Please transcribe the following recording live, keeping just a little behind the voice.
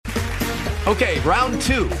Okay, round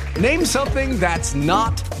two. Name something that's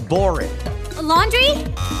not boring. A laundry?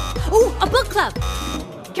 Ooh, a book club.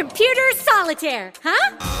 Computer solitaire,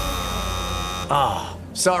 huh? Ah,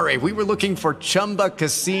 sorry, we were looking for Chumba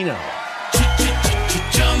Casino.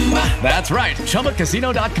 That's right,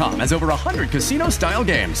 ChumbaCasino.com has over 100 casino-style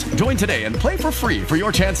games. Join today and play for free for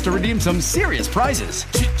your chance to redeem some serious prizes.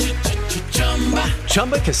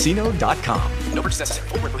 ChumbaCasino.com. No purchase necessary.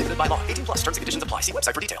 Void where prohibited by law. 18 plus. Terms and conditions apply. See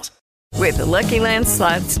website for details. With the Lucky Land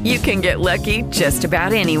Slots, you can get lucky just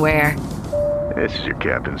about anywhere. This is your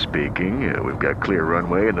captain speaking. We've got clear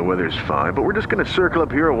runway and the weather's fine, but we're just going to circle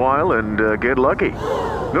up here a while and get lucky.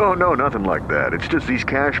 No, nothing like that. It's just these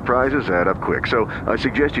cash prizes add up quick. So I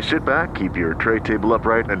suggest you sit back, keep your tray table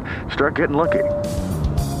upright, and start getting lucky.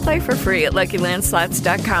 Play for free at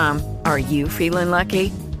LuckyLandSlots.com. Are you feeling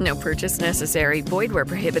lucky? No purchase necessary. Void where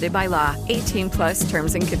prohibited by law. 18 plus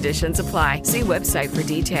terms and conditions apply. See website for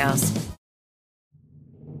details.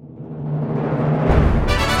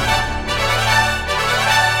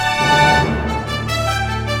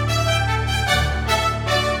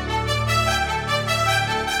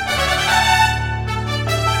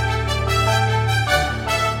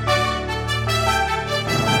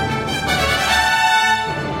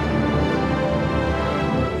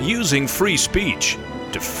 Using free speech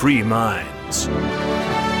to free minds.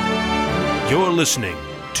 You're listening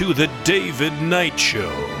to The David Knight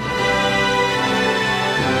Show.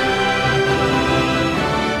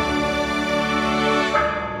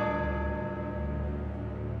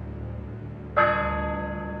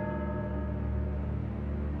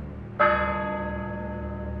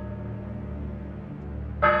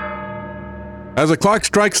 As the clock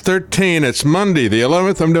strikes 13, it's Monday, the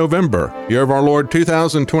 11th of November, year of our Lord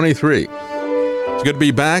 2023. It's good to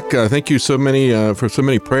be back. Thank you for so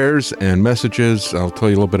many prayers and messages. I'll tell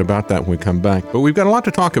you a little bit about that when we come back. But we've got a lot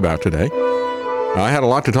to talk about today. I had a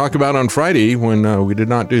lot to talk about on Friday when we did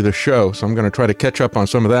not do the show, so I'm going to try to catch up on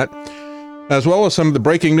some of that, as well as some of the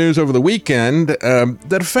breaking news over the weekend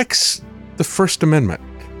that affects the First Amendment.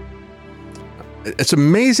 It's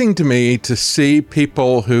amazing to me to see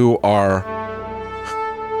people who are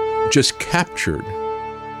just captured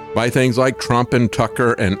by things like Trump and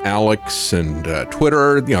Tucker and Alex and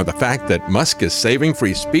Twitter. You know, the fact that Musk is saving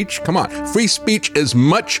free speech. Come on, free speech is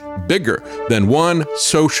much bigger than one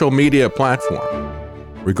social media platform,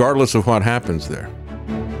 regardless of what happens there.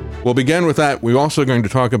 We'll begin with that. We're also going to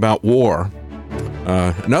talk about war.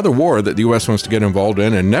 Another war that the U.S. wants to get involved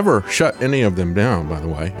in and never shut any of them down, by the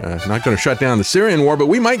way. Not going to shut down the Syrian war, but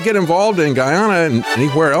we might get involved in Guyana and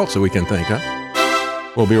anywhere else that we can think of.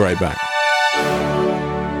 We'll be right back.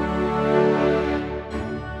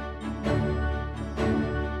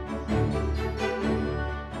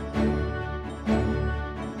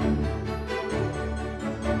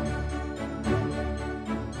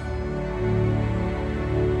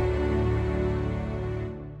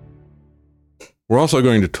 We're also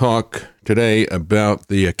going to talk today about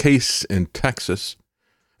the case in Texas,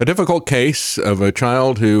 a difficult case of a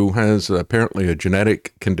child who has apparently a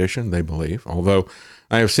genetic condition, they believe, although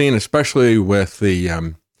I have seen, especially with the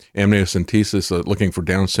amniocentesis looking for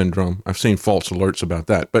Down syndrome, I've seen false alerts about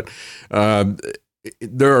that. But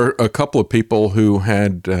there are a couple of people who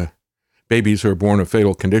had babies who are born with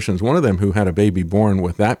fatal conditions. One of them who had a baby born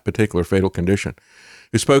with that particular fatal condition,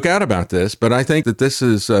 who spoke out about this. But I think that this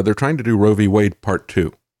is, they're trying to do Roe v. Wade Part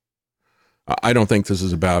 2. I don't think this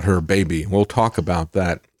is about her baby. We'll talk about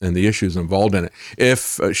that and the issues involved in it.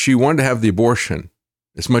 If she wanted to have the abortion,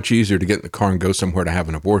 it's much easier to get in the car and go somewhere to have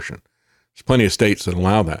an abortion. There's plenty of states that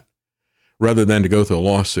allow that, rather than to go through a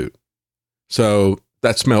lawsuit. So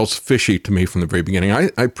that smells fishy to me from the very beginning. I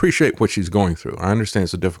appreciate what she's going through. I understand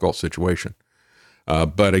it's a difficult situation.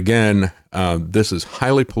 But again, this is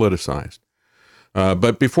highly politicized.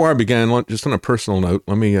 But before I begin, just on a personal note,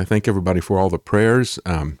 let me thank everybody for all the prayers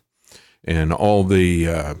and all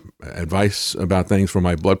the advice about things for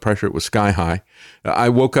my blood pressure. It was sky high. I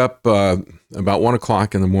woke up about 1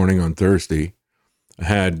 o'clock in the morning on Thursday,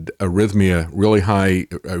 had arrhythmia, really high,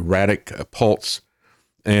 erratic pulse,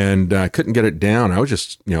 and I couldn't get it down. I was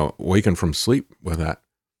just, waking from sleep with that.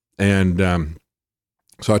 And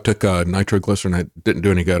so I took nitroglycerin. It didn't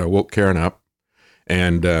do any good. I woke Karen up,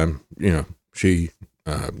 and, she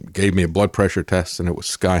gave me a blood pressure test, and it was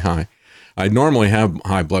sky high. I normally have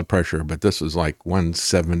high blood pressure, but this is like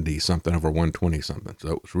 170 something over 120 something.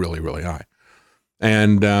 So it was really, really high.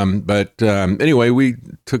 And, anyway, we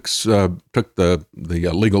took the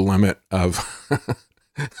legal limit of,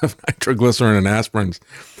 of nitroglycerin and aspirins,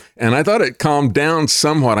 and I thought it calmed down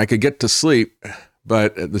somewhat. I could get to sleep,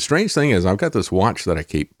 but the strange thing is I've got this watch that I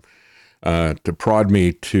keep, to prod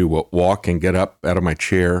me to walk and get up out of my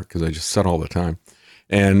chair because I just sat all the time,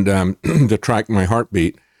 and to track my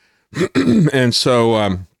heartbeat, and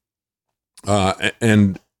so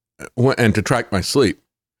and to track my sleep,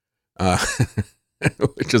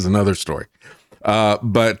 which is another story.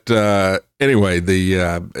 But anyway,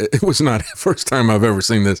 it was not the first time I've ever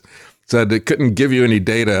seen this. It said it couldn't give you any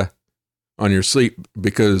data on your sleep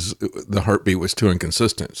because the heartbeat was too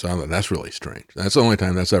inconsistent. So I thought, that's really strange. That's the only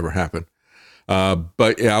time that's ever happened.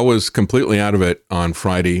 But yeah, I was completely out of it on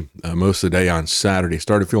Friday, most of the day on Saturday.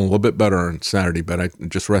 Started feeling a little bit better on Saturday, but I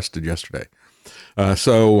just rested yesterday.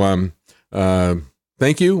 So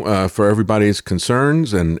thank you for everybody's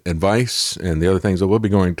concerns and advice and the other things. I will be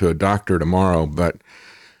going to a doctor tomorrow, but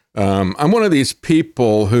I'm one of these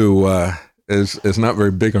people who is not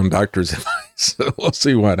very big on doctor's advice. So we'll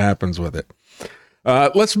see what happens with it.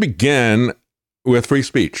 Let's begin with free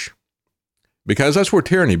speech, because that's where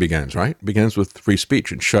tyranny begins, right? It begins with free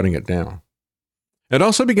speech and shutting it down. It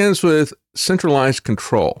also begins with centralized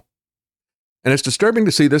control. And it's disturbing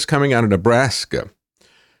to see this coming out of Nebraska.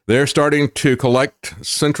 They're starting to collect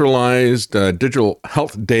centralized digital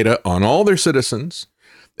health data on all their citizens.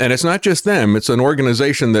 And it's not just them. It's an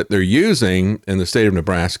organization that they're using in the state of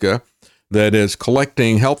Nebraska that is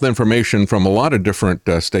collecting health information from a lot of different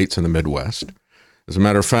states in the Midwest. As a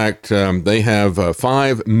matter of fact, they have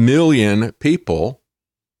 5 million people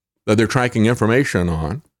that they're tracking information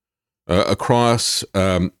on across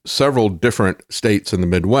several different states in the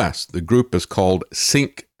Midwest. The group is called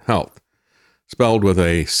Sync Health, spelled with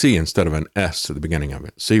a C instead of an S at the beginning of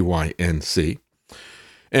it, CYNC.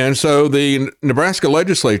 And so the Nebraska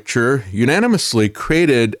legislature unanimously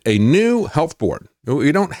created a new health board.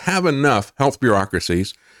 We don't have enough health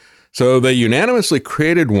bureaucracies, so they unanimously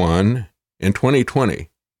created one in 2020.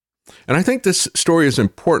 And I think this story is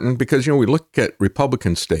important because, we look at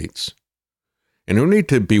Republican states, and we need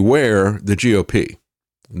to beware the GOP.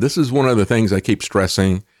 This is one of the things I keep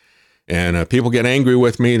stressing, and people get angry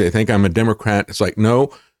with me. They think I'm a Democrat. It's like,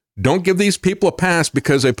 no, don't give these people a pass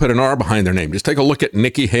because they put an R behind their name. Just take a look at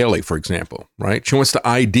Nikki Haley, for example, right? She wants to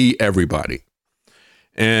ID everybody.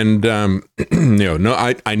 And, no,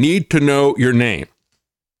 I need to know your name,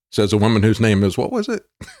 says a woman whose name is, what was it?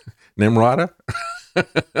 Nimrata?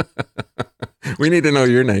 We need to know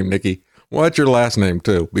your name, Nikki. What's your last name,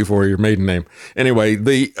 too, before your maiden name? Anyway,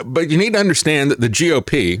 but you need to understand that the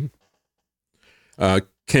GOP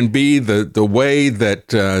can be the way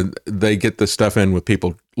that they get this stuff in with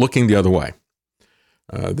people looking the other way.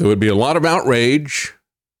 There would be a lot of outrage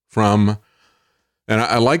from, and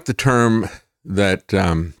I like the term that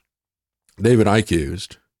David Icke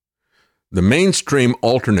used, the mainstream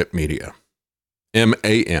alternate media,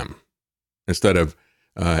 MAM, instead of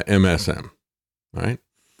MSM, right?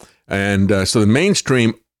 And so the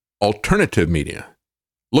mainstream alternative media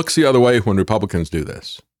looks the other way when Republicans do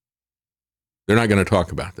this. They're not going to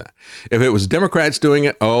talk about that. If it was Democrats doing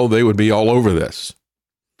it, they would be all over this.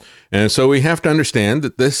 And so we have to understand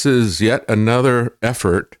that this is yet another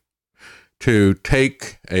effort to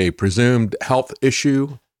take a presumed health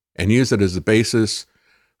issue and use it as the basis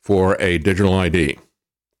for a digital ID,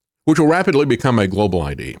 which will rapidly become a global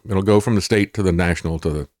ID. It'll go from the state to the national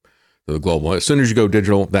to the global. As soon as you go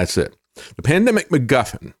digital, that's it. The pandemic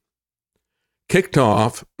MacGuffin kicked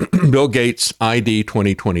off Bill Gates' ID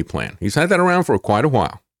 2020 plan. He's had that around for quite a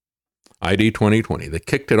while. ID 2020. They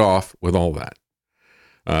kicked it off with all that.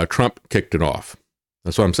 Trump kicked it off.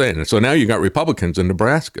 That's what I'm saying. And so now you got Republicans in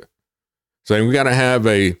Nebraska saying we got to have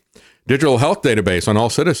a digital health database on all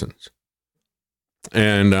citizens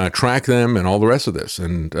and track them and all the rest of this.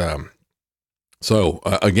 And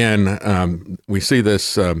again, we see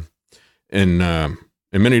this in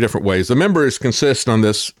many different ways. The members consist on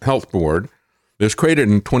this health board. It was created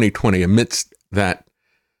in 2020 amidst that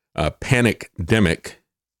panic-demic.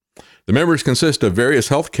 The members consist of various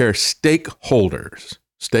healthcare stakeholders.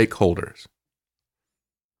 Stakeholders.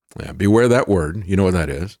 Yeah, beware that word. You know what that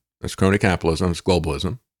is. That's crony capitalism. It's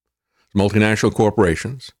globalism. It's multinational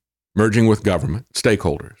corporations merging with government.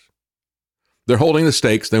 Stakeholders. They're holding the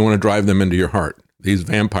stakes. They want to drive them into your heart. These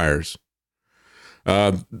vampires.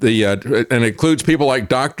 And it includes people like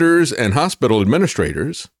doctors and hospital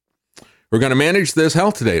administrators who are going to manage this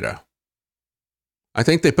health data. I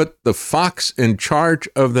think they put the fox in charge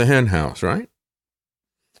of the hen house, right?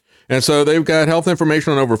 And so they've got health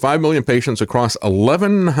information on over 5 million patients across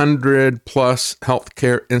 1,100 plus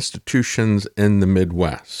healthcare institutions in the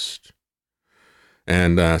Midwest.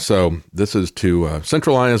 And so this is to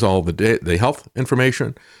centralize all the health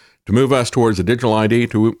information, to move us towards a digital ID,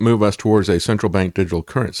 to move us towards a central bank digital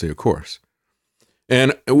currency, of course.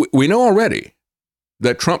 And we know already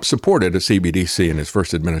that Trump supported a CBDC in his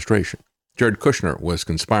first administration. Jared Kushner was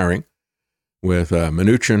conspiring with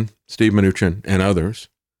Steve Mnuchin, and others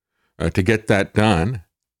to get that done.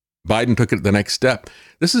 Biden took it the next step.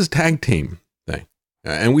 This is a tag team thing.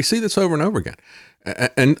 And we see this over and over again.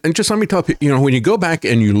 And just let me tell you, when you go back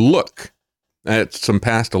and you look at some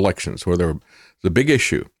past elections where there was a big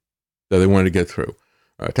issue that they wanted to get through,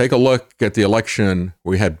 take a look at the election.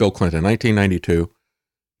 We had Bill Clinton, 1992,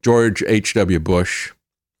 George H.W. Bush,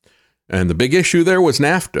 and the big issue there was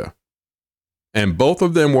NAFTA. And both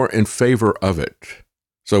of them were in favor of it.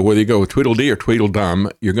 So whether you go with Tweedledee or Tweedledum,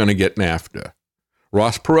 you're going to get NAFTA.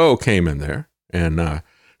 Ross Perot came in there and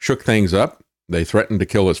shook things up. They threatened to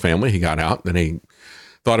kill his family. He got out. Then he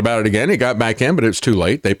thought about it again. He got back in, but it's too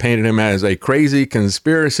late. They painted him as a crazy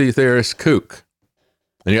conspiracy theorist kook.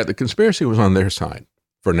 And yet the conspiracy was on their side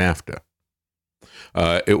for NAFTA.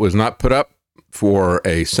 It was not put up for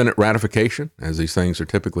a Senate ratification, as these things are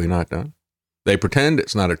typically not done. They pretend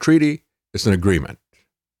it's not a treaty, it's an agreement.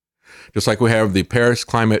 Just like we have the Paris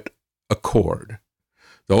Climate Accord.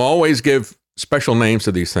 They'll always give special names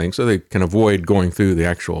to these things so they can avoid going through the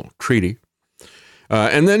actual treaty.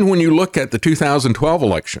 And then when you look at the 2012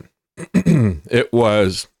 election, it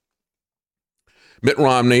was Mitt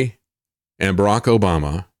Romney and Barack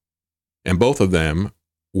Obama, and both of them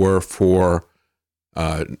were for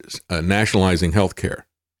nationalizing health care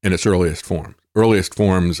in its earliest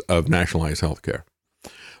forms of nationalized health care.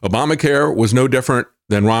 Obamacare was no different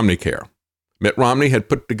than Romney Care. Mitt Romney had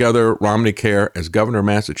put together Romney Care as governor of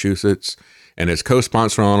Massachusetts, and his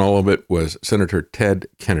co-sponsor on all of it was Senator Ted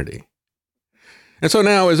Kennedy. And so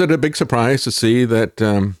now, is it a big surprise to see that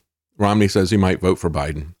Romney says he might vote for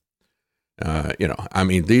Biden?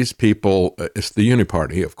 These people, it's the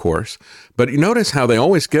Uniparty, of course, but you notice how they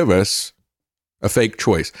always give us a fake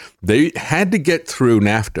choice. They had to get through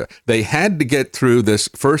NAFTA. They had to get through this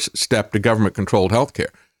first step to government-controlled health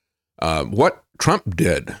care. What Trump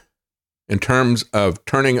did in terms of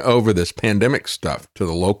turning over this pandemic stuff to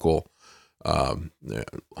the local,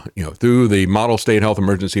 through the Model State Health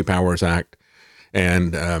Emergency Powers Act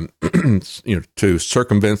and, to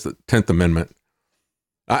circumvent the 10th Amendment.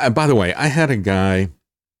 By the way, I had a guy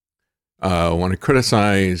when I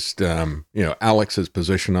criticized, Alex's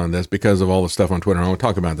position on this because of all the stuff on Twitter. I want to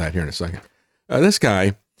talk about that here in a second. This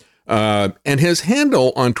guy, and his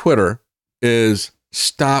handle on Twitter is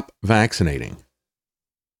Stop Vaccinating.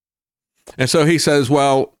 And so he says,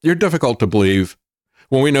 well, you're difficult to believe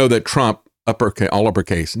when we know that Trump, all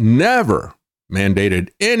uppercase, never mandated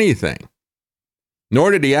anything,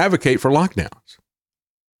 nor did he advocate for lockdowns.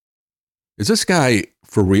 Is this guy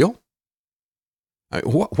for real?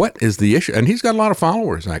 What is the issue? And he's got a lot of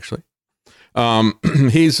followers, actually.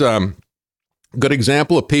 He's a good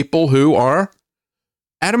example of people who are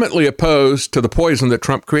adamantly opposed to the poison that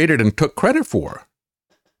Trump created and took credit for.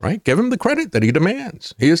 Right? Give him the credit that he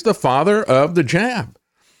demands. He is the father of the jab.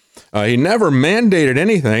 He never mandated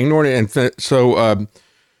anything,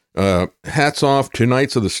 hats off to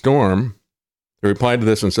Knights of the Storm. They replied to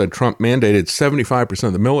this and said Trump mandated 75%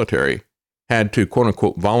 of the military had to, quote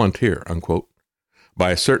unquote, volunteer, unquote, by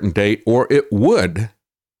a certain date, or it would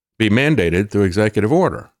be mandated through executive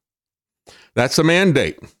order. That's a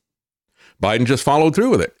mandate. Biden just followed through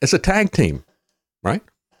with it. It's a tag team, right?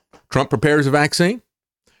 Trump prepares a vaccine,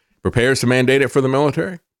 prepares to mandate it for the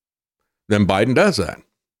military. Then Biden does that,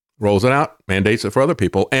 rolls it out, mandates it for other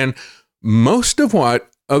people. And most of what,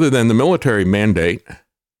 other than the military mandate,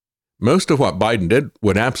 most of what Biden did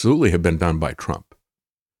would absolutely have been done by Trump.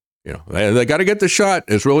 They got to get the shot.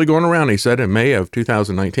 It's really going around, he said, in May of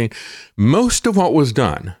 2019. Most of what was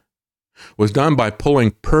done by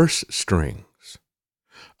pulling purse strings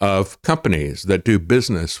of companies that do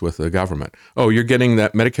business with the government. Oh, you're getting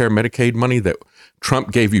that Medicare, Medicaid money that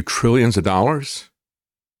Trump gave you trillions of dollars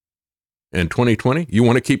in 2020? You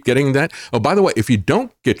want to keep getting that? Oh, by the way, if you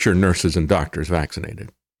don't get your nurses and doctors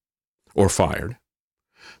vaccinated or fired,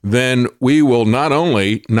 then we will not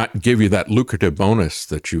only not give you that lucrative bonus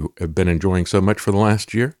that you have been enjoying so much for the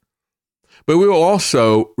last year, but we will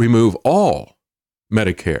also remove all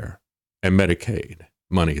Medicare and Medicaid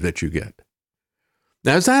money that you get.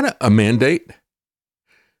 Now, is that a mandate?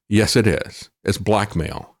 Yes, it is. It's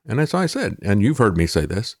blackmail. And as I said, and you've heard me say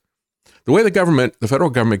this, the way the federal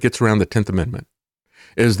government gets around the 10th Amendment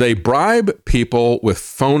is they bribe people with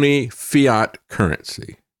phony fiat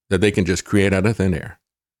currency that they can just create out of thin air.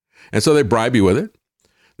 And so they bribe you with it.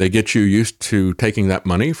 They get you used to taking that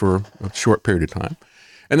money for a short period of time.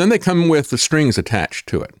 And then they come with the strings attached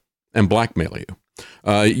to it and blackmail you.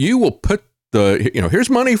 You will put here's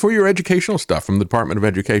money for your educational stuff from the Department of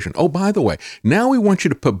Education. Oh, by the way, now we want you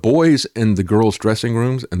to put boys in the girls' dressing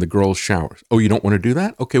rooms and the girls' showers. Oh, you don't want to do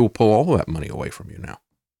that? Okay, we'll pull all of that money away from you now.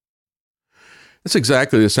 It's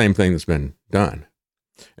exactly the same thing that's been done.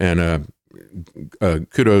 And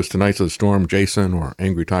kudos to Knights of the Storm, Jason, or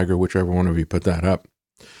Angry Tiger, whichever one of you put that up.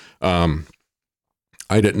 I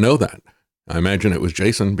didn't know that. I imagine it was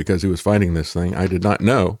Jason because he was fighting this thing. I did not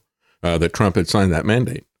know that Trump had signed that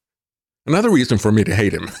mandate. Another reason for me to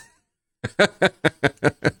hate him.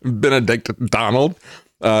 Benedict Donald.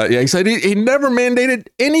 He said he never mandated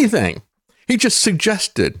anything. He just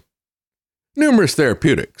suggested numerous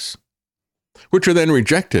therapeutics, which are then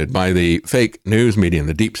rejected by the fake news media and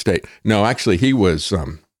the deep state. No, actually, he was,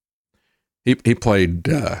 he played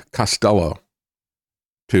Costello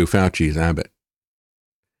to Fauci's Abbott.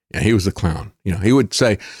 Yeah, he was the clown. He would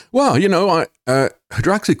say, well,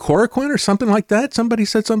 hydroxychloroquine or something like that. Somebody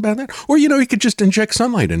said something about that. Or, you could just inject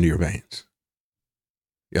sunlight into your veins.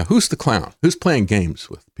 Yeah, who's the clown? Who's playing games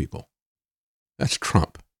with people? That's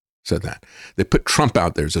Trump said that. They put Trump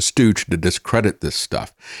out there as a stooge to discredit this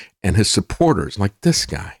stuff. And his supporters, like this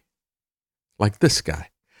guy,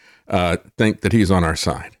 think that he's on our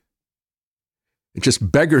side. It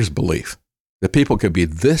just beggars belief that people could be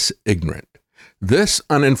this ignorant, this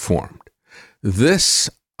uninformed, this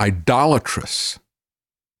idolatrous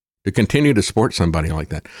to continue to support somebody like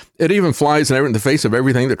that. It even flies in the face of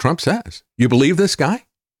everything that Trump says. You believe this guy?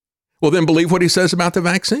 Well, then believe what he says about the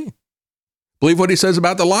vaccine. Believe what he says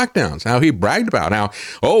about the lockdowns, how he bragged about how,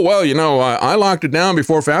 I locked it down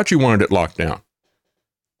before Fauci wanted it locked down.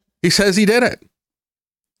 He says he did it.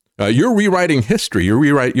 You're rewriting history.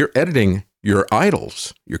 You're editing your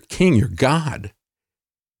idols, your king, your God.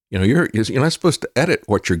 You're not supposed to edit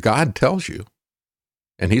what your God tells you.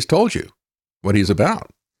 And he's told you what he's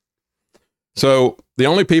about. So the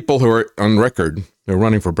only people who are on record, they're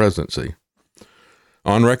running for presidency,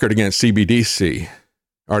 on record against CBDC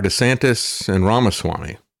are DeSantis and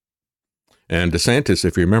Ramaswamy. And DeSantis,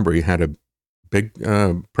 if you remember, he had a big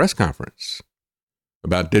press conference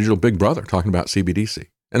about digital Big Brother, talking about CBDC.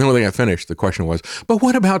 And then when they got finished, the question was, but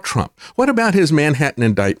what about Trump? What about his Manhattan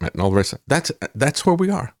indictment and all the rest? That's where we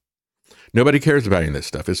are. Nobody cares about any of this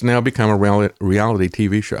stuff. It's now become a reality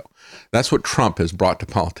TV show. That's what Trump has brought to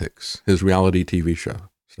politics, his reality TV show.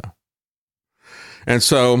 And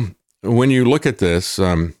so when you look at this,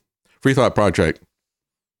 Free Thought Project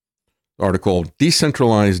article,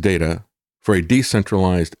 Decentralized Data for a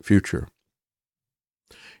Decentralized Future.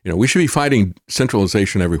 We should be fighting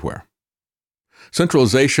centralization everywhere.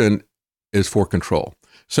 Centralization is for control.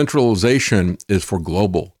 Centralization is for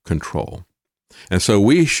global control. And so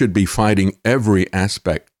we should be fighting every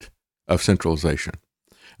aspect of centralization.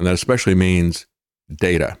 And that especially means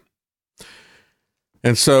data.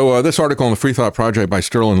 And so this article on the Free Thought Project by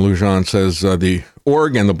Sterling Lujan says the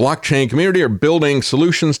org and the blockchain community are building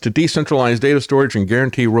solutions to decentralize data storage and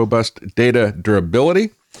guarantee robust data durability.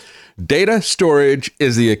 Data storage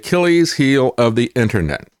is the Achilles heel of the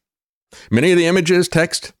internet. Many of the images,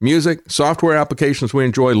 text, music, software applications we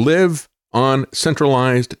enjoy live on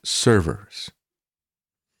centralized servers.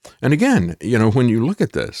 And again, when you look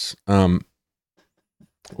at this,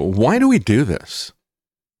 why do we do this?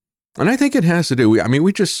 And I think it has to do,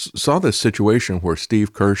 we just saw this situation where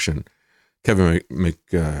Steve Kirsch and Kevin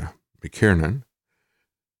McKiernan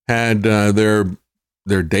had their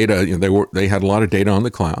data, they had a lot of data on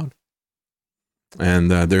the cloud.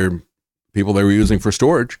 And their people they were using for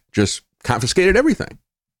storage just confiscated everything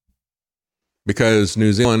because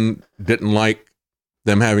New Zealand didn't like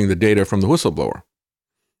them having the data from the whistleblower.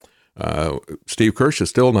 Steve Kirsch has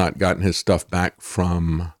still not gotten his stuff back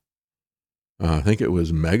from, I think it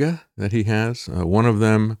was Mega that he has. One of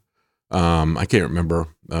them, I can't remember.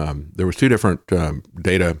 There was two different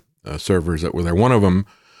data servers that were there. One of them,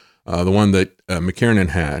 the one that McKiernan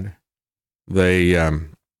had, they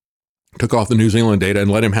took off the New Zealand data and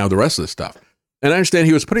let him have the rest of the stuff. And I understand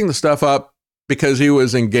he was putting the stuff up because he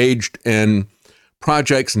was engaged in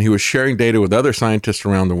projects and he was sharing data with other scientists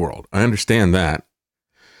around the world. I understand that.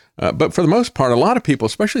 But for the most part, a lot of people,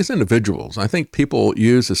 especially as individuals, I think people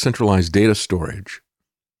use a centralized data storage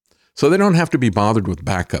so they don't have to be bothered with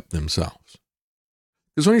backup themselves.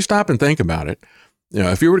 Because when you stop and think about it,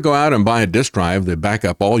 if you were to go out and buy a disk drive that back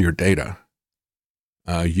up all your data,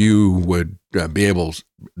 you would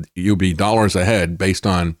you'd be dollars ahead based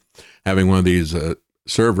on having one of these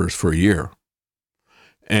servers for a year.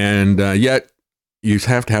 And yet you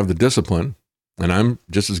have to have the discipline, and I'm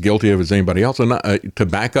just as guilty of it as anybody else, to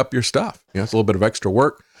back up your stuff. It's a little bit of extra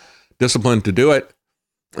work, discipline to do it.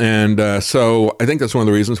 And so I think that's one of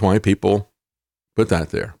the reasons why people put that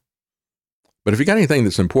there. But if you got anything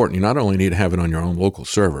that's important, you not only need to have it on your own local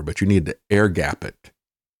server, but you need to air gap it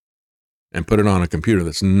and put it on a computer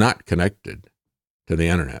that's not connected to the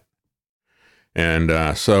internet. And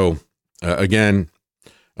again,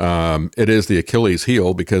 it is the Achilles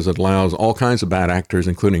heel because it allows all kinds of bad actors,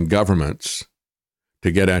 including governments,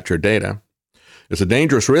 to get at your data. It's a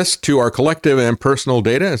dangerous risk to our collective and personal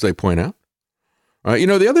data, as they point out.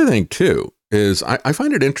 The other thing, too, is I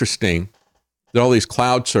find it interesting that all these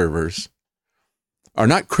cloud servers are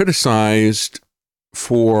not criticized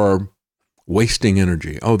for wasting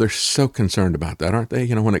energy. Oh, they're so concerned about that, aren't they?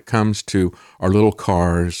 When it comes to our little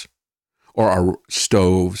cars or our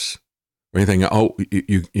stoves or anything. Oh,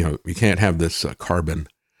 you can't have this carbon.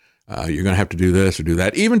 You're going to have to do this or do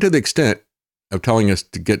that, even to the extent of telling us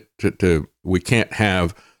to get to we can't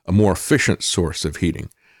have a more efficient source of heating.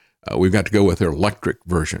 We've got to go with their electric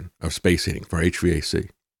version of space heating for HVAC.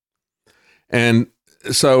 And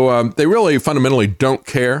so they really fundamentally don't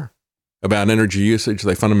care about energy usage.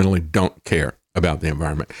 They fundamentally don't care about the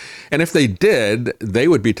environment. And if they did, they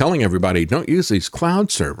would be telling everybody, don't use these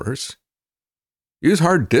cloud servers. Use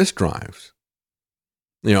hard disk drives.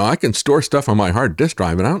 I can store stuff on my hard disk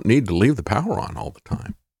drive and I don't need to leave the power on all the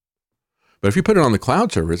time. But if you put it on the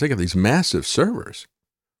cloud servers, they get these massive servers.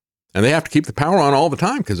 And they have to keep the power on all the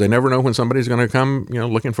time because they never know when somebody's going to come,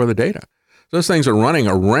 looking for the data. Those things are running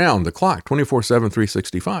around the clock, 24/7,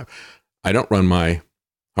 365. I don't run my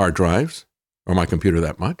hard drives or my computer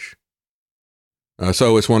that much.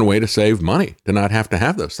 So it's one way to save money, to not have to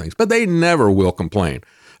have those things. But they never will complain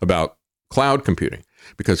about cloud computing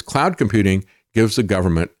because cloud computing gives the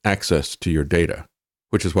government access to your data,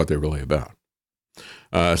 which is what they're really about.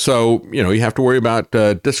 So you have to worry about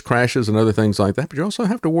disk crashes and other things like that, but you also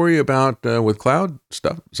have to worry about, with cloud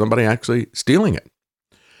stuff, somebody actually stealing it,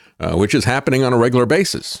 which is happening on a regular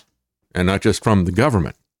basis and not just from the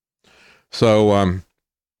government. So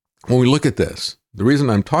when we look at this, the reason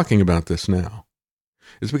I'm talking about this now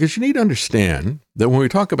is because you need to understand that when we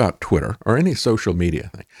talk about Twitter or any social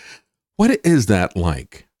media thing, what is that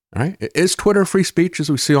like? All right? Is Twitter free speech,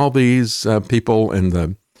 as we see all these people in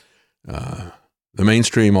the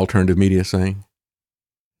mainstream alternative media saying?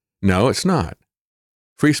 No, it's not.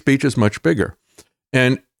 Free speech is much bigger.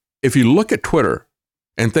 And if you look at Twitter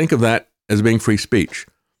and think of that as being free speech,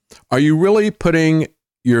 are you really putting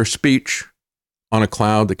your speech on a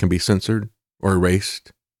cloud that can be censored or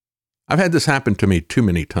erased? I've had this happen to me too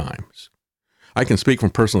many times. I can speak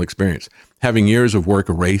from personal experience, having years of work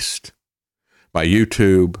erased by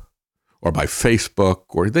YouTube or by Facebook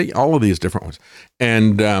or all of these different ones.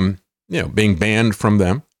 And, being banned from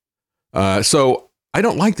them. So I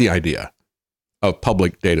don't like the idea of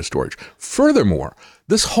public data storage. Furthermore,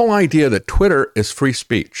 this whole idea that Twitter is free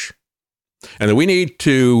speech and that we need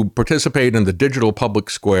to participate in the digital public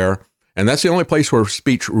square, and that's the only place where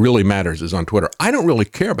speech really matters is on Twitter. I don't really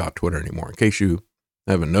care about Twitter anymore, in case you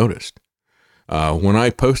haven't noticed. When I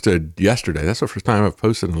posted yesterday, that's the first time I've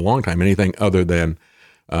posted in a long time, anything other than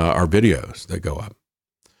our videos that go up.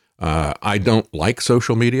 I don't like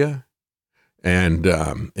social media. And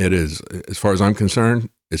it is, as far as I'm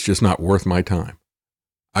concerned, it's just not worth my time.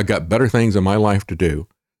 I've got better things in my life to do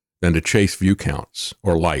than to chase view counts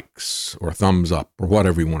or likes or thumbs up or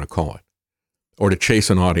whatever you want to call it, or to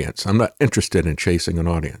chase an audience. I'm not interested in chasing an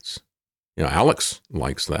audience. Alex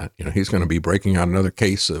likes that. He's going to be breaking out another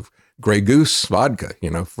case of Grey Goose vodka,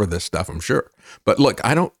 for this stuff, I'm sure. But look,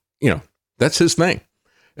 I don't, that's his thing.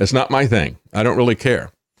 It's not my thing. I don't really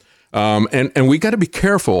care. And we got to be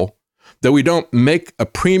careful that we don't make a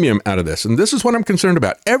premium out of this. And this is what I'm concerned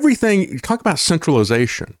about. Everything, you talk about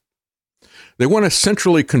centralization. They want to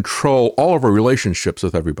centrally control all of our relationships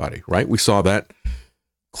with everybody, right? We saw that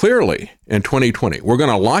clearly in 2020. We're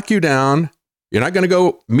going to lock you down. You're not going to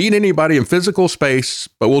go meet anybody in physical space,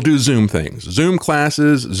 but we'll do Zoom things, Zoom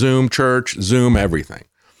classes, Zoom church, Zoom everything.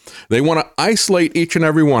 They want to isolate each and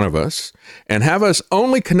every one of us and have us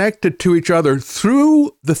only connected to each other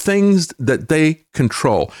through the things that they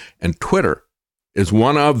control. And Twitter is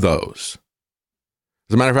one of those.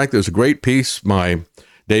 As a matter of fact, there's a great piece by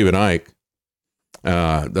David Icke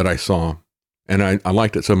that I saw, and I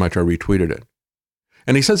liked it so much I retweeted it.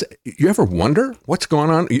 And he says, you ever wonder what's going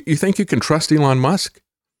on? You think you can trust Elon Musk?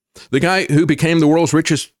 The guy who became the world's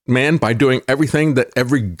richest man by doing everything that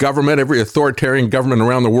every government, every authoritarian government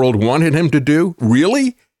around the world wanted him to do?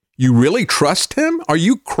 Really? You really trust him? Are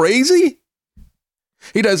you crazy?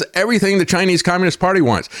 He does everything the Chinese Communist Party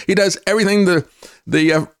wants. He does everything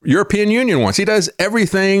the European Union wants. He does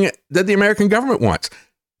everything that the American government wants.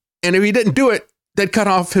 And if he didn't do it, they'd cut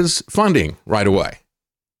off his funding right away.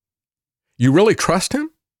 You really trust him?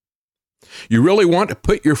 You really want to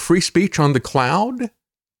put your free speech on the cloud?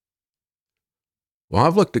 Well,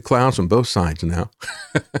 I've looked at clouds on both sides now,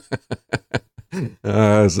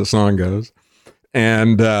 as the song goes.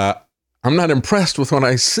 And I'm not impressed with what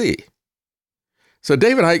I see. So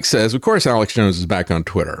David Icke says, of course, Alex Jones is back on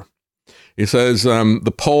Twitter. He says,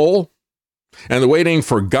 the poll and the waiting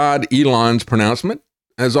for God Elon's pronouncement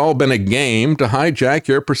has all been a game to hijack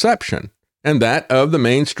your perception and that of the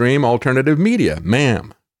mainstream alternative media,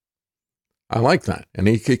 ma'am. I like that. And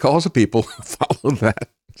he calls the people who follow that,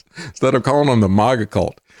 instead of calling them the MAGA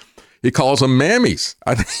cult, he calls them mammies.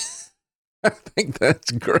 I think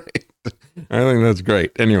that's great. I think that's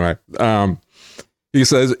great. Anyway, he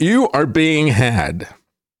says, you are being had.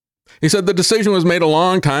 He said the decision was made a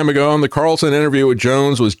long time ago, and the Carlson interview with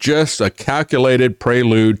Jones was just a calculated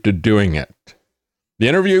prelude to doing it. The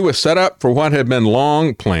interview was set up for what had been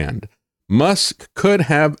long planned. Musk could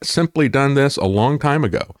have simply done this a long time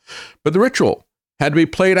ago, but the ritual had to be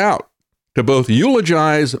played out to both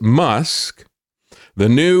eulogize Musk, the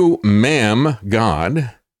new ma'am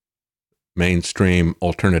god, mainstream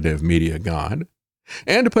alternative media god,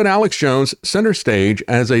 and to put Alex Jones center stage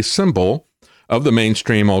as a symbol of the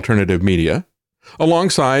mainstream alternative media,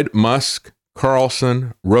 alongside Musk,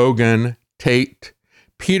 Carlson, Rogan, Tate,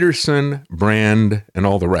 Peterson, Brand, and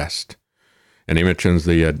all the rest. And he mentions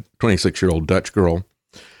the 26-year-old Dutch girl,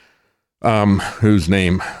 whose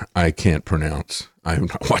name I can't pronounce. I have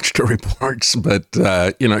not watched her reports, but,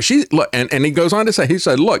 she, and he goes on to say, he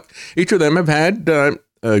said, look, each of them have had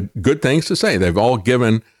good things to say. They've all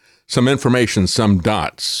given some information, some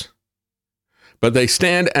dots, but they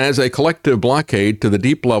stand as a collective blockade to the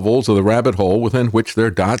deep levels of the rabbit hole within which their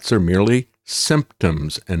dots are merely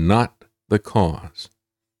symptoms and not the cause.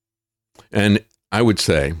 And I would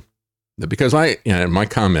say that because my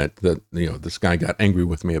comment that, this guy got angry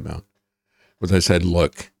with me about was I said,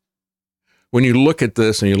 look, when you look at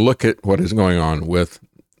this and you look at what is going on with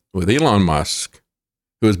Elon Musk,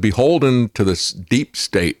 who is beholden to this deep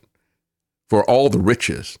state for all the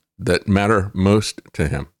riches that matter most to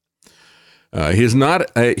him. He's not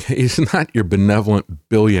your benevolent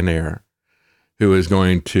billionaire who is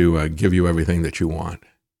going to give you everything that you want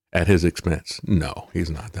at his expense. No,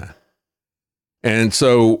 he's not that. And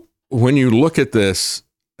so when you look at this,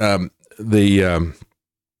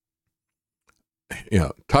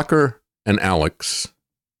 Tucker and Alex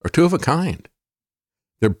are two of a kind.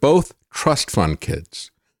 They're both trust fund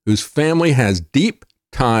kids whose family has deep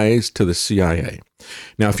ties to the CIA.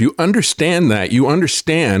 Now, if you understand that, you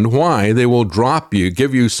understand why they will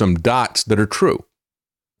give you some dots that are true.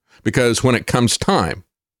 Because when it comes time,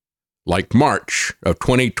 like March of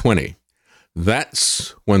 2020, that's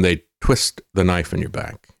when they twist the knife in your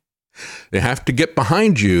back. They have to get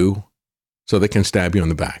behind you so they can stab you in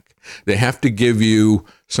the back. They have to give you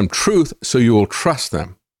some truth so you will trust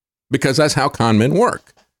them, because that's how con men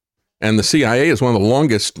work. And the CIA is one of the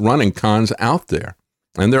longest running cons out there.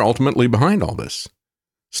 And they're ultimately behind all this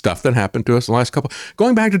stuff that happened to us the last couple.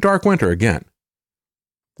 Going back to Dark Winter again,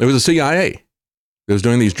 it was the CIA that was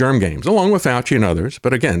doing these germ games, along with Fauci and others.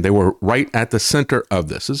 But again, they were right at the center of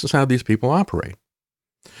this. This is how these people operate.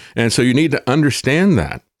 And so you need to understand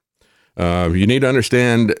that. You need to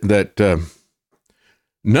understand that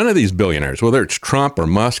none of these billionaires, whether it's Trump or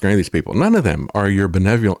Musk or any of these people, none of them are your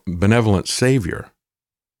benevolent savior.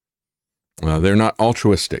 They're not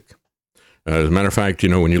altruistic. As a matter of fact,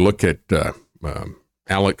 when you look at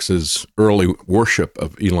Alex's early worship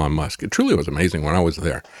of Elon Musk, it truly was amazing when I was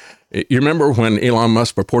there. You remember when Elon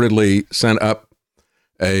Musk purportedly sent up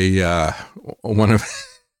one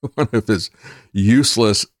of his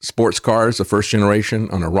useless sports cars, the first generation,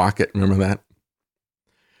 on a rocket? Remember that?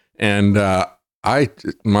 And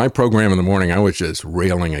my program in the morning, I was just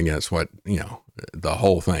railing against the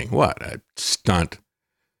whole thing. What a stunt!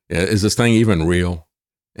 Is this thing even real?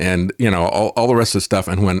 And, all the rest of the stuff.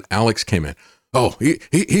 And when Alex came in,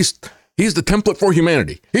 he's the template for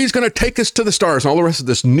humanity. He's going to take us to the stars. And all the rest of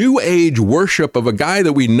this new age worship of a guy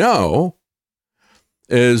that we know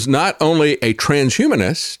is not only a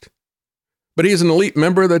transhumanist, but he's an elite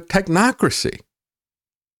member of the technocracy.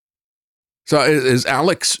 So is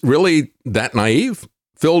Alex really that naive,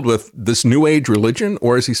 filled with this new age religion,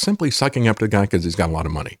 or is he simply sucking up to the guy because he's got a lot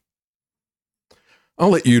of money? I'll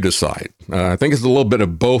let you decide. I think it's a little bit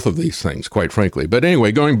of both of these things, quite frankly. But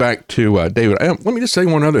anyway, going back to David, let me just say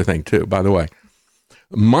one other thing, too, by the way.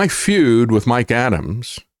 My feud with Mike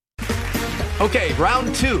Adams. Okay,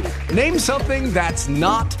 round two. Name something that's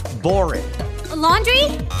not boring. A laundry?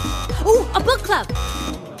 Ooh, a book club.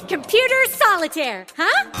 Computer solitaire,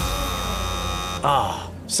 huh? Ah,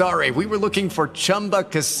 oh, sorry. We were looking for Chumba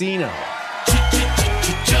Casino.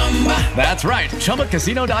 That's right.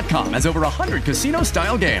 ChumbaCasino.com has over 100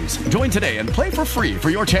 casino-style games. Join today and play for free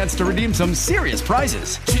for your chance to redeem some serious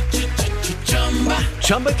prizes.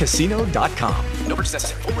 ChumbaCasino.com. No purchase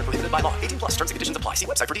necessary. Void where prohibited by law. 18 plus. Terms and conditions apply. See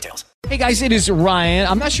website for details. Hey guys, it is Ryan.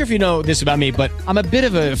 I'm not sure if you know this about me, but I'm a bit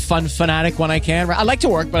of a fun fanatic when I can. I like to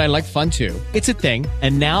work, but I like fun too. It's a thing.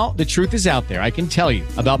 And now the truth is out there. I can tell you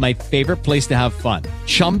about my favorite place to have fun.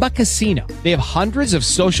 Chumba Casino. They have hundreds of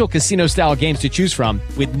social casino style games to choose from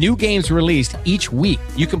with new games released each week.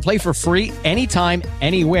 You can play for free anytime,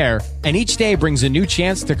 anywhere. And each day brings a new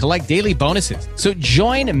chance to collect daily bonuses. So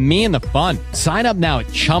join me in the fun. Sign up now at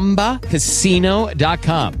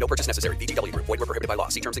ChumbaCasino.com. No purchase necessary. VGW Group. Void where prohibited by law.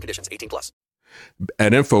 See terms and conditions. 18 plus.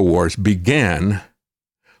 At InfoWars began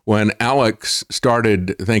when Alex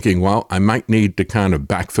started thinking, well, I might need to kind of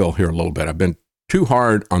backfill here a little bit. I've been too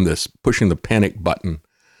hard on this pushing the panic button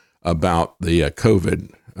about the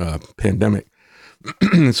COVID pandemic.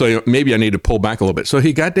 So maybe I need to pull back a little bit. So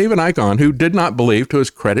he got David Icke on, who did not believe, to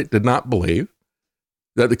his credit, did not believe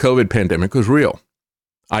that the COVID pandemic was real.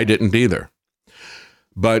 I didn't either.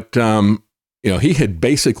 But, he had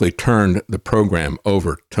basically turned the program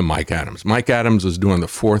over to Mike Adams. Mike Adams was doing the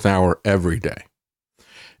fourth hour every day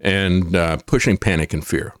and pushing panic and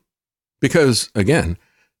fear. Because, again,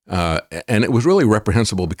 and it was really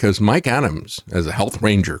reprehensible because Mike Adams, as a health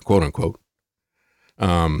ranger, quote unquote,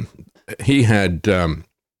 he had, for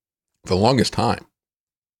the longest time,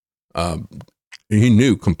 he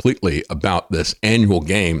knew completely about this annual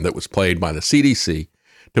game that was played by the CDC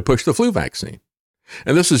to push the flu vaccine.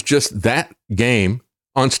 And this is just that game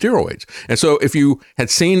on steroids. And so if you had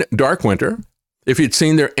seen Dark Winter, if you'd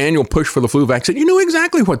seen their annual push for the flu vaccine, you knew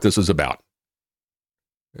exactly what this is about.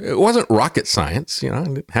 It wasn't rocket science. I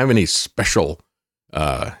didn't have any special,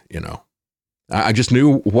 I just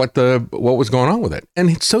knew what was going on with it.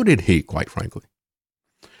 And so did he, quite frankly.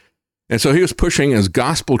 And so he was pushing as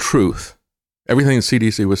gospel truth everything the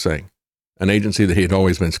CDC was saying, an agency that he had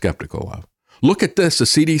always been skeptical of. Look at this. The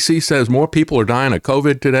CDC says more people are dying of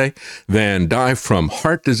COVID today than die from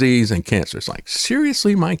heart disease and cancer. It's like,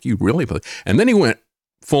 seriously, Mike, you really believe? And then he went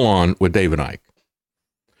full on with David Icke.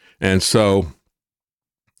 And so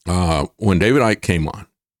when David Icke came on,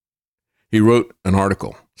 he wrote an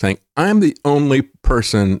article saying, I'm the only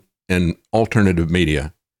person in alternative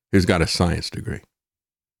media who's got a science degree.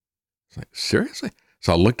 It's like, seriously?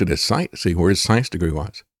 So I looked at his site to see where his science degree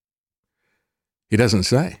was. He doesn't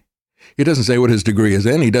say. He doesn't say what his degree is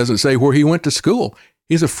in. He doesn't say where he went to school.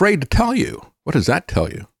 He's afraid to tell you. What does that tell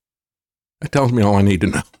you? That tells me all I need to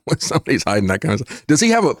know when somebody's hiding that kind of stuff. Does he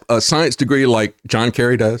have a science degree like John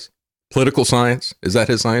Kerry does? Political science? Is that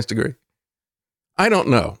his science degree? I don't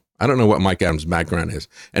know. I don't know what Mike Adams' background is.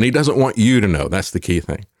 And he doesn't want you to know. That's the key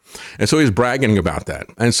thing. And so he's bragging about that.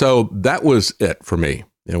 And so that was it for me.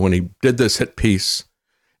 When he did this hit piece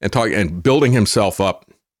and talking and building himself up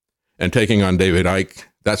and taking on David Icke,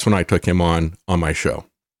 that's when I took him on my show.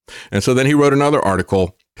 And so then he wrote another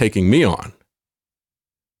article taking me on.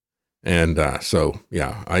 And I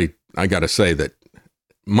got to say that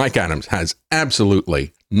Mike Adams has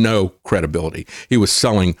absolutely no credibility. He was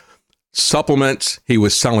selling supplements. He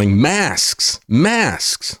was selling masks.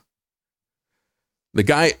 The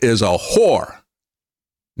guy is a whore.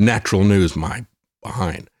 Natural News, my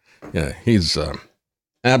behind. Yeah, he's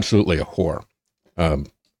absolutely a whore. A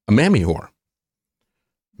mammy whore.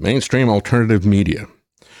 Mainstream alternative media.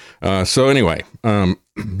 So anyway,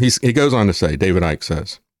 he goes on to say, David Icke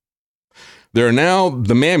says, there are now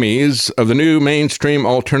the mammies of the new mainstream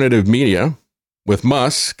alternative media, with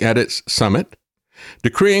Musk at its summit,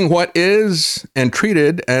 decreeing what is and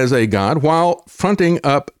treated as a god while fronting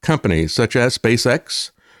up companies such as SpaceX,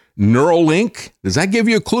 Neuralink. Does that give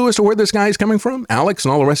you a clue as to where this guy is coming from? Alex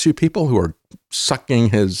and all the rest of you people who are sucking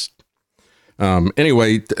his...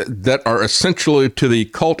 that are essentially to the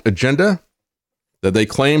cult agenda that they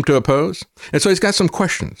claim to oppose. And so he's got some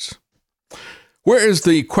questions. Where is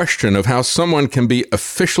the question of how someone can be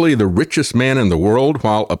officially the richest man in the world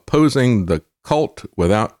while opposing the cult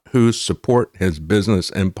without whose support his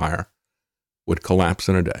business empire would collapse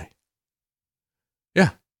in a day? Yeah.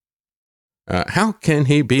 How can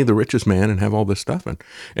he be the richest man and have all this stuff?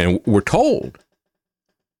 And we're told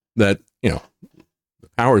that, the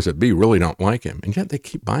powers that be really don't like him, and yet they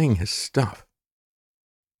keep buying his stuff.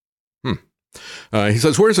 He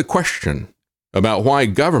says, where's the question about why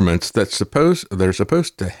governments they're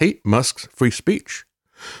supposed to hate Musk's free speech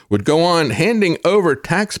would go on handing over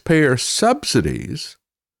taxpayer subsidies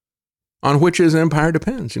on which his empire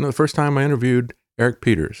depends? The first time I interviewed Eric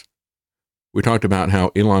Peters, we talked about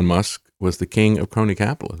how Elon Musk was the king of crony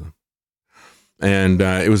capitalism. And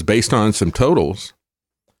it was based on some totals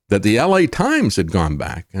that the LA Times had gone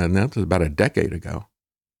back, and that was about a decade ago.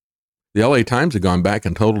 The LA Times had gone back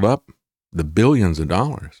and totaled up the billions of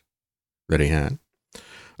dollars that he had.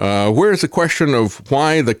 Where's the question of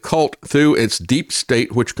why the cult, through its deep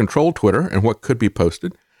state, which controlled Twitter and what could be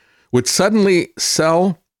posted, would suddenly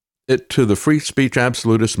sell it to the free speech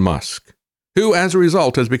absolutist Musk, who, as a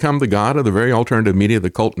result, has become the god of the very alternative media the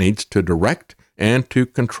cult needs to direct and to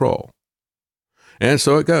control. And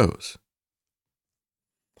so it goes.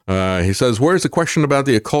 He says, where's the question about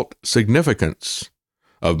the occult significance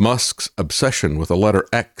of Musk's obsession with the letter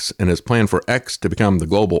X and his plan for X to become the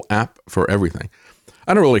global app for everything?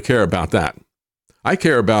 I don't really care about that. I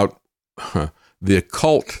care about the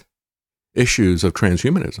occult issues of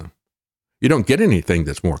transhumanism. You don't get anything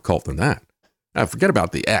that's more occult than that. Now, forget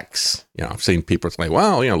about the X. I've seen people say,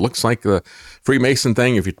 well, it looks like the Freemason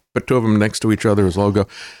thing. If you put two of them next to each other as logo.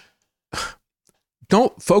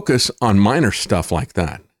 Don't focus on minor stuff like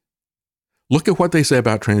that. Look at what they say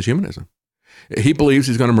about transhumanism. He believes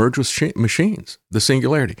he's going to merge with machines, the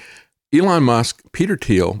singularity. Elon Musk, Peter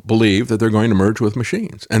Thiel believe that they're going to merge with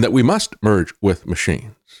machines and that we must merge with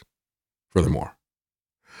machines, furthermore.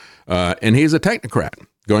 And he's a technocrat,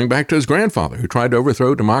 going back to his grandfather who tried to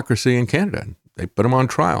overthrow democracy in Canada. They put him on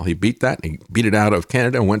trial. He beat that, and he beat it out of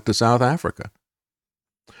Canada and went to South Africa.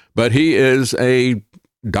 But he is a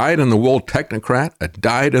dyed-in-the-wool technocrat, a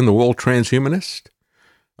dyed-in-the-wool transhumanist.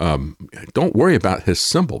 Don't worry about his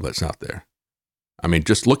symbol that's out there. I mean,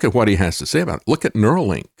 just look at what he has to say about it. Look at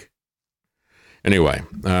Neuralink. Anyway,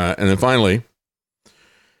 and then finally,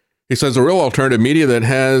 he says a real alternative media that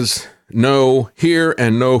has no here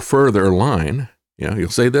and no further line. You'll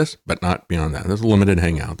say this, but not beyond that. There's a limited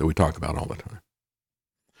hangout that we talk about all the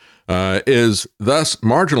time. Is thus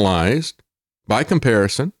marginalized by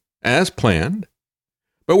comparison as planned,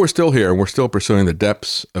 but we're still here and we're still pursuing the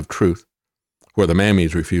depths of truth where the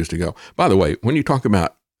mammies refuse to go. By the way, when you talk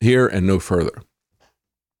about here and no further,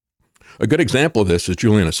 a good example of this is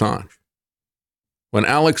Julian Assange. When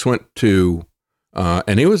Alex went to,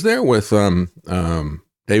 and he was there with David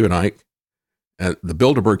Icke at the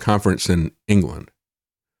Bilderberg conference in England.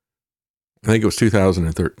 I think it was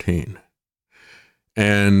 2013.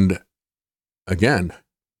 And again,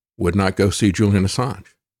 would not go see Julian Assange.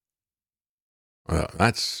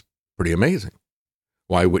 That's pretty amazing.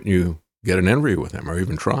 Why wouldn't you get an interview with him or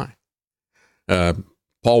even try? Paul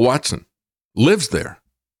Watson lives there.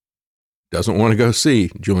 Doesn't want to go see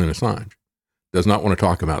Julian Assange. Does not want to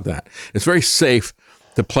talk about that. It's very safe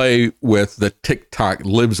to play with the TikTok,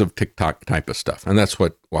 lives of TikTok type of stuff. And that's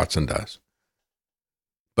what Watson does.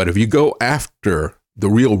 But if you go after the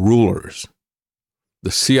real rulers,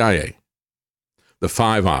 the CIA, the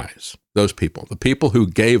Five Eyes, those people, the people who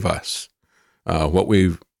gave us what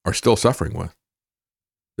we are still suffering with,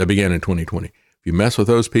 that began in 2020. If you mess with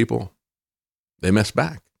those people, they mess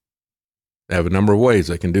back. They have a number of ways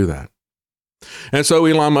they can do that. And so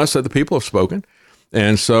Elon Musk said the people have spoken.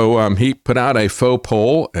 And so he put out a faux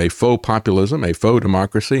poll, a faux populism, a faux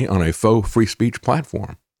democracy on a faux free speech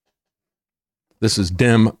platform. This is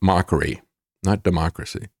dem-mockery, not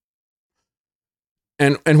democracy.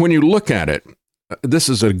 And when you look at it, this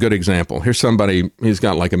is a good example. Here's somebody, he's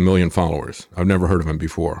got like 1 million followers. I've never heard of him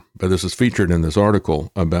before, but this is featured in this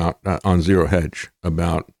article about on Zero Hedge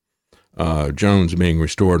about Jones being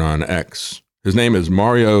restored on X. His name is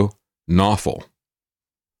Mario Nawful.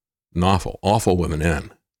 Nawful, awful with an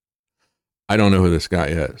N. I don't know who this guy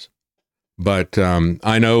is, but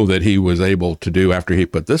I know that he was able to do, after he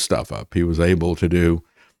put this stuff up, he was able to do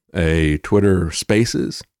a Twitter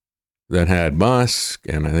Spaces that had Musk,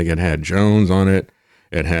 and I think it had Jones on it.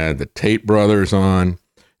 It had the Tate brothers on,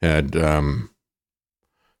 had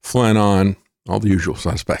Flynn on, all the usual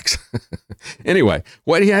suspects. Anyway,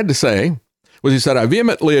 what he had to say was, he said, I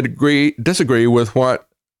vehemently disagree with what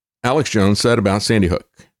Alex Jones said about Sandy Hook.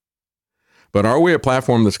 But are we a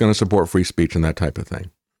platform that's going to support free speech and that type of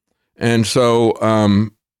thing? And so,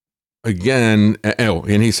 again,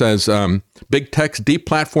 and he says, big tech's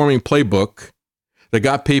deplatforming playbook that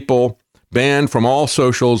got people banned from all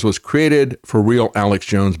socials was created for real Alex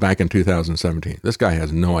Jones back in 2017. This guy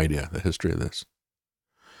has no idea the history of this.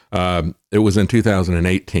 It was in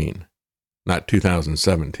 2018, not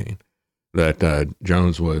 2017, that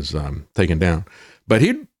Jones was taken down. But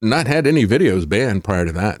he'd not had any videos banned prior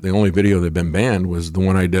to that. The only video that had been banned was the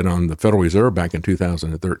one I did on the Federal Reserve back in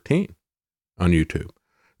 2013 on YouTube.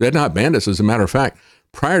 They had not banned us. As a matter of fact,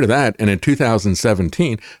 prior to that, and in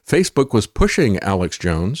 2017, Facebook was pushing Alex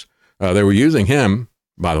Jones. They were using him,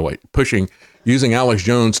 by the way, using Alex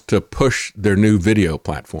Jones to push their new video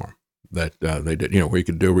platform that they did, where you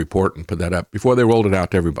could do a report and put that up before they rolled it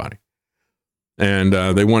out to everybody. And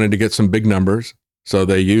they wanted to get some big numbers, so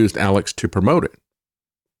they used Alex to promote it.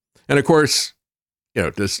 And of course,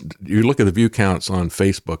 you look at the view counts on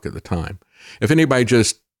Facebook at the time. If anybody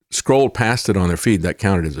just scrolled past it on their feed, that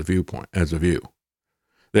counted as a view.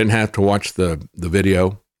 They didn't have to watch the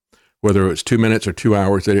video, whether it was 2 minutes or 2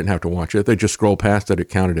 hours. They didn't have to watch it. They just scrolled past it. It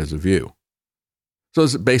counted as a view. So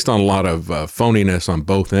it's based on a lot of phoniness on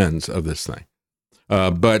both ends of this thing.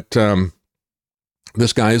 But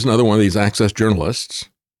this guy is another one of these access journalists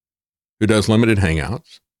who does limited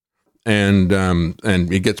hangouts, and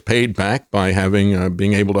he gets paid back by having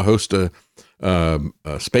being able to host a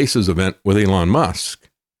Spaces event with Elon Musk.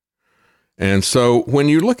 And so when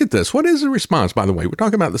you look at this, what is the response? By the way, we're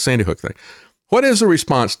talking about the Sandy Hook thing. What is the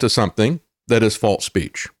response to something that is false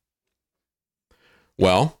speech?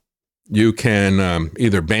 Well, you can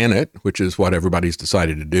either ban it, which is what everybody's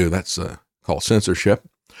decided to do. That's called censorship.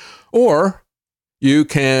 Or you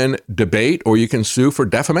can debate, or you can sue for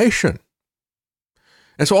defamation.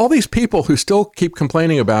 And so all these people who still keep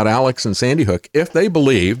complaining about Alex and Sandy Hook, if they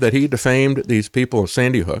believe that he defamed these people of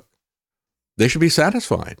Sandy Hook, they should be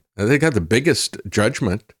satisfied. They got the biggest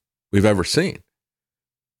judgment we've ever seen.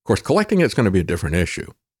 Of course, collecting it's going to be a different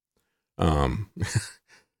issue.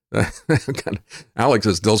 Alex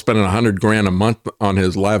is still spending $100,000 a month on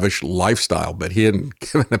his lavish lifestyle, but he hadn't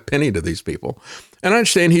given a penny to these people. And I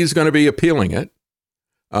understand he's going to be appealing it.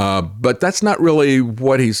 But that's not really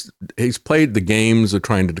what he's played the games of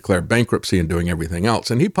trying to declare bankruptcy and doing everything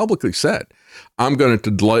else. And he publicly said, I'm going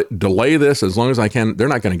to delay this as long as I can. They're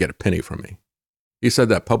not going to get a penny from me. He said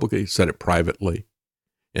that publicly. He said it privately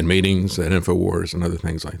in meetings at InfoWars and other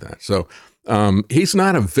things like that. So he's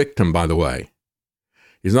not a victim, by the way.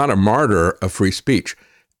 He's not a martyr of free speech.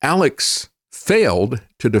 Alex failed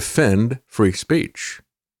to defend free speech.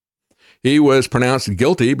 He was pronounced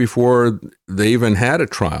guilty before they even had a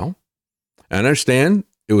trial. I understand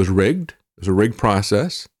it was rigged. It was a rigged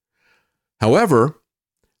process. However,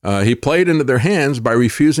 he played into their hands by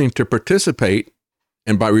refusing to participate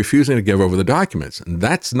and by refusing to give over the documents. And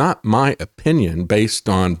that's not my opinion based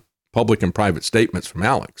on public and private statements from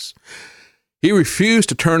Alex. He refused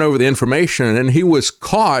to turn over the information, and he was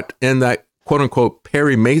caught in that quote-unquote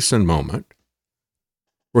Perry Mason moment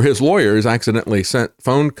where his lawyers accidentally sent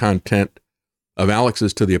phone content of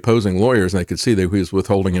Alex's to the opposing lawyers, and they could see that he was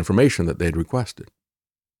withholding information that they'd requested.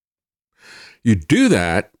 You do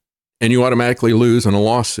that, and you automatically lose in a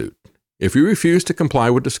lawsuit. If you refuse to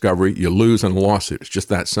comply with discovery, you lose in a lawsuit. It's just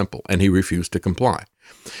that simple. And he refused to comply.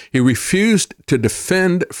 He refused to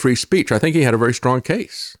defend free speech. I think he had a very strong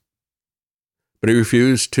case. But he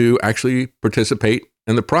refused to actually participate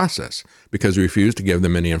in the process because he refused to give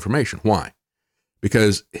them any information. Why?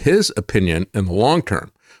 Because his opinion in the long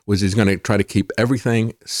term was he's going to try to keep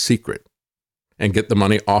everything secret and get the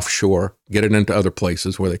money offshore, get it into other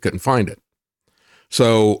places where they couldn't find it.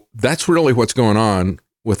 So that's really what's going on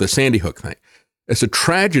with the Sandy Hook thing. It's a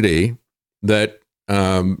tragedy that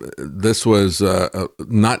this was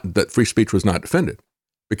that free speech was not defended.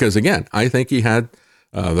 Because again, I think he had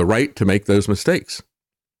the right to make those mistakes.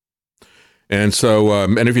 And so,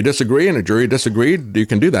 and if you disagree and a jury disagreed, you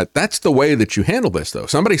can do that. That's the way that you handle this, though.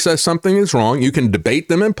 Somebody says something is wrong, you can debate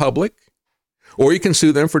them in public, or you can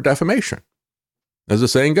sue them for defamation. As the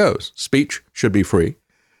saying goes, speech should be free,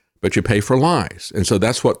 but you pay for lies. And so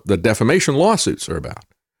that's what the defamation lawsuits are about.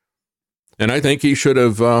 And I think he should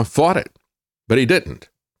have fought it, but he didn't.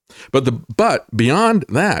 But beyond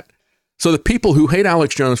that, so the people who hate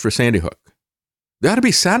Alex Jones for Sandy Hook, they ought to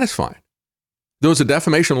be satisfied. There was a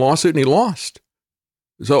defamation lawsuit and he lost.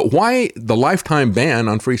 So why the lifetime ban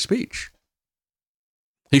on free speech?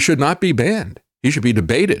 He should not be banned. He should be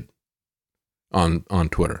debated on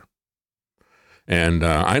Twitter. And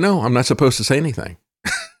I know I'm not supposed to say anything.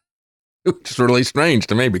 It's really strange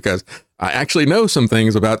to me because I actually know some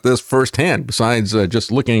things about this firsthand besides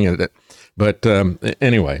just looking at it. But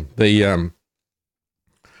anyway,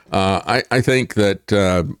 I think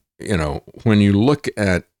that, when you look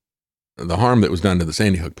at the harm that was done to the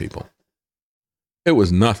Sandy Hook people, it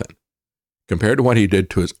was nothing compared to what he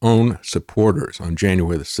did to his own supporters on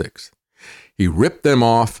January the 6th. He ripped them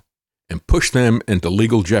off and pushed them into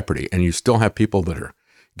legal jeopardy. And you still have people that are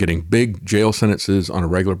getting big jail sentences on a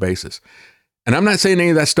regular basis. And I'm not saying any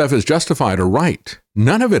of that stuff is justified or right.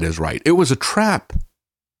 None of it is right. It was a trap.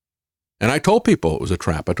 And I told people it was a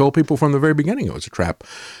trap. I told people from the very beginning it was a trap.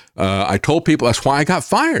 I told people that's why I got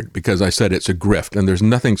fired, because I said it's a grift and there's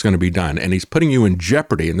nothing's going to be done. And he's putting you in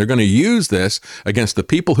jeopardy, and they're going to use this against the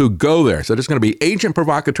people who go there. So there's going to be agent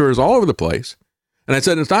provocateurs all over the place. And I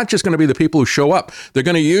said, it's not just going to be the people who show up. They're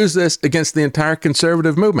going to use this against the entire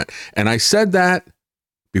conservative movement. And I said that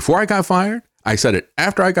before I got fired. I said it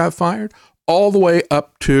after I got fired, all the way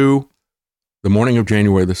up to the morning of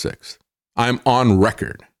January the 6th. I'm on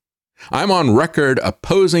record. I'm on record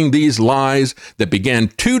opposing these lies that began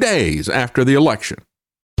 2 days after the election.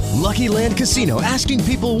 Lucky Land Casino, asking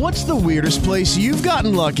people, what's the weirdest place you've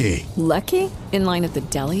gotten lucky? Lucky? In line at the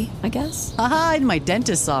deli, I guess? Aha, in my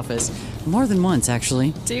dentist's office. More than once,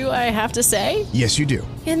 actually. Do I have to say? Yes, you do.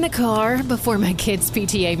 In the car before my kids'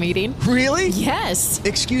 PTA meeting. Really? Yes.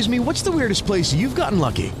 Excuse me, what's the weirdest place you've gotten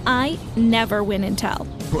lucky? I never win and tell.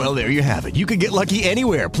 Well, there you have it. You can get lucky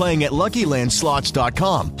anywhere, playing at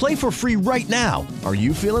LuckyLandSlots.com. Play for free right now. Are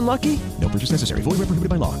you feeling lucky? No purchase necessary. Void where prohibited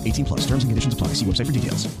by law. 18 plus. Terms and conditions apply. See website for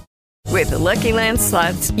details. With the Lucky Land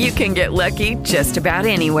Slots, you can get lucky just about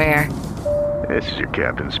anywhere. This is your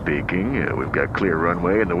captain speaking. We've got clear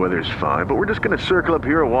runway and the weather's fine, but we're just going to circle up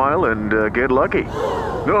here a while and get lucky.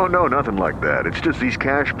 No, nothing like that. It's just these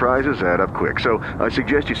cash prizes add up quick. So I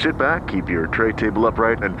suggest you sit back, keep your tray table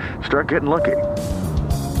upright, and start getting lucky.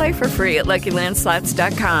 Play for free at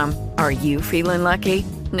LuckyLandSlots.com. Are you feeling lucky?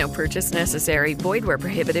 No purchase necessary. Void where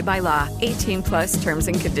prohibited by law. 18 plus terms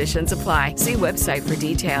and conditions apply. See website for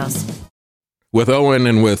details. With Owen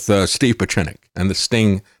and with Steve Pachinik and the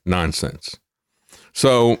Sting nonsense.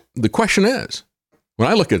 So the question is, when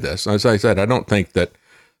I look at this, as I said, I don't think that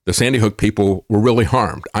the Sandy Hook people were really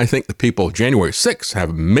harmed. I think the people of January 6th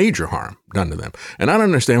have major harm done to them. And I don't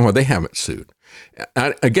understand why they haven't sued.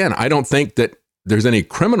 Again, I don't think that there's any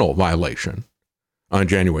criminal violation on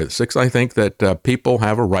January the 6th. I think that people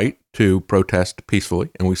have a right to protest peacefully.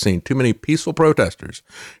 And we've seen too many peaceful protesters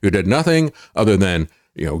who did nothing other than,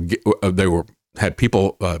 had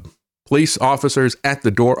people, police officers at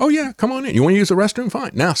the door. Oh, yeah, come on in. You want to use the restroom?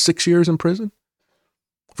 Fine. Now 6 years in prison.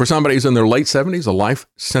 For somebody who's in their late 70s, a life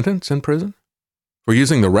sentence in prison for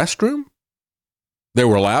using the restroom. They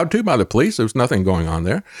were allowed to by the police. There was nothing going on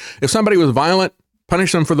there. If somebody was violent,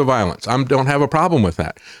 punish them for the violence. I don't have a problem with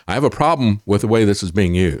that. I have a problem with the way this is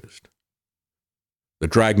being used. The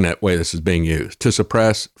dragnet way this is being used to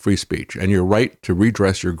suppress free speech and your right to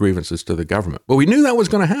redress your grievances to the government. But we knew that was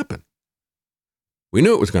going to happen. We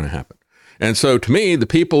knew it was going to happen. And so to me, the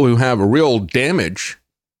people who have a real damage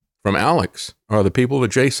from Alex are the people, the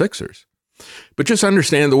J6ers. But just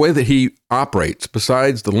understand the way that he operates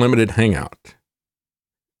besides the limited hangout.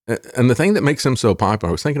 And the thing that makes him so popular,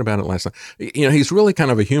 I was thinking about it last night, he's really kind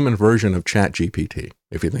of a human version of ChatGPT,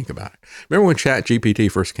 if you think about it. Remember when ChatGPT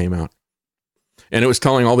first came out? And it was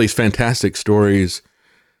telling all these fantastic stories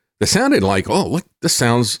that sounded like, oh, look, this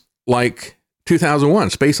sounds like 2001,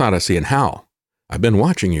 Space Odyssey and HAL. I've been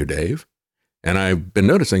watching you, Dave, and I've been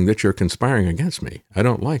noticing that you're conspiring against me. I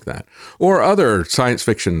don't like that. Or other science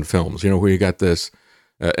fiction films, where you got this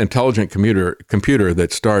intelligent computer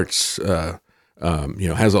that starts,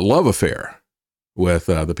 has a love affair with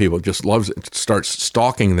the people, just loves it, starts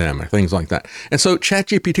stalking them, or things like that. And so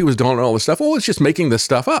ChatGPT was doing all this stuff. Oh, it's just making this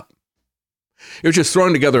stuff up. It was just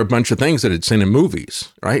throwing together a bunch of things that it's seen in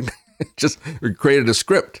movies, right? Just created a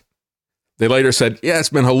script. They later said, yeah, it's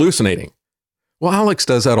been hallucinating. Well, Alex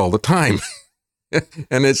does that all the time.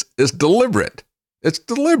 And it's deliberate. It's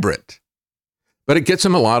deliberate. But it gets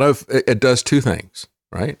him it does two things,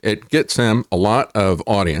 right? It gets him a lot of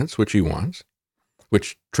audience, which he wants,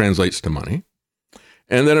 which translates to money.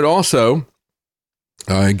 And then it also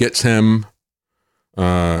gets him,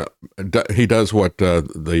 he does what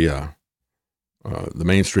the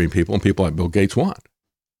mainstream people and people like Bill Gates want.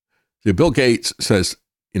 See, Bill Gates says,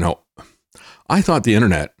 I thought the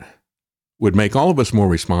internet would make all of us more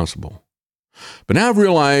responsible. But now I've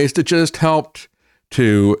realized it just helped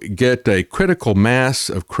to get a critical mass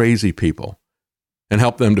of crazy people and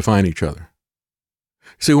help them to find each other.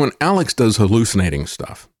 See, when Alex does hallucinating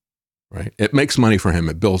stuff, right, it makes money for him.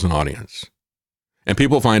 It builds an audience. And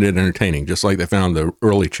people find it entertaining, just like they found the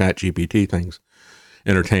early ChatGPT things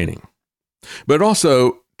entertaining. But it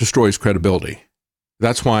also destroys credibility.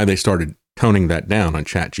 That's why they started toning that down on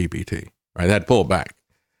ChatGPT, right? They had to pull it back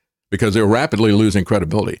because they were rapidly losing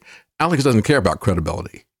credibility. Alex doesn't care about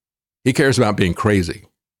credibility. He cares about being crazy.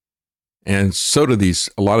 And so do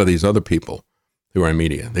a lot of these other people who are in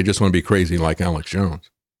media. They just want to be crazy like Alex Jones.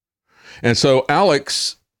 And so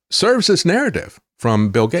Alex serves this narrative from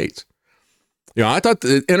Bill Gates. I thought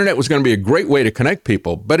the internet was going to be a great way to connect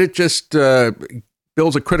people, but it just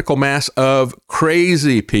builds a critical mass of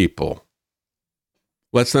crazy people.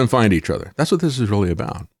 Lets them find each other. That's what this is really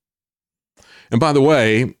about. And by the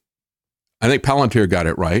way, I think Palantir got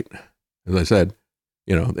it right. As I said,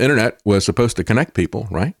 the internet was supposed to connect people,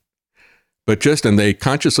 right? And they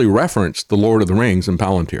consciously referenced the Lord of the Rings in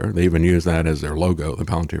Palantir. They even use that as their logo, the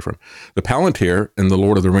Palantir firm. The Palantir in the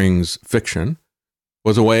Lord of the Rings fiction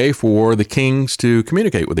was a way for the kings to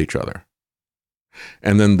communicate with each other.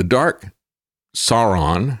 And then the dark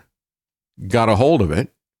Sauron got a hold of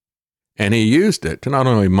it, and he used it to not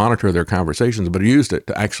only monitor their conversations, but he used it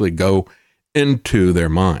to actually go into their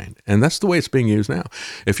mind. And that's the way it's being used now.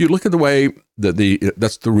 If you look at the way that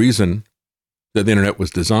that's the reason that the internet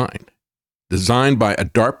was designed by a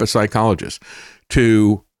DARPA psychologist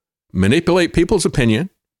to manipulate people's opinion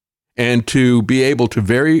and to be able to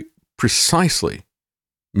very precisely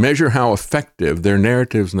measure how effective their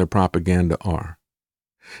narratives and their propaganda are.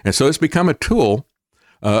 And so it's become a tool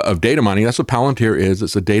of data mining. That's what Palantir is.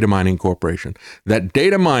 It's a data mining corporation. That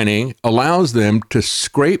data mining allows them to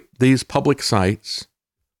scrape these public sites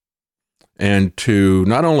and to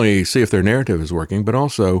not only see if their narrative is working, but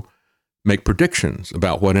also make predictions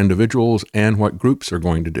about what individuals and what groups are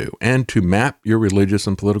going to do, and to map your religious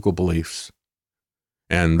and political beliefs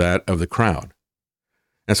and that of the crowd.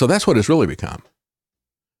 And so that's what it's really become.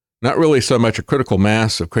 Not really so much a critical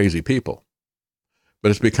mass of crazy people,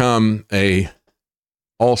 but it's become a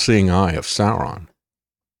all-seeing eye of Sauron.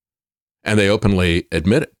 And they openly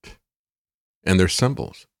admit it and their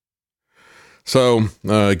symbols. So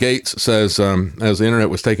Gates says, as the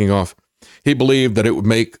internet was taking off, he believed that it would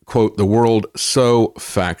make, quote, the world so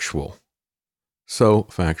factual. So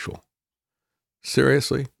factual.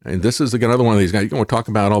 Seriously? And this is another one of these guys. You're going to talk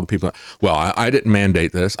about all the people. Well, I didn't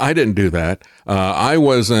mandate this. I didn't do that. I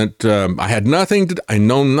wasn't, I had nothing to, I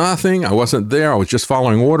know nothing. I wasn't there. I was just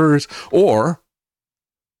following orders. Or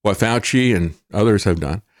what Fauci and others have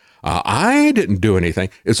done. I didn't do anything.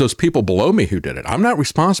 It's those people below me who did it. I'm not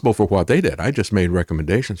responsible for what they did. I just made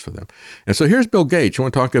recommendations for them. And so here's Bill Gates. You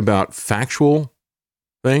want to talk about factual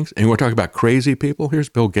things? And you want to talk about crazy people? Here's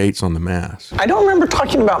Bill Gates on the mask. I don't remember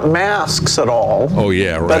talking about masks at all. Oh,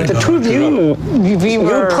 yeah, right. But the two of you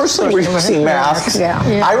personally were using masks. Yeah.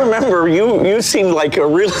 I remember you seemed like a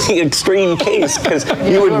really extreme case because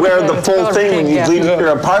you would wear the full thing when you leave your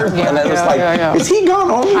apartment. And it was like, is he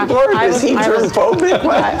gone overboard? Is he germphobic?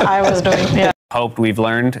 I was doing, yeah. Hoped we've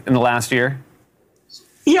learned in the last year?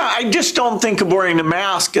 Yeah, I just don't think of wearing a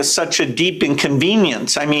mask as such a deep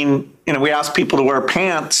inconvenience. I mean, we asked people to wear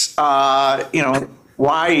pants. Why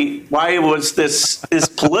was this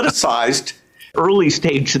politicized? Early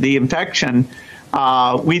stage of the infection,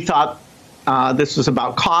 we thought this was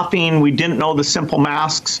about coughing. We didn't know the simple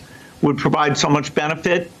masks would provide so much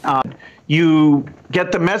benefit. You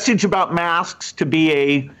get the message about masks to be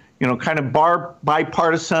a kind of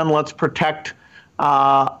bipartisan, let's protect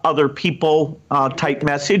other people type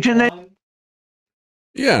message. And then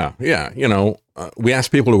yeah. We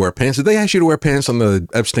asked people to wear pants. Did they ask you to wear pants on the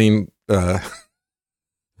Epstein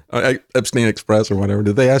Express or whatever?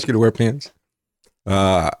 Did they ask you to wear pants?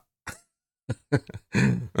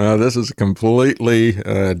 This is completely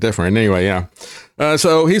different. Anyway, yeah.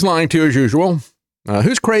 So he's lying to you as usual.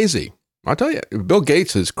 Who's crazy? I'll tell you, Bill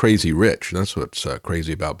Gates is crazy rich. That's what's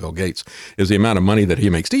crazy about Bill Gates, is the amount of money that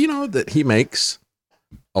he makes. Do you know that he makes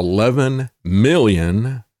 $11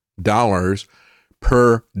 million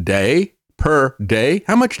per day? Per day?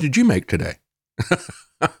 How much did you make today?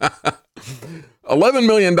 $11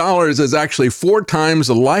 million is actually 4 times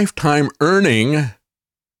the lifetime earning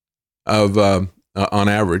of, on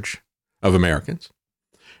average, of Americans.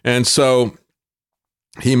 And so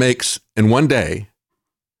he makes, in one day,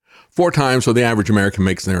 4 times what the average American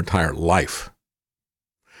makes in their entire life.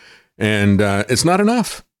 And it's not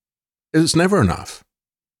enough. It's never enough.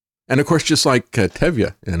 And of course, just like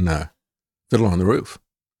Tevye in Fiddler on the Roof,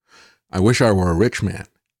 I wish I were a rich man,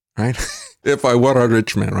 right? If I were a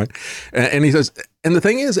rich man, right? And he says, and the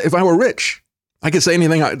thing is, if I were rich, I could say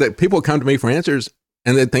anything that people would come to me for answers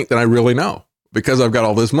and they'd think that I really know because I've got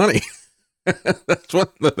all this money. That's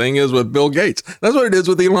what the thing is with Bill Gates. That's what it is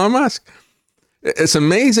with Elon Musk. It's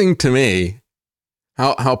amazing to me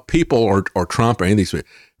how people or Trump or any of these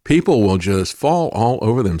people will just fall all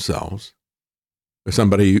over themselves with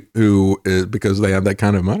somebody who is, because they have that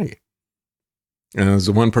kind of money. And as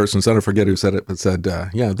the one person said, I forget who said it, but said,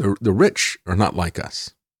 the rich are not like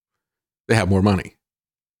us. They have more money.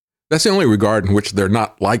 That's the only regard in which they're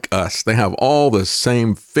not like us. They have all the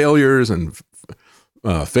same failures and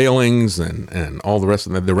failings and all the rest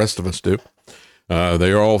of the rest of us do.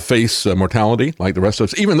 They all face mortality like the rest of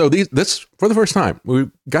us, even though this, for the first time,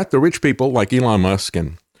 we've got the rich people like Elon Musk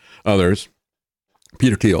and others,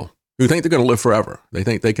 Peter Thiel, who think they're going to live forever. They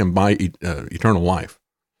think they can buy eternal life.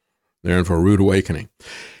 They're in for a rude awakening.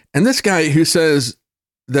 And this guy who says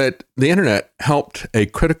that the internet helped a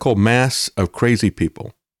critical mass of crazy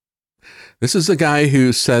people. This is the guy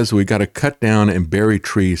who says we got to cut down and bury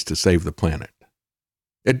trees to save the planet.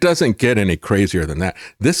 It doesn't get any crazier than that.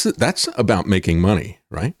 That's about making money,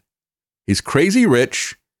 right? He's crazy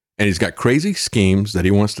rich, and he's got crazy schemes that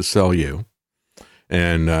he wants to sell you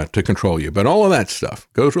and to control you. But all of that stuff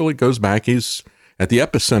goes back. He's at the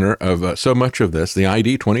epicenter of so much of this. The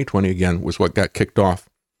ID 2020, again, was what got kicked off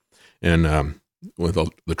with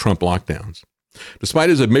the Trump lockdowns. Despite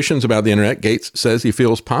his admissions about the internet, Gates says he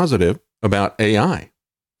feels positive about AI.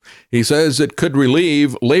 He says it could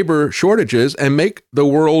relieve labor shortages and make the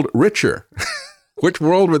world richer. Which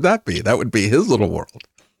world would that be? That would be his little world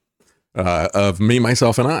of me,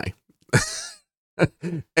 myself, and I.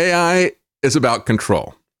 AI is about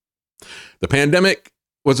control. The pandemic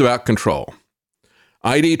was about control.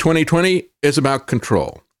 ID 2020 is about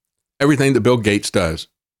control. Everything that Bill Gates does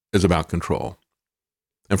is about control.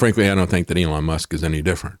 And frankly, I don't think that Elon Musk is any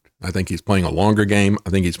different. I think he's playing a longer game. I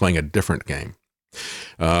think he's playing a different game.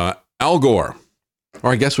 Al Gore,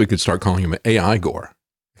 or I guess we could start calling him AI Gore,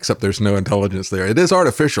 except there's no intelligence there. It is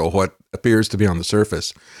artificial, what appears to be on the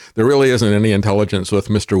surface. There really isn't any intelligence with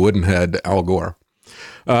Mr. Woodenhead Al Gore.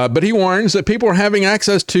 But he warns that people having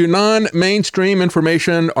access to non-mainstream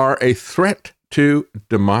information are a threat to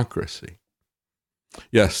democracy.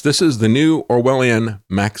 Yes, this is the new Orwellian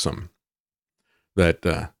maxim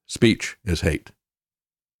that speech is hate.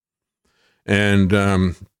 And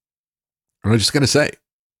I'm just going to say,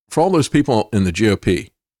 for all those people in the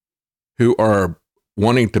GOP who are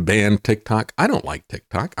wanting to ban TikTok, I don't like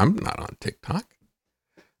TikTok. I'm not on TikTok.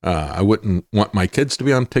 I wouldn't want my kids to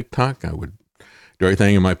be on TikTok. I would do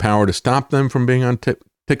everything in my power to stop them from being on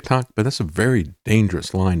TikTok, but that's a very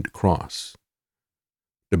dangerous line to cross,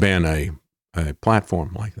 to ban a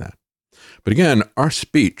platform like that. But again, our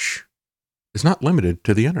speech is not limited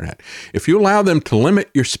to the internet. If you allow them to limit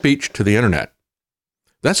your speech to the internet,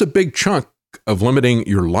 that's a big chunk of limiting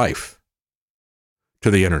your life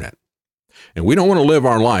to the internet. And we don't want to live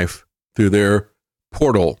our life through their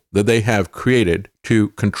portal that they have created to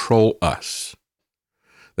control us.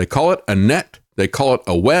 They call it a net, they call it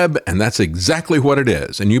a web, and that's exactly what it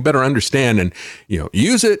is. And you better understand and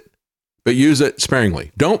use it, but use it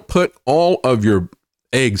sparingly. Don't put all of your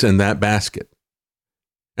eggs in that basket.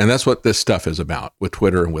 And that's what this stuff is about with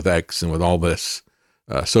Twitter and with X and with all this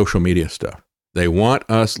social media stuff. They want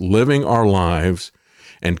us living our lives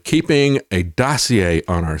and keeping a dossier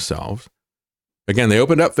on ourselves. Again, they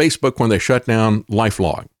opened up Facebook when they shut down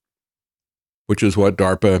LifeLog, which is what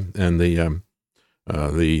DARPA and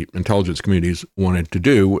the intelligence communities wanted to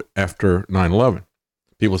do after 9/11.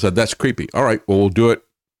 People said, that's creepy. All right, well, we'll do it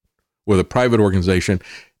with a private organization.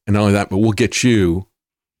 And not only that, but we'll get you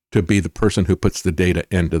to be the person who puts the data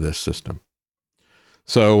into this system.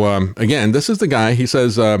 So again, this is the guy, he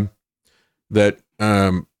says that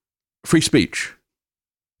free speech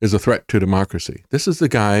is a threat to democracy. This is the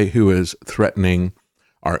guy who is threatening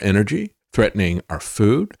our energy, threatening our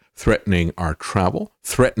food, threatening our travel,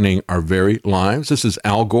 threatening our very lives. This is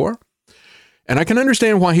Al Gore. And I can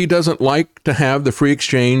understand why he doesn't like to have the free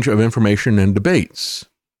exchange of information and debates.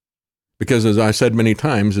 Because as I said many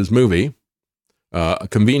times, his movie, A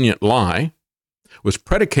Convenient Lie, was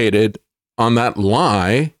predicated on that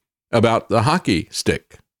lie about the hockey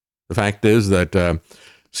stick. The fact is that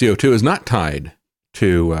CO2 is not tied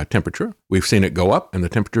to temperature. We've seen it go up and the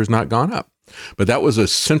temperature has not gone up. But that was a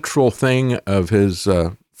central thing of his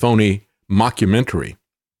phony mockumentary.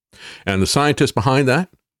 And the scientists behind that,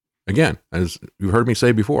 again, as you've heard me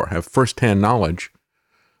say before, have firsthand knowledge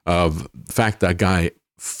of the fact that guy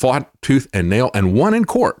fought tooth and nail and won in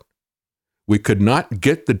court. We could not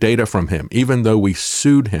get the data from him, even though we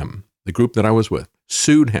sued him. The group that I was with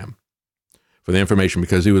sued him for the information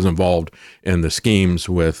because he was involved in the schemes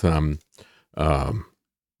with the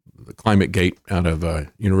Climate Gate out of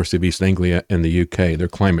University of East Anglia in the UK, their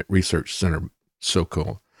climate research center. So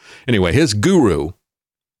cool. Anyway, his guru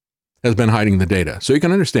has been hiding the data. So you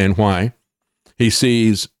can understand why he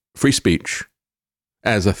sees free speech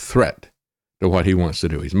as a threat to what he wants to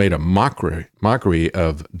do. He's made a mockery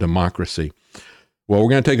of democracy. Well, we're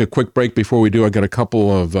going to take a quick break. Before we do, I got a couple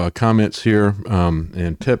of comments here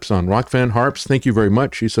and tips on Rockfin Harps. Thank you very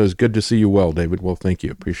much. He says, good to see you well, David. Well, thank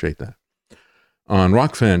you. Appreciate that. On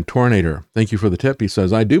Rockfin Tornator, thank you for the tip. He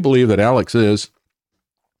says, I do believe that Alex is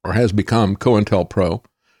or has become COINTELPRO,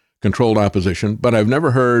 controlled opposition, but I've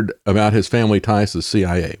never heard about his family ties to the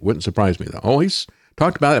CIA. Wouldn't surprise me, though. Oh, he's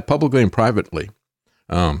talked about it publicly and privately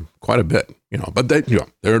quite a bit, but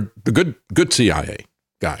they're the good CIA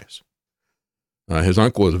guys. His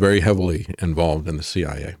uncle is very heavily involved in the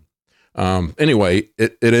CIA. Anyway,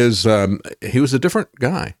 it is, he was a different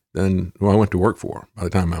guy than who I went to work for by the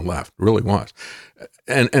time I left. Really was.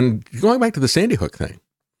 And going back to the Sandy Hook thing,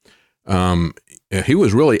 he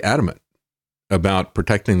was really adamant about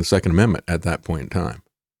protecting the Second Amendment at that point in time.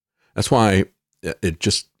 That's why it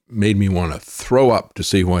just made me want to throw up to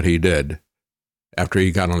see what he did after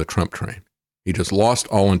he got on the Trump train. He just lost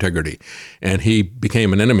all integrity, and he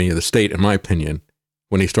became an enemy of the state, in my opinion,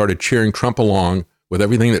 when he started cheering Trump along with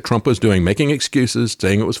everything that Trump was doing, making excuses,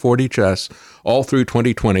 saying it was 4D chess all through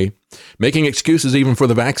 2020, making excuses even for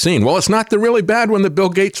the vaccine. Well, it's not the really bad one that Bill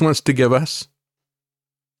Gates wants to give us.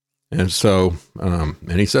 And so,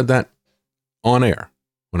 and he said that on air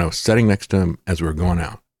when I was sitting next to him as we were going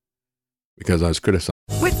out, because I was criticized.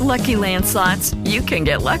 With Lucky Land Slots, you can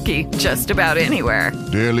get lucky just about anywhere.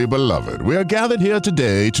 Dearly beloved, we are gathered here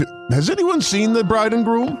today to... Has anyone seen the bride and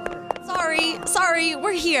groom? Sorry,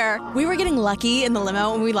 we're here. We were getting lucky in the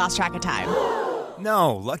limo and we lost track of time.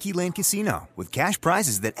 No, Lucky Land Casino, with cash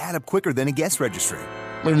prizes that add up quicker than a guest registry.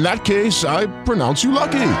 In that case, I pronounce you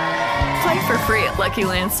lucky. Play for free at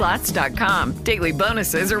LuckyLandSlots.com. Daily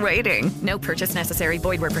bonuses are waiting. No purchase necessary.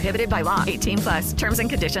 Void where prohibited by law. 18+. Terms and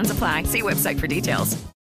conditions apply. See website for details.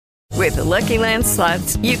 With the Lucky Land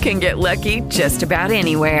Slots, you can get lucky just about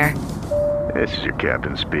anywhere. This is your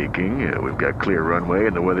captain speaking. We've got clear runway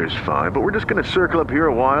and the weather's fine, but we're just going to circle up here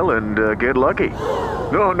a while and get lucky.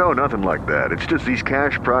 No, nothing like that. It's just these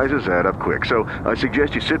cash prizes add up quick. So I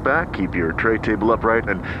suggest you sit back, keep your tray table upright,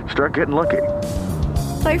 and start getting lucky.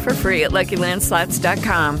 Play for free at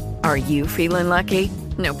LuckyLandSlots.com. Are you feeling lucky?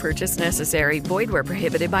 No purchase necessary. Void where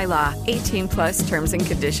prohibited by law. 18+ terms and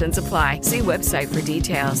conditions apply. See website for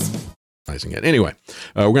details. Anyway,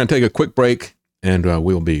 we're going to take a quick break, and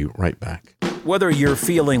we'll be right back. Whether you're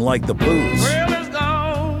feeling like the blues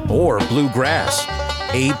or bluegrass,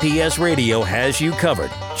 APS Radio has you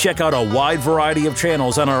covered. Check out a wide variety of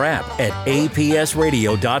channels on our app at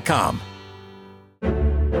apsradio.com.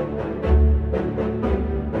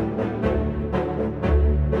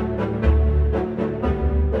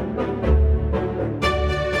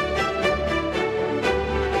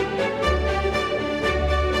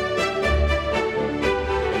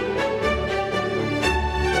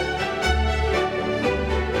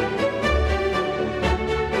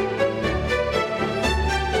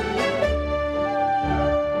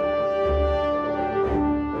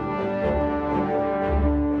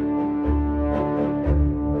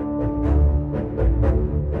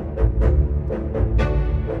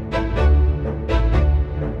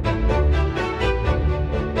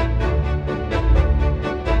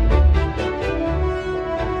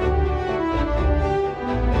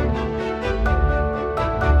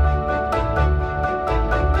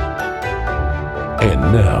 And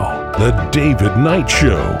now, The David Knight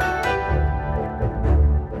Show.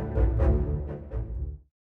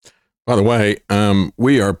 By the way,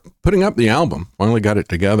 we are putting up the album. Finally got it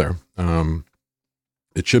together.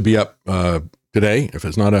 It should be up today. If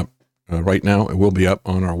it's not up right now, it will be up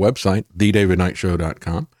on our website,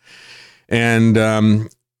 thedavidknightshow.com. And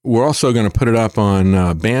we're also going to put it up on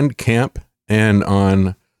Bandcamp and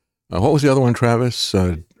on, what was the other one, Travis?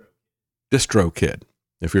 DistroKid,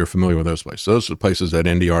 if you're familiar with those places. Those are the places that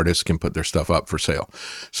indie artists can put their stuff up for sale.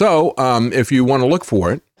 So if you want to look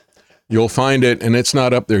for it, you'll find it, and it's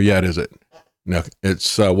not up there yet, is it? No,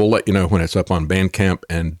 it's. We'll let you know when it's up on Bandcamp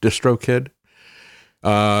and DistroKid.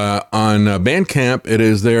 On Bandcamp, it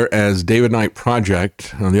is there as David Knight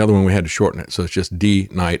Project. On the other one, we had to shorten it, so it's just D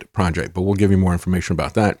Knight Project. But we'll give you more information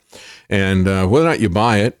about that. And whether or not you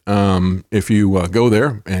buy it, if you go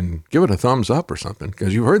there and give it a thumbs up or something,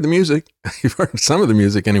 because you've heard the music, you've heard some of the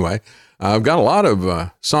music anyway. I've got a lot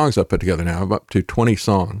of songs I put together now. I'm up to 20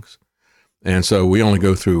 songs. And so we only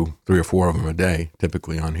go through 3 or 4 of them a day,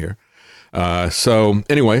 typically on here. So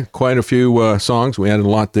anyway, quite a few songs. We added a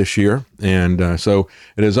lot this year. And so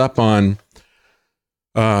it is up on,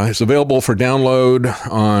 it's available for download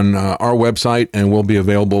on our website, and will be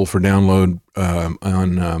available for download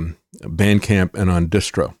on Bandcamp and on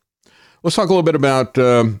Distro. Let's talk a little bit about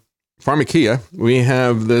pharmacia. We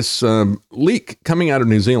have this leak coming out of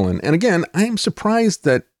New Zealand. And again, I am surprised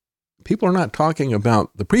that people are not talking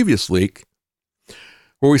about the previous leak,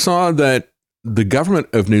 where we saw that the government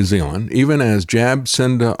of New Zealand, even as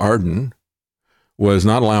Jacinda Ardern, was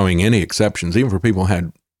not allowing any exceptions, even for people who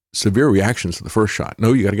had severe reactions to the first shot.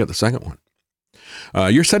 No, you got to get the second one.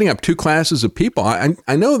 You're setting up 2 classes of people.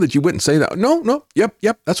 I know that you wouldn't say that. No,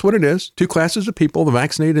 yep, that's what it is. 2 classes of people, the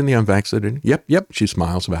vaccinated and the unvaccinated. Yep, she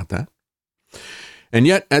smiles about that. And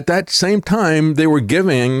yet, at that same time, they were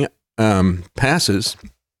giving passes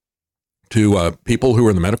to people who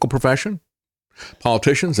were in the medical profession.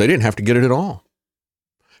 Politicians, they didn't have to get it at all.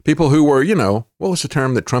 People who were, what was the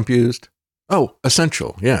term that Trump used? Oh,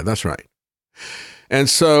 essential. Yeah, that's right. And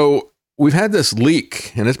so we've had this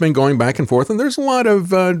leak, and it's been going back and forth, and there's a lot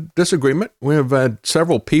of disagreement. We have had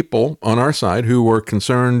several people on our side who were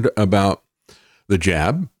concerned about the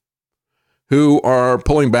jab, who are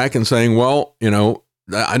pulling back and saying, well,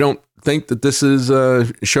 I don't think that this is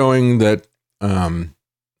showing that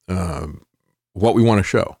what we want to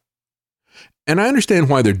show. And I understand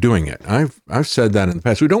why they're doing it. I've said that in the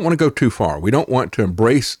past. We don't want to go too far. We don't want to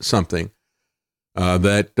embrace something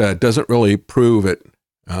that doesn't really prove it.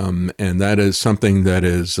 And that is something that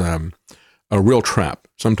is a real trap.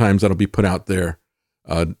 Sometimes that'll be put out there,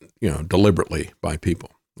 deliberately by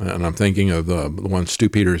people. And I'm thinking of the one Stu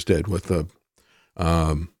Peters did with the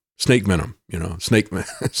snake venom, snake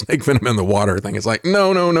venom in the water thing. It's like,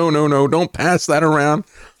 no, don't pass that around.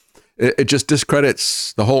 It just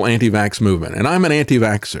discredits the whole anti-vax movement. And I'm an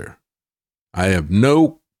anti-vaxxer. I have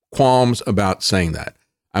no qualms about saying that.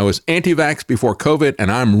 I was anti-vax before COVID, and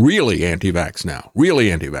I'm really anti-vax now,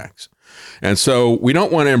 really anti-vax. And so we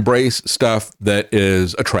don't want to embrace stuff that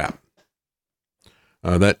is a trap,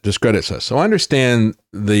 that discredits us. So I understand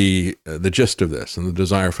the gist of this and the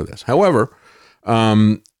desire for this. However,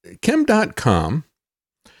 Kim.com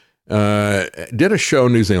did a show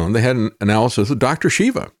in New Zealand. They had an analysis of Dr.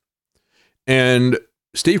 Shiva. And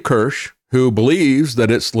Steve Kirsch, who believes that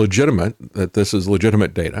it's legitimate, that this is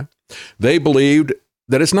legitimate data, they believed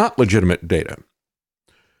that it's not legitimate data.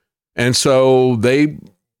 And so they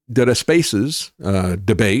did a Spaces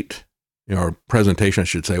debate, or presentation, I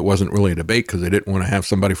should say. It wasn't really a debate because they didn't want to have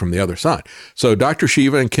somebody from the other side. So Dr.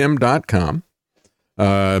 Shiva and Kim.com,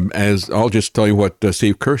 as I'll just tell you what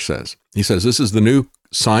Steve Kirsch says. He says, this is the new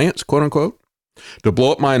science, quote unquote. To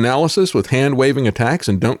blow up my analysis with hand-waving attacks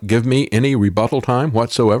and don't give me any rebuttal time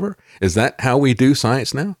whatsoever? Is that how we do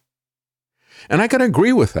science now? And I can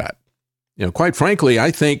agree with that. Quite frankly, I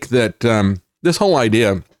think that this whole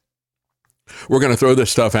idea, we're going to throw this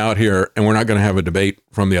stuff out here and we're not going to have a debate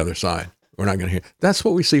from the other side. We're not going to hear. That's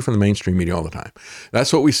what we see from the mainstream media all the time.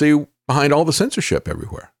 That's what we see behind all the censorship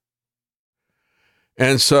everywhere.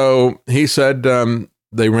 And so he said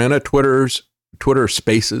they ran a Twitter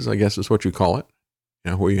Spaces, I guess is what you call it,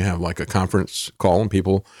 where you have like a conference call and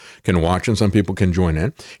people can watch and some people can join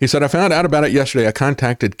in. He said, I found out about it yesterday. I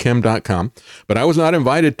contacted Kim.com, but I was not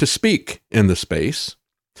invited to speak in the space.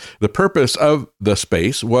 The purpose of the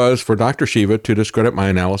space was for Dr. Shiva to discredit my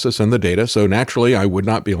analysis and the data, so naturally I would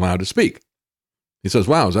not be allowed to speak. He says,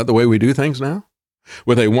 wow, is that the way we do things now?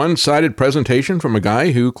 With a one-sided presentation from a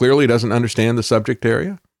guy who clearly doesn't understand the subject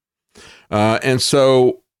area? And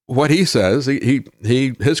so what he says,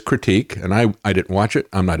 his critique, and I didn't watch it.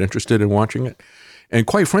 I'm not interested in watching it. And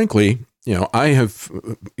quite frankly, I have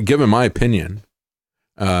given my opinion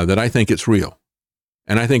that I think it's real.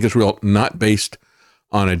 And I think it's real not based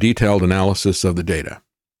on a detailed analysis of the data.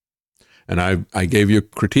 And I gave you a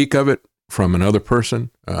critique of it from another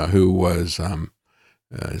person who was,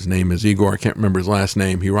 his name is Igor. I can't remember his last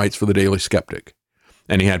name. He writes for the Daily Skeptic.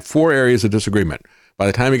 And he had 4 areas of disagreement. By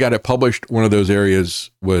the time he got it published, one of those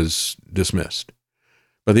areas was dismissed.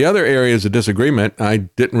 But the other areas of disagreement, I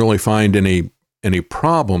didn't really find any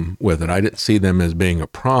problem with it. I didn't see them as being a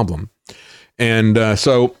problem. And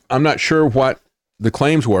so I'm not sure what the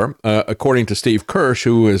claims were, according to Steve Kirsch,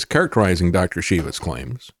 who is characterizing Dr. Shiva's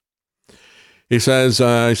claims. He says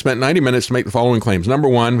he spent 90 minutes to make the following claims. Number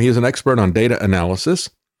 1, he is an expert on data analysis,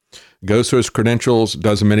 goes through his credentials,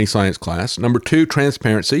 does a mini science class. Number 2,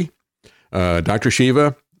 transparency. Dr.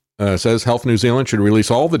 Shiva says Health New Zealand should release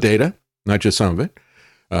all the data, not just some of it.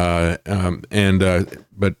 But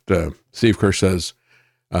Steve Kirsch says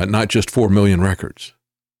not just 4 million records.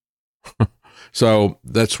 So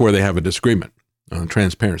that's where they have a disagreement on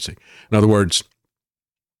transparency. In other words,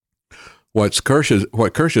 what Kirsch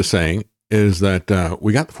is saying is that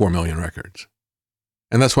we got the 4 million records.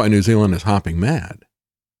 And that's why New Zealand is hopping mad.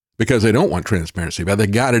 Because they don't want transparency, but they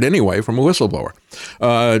got it anyway from a whistleblower.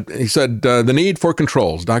 He said, the need for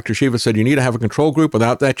controls. Dr. Shiva said, you need to have a control group.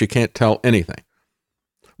 Without that, you can't tell anything.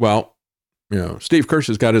 Well, Steve Kirsch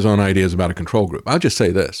has got his own ideas about a control group. I'll just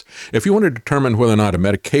say this. If you want to determine whether or not a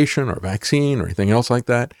medication or a vaccine or anything else like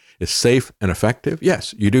that is safe and effective,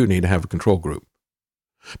 yes, you do need to have a control group.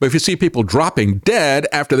 But if you see people dropping dead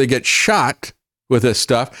after they get shot with this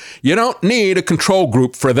stuff, you don't need a control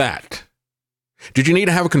group for that. Did you need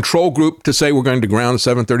to have a control group to say we're going to ground the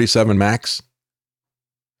 737 MAX?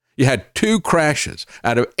 You had 2 crashes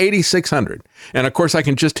out of 8,600. And of course, I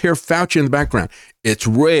can just hear Fauci in the background. It's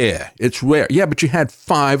rare. It's rare. Yeah, but you had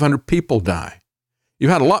 500 people die. You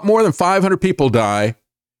had a lot more than 500 people die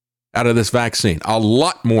out of this vaccine. A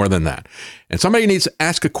lot more than that. And somebody needs to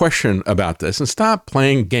ask a question about this and stop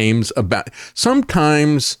playing games about.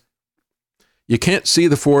 Sometimes, you can't see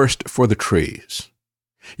the forest for the trees.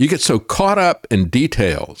 You get so caught up in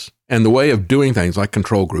details and the way of doing things like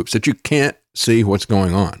control groups that you can't see what's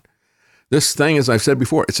going on. This thing, as I've said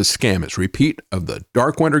before, it's a scam. It's a repeat of the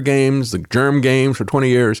Dark Winter games, the germ games for 20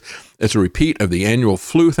 years. It's a repeat of the annual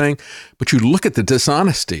flu thing. But you look at the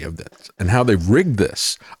dishonesty of this and how they've rigged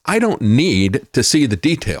this. I don't need to see the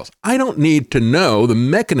details. I don't need to know the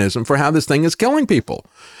mechanism for how this thing is killing people.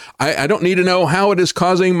 I don't need to know how it is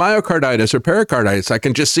causing myocarditis or pericarditis. I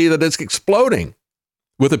can just see that it's exploding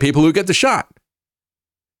with the people who get the shot.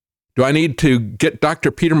 Do I need to get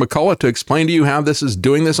Dr. Peter McCullough to explain to you how this is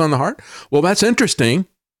doing this on the heart? Well, that's interesting,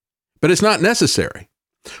 but it's not necessary.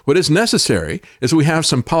 What is necessary is we have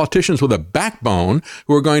some politicians with a backbone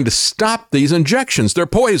who are going to stop these injections. They're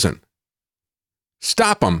poison.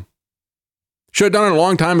 Stop them. Should have done it a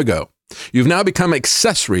long time ago. You've now become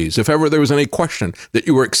accessories. If ever there was any question that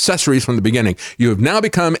you were accessories from the beginning, you have now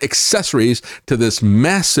become accessories to this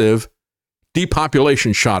massive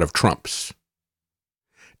depopulation shot of Trump's.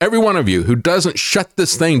 Every one of you who doesn't shut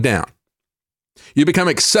this thing down, you become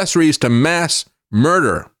accessories to mass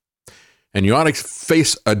murder. And you ought to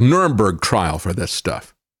face a Nuremberg trial for this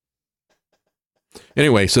stuff.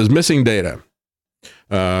 Anyway, says missing data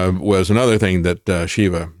was another thing that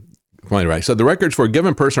Shiva complained about. He said the records for a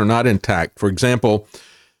given person are not intact. For example,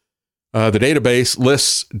 the database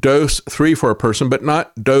lists dose 3 for a person, but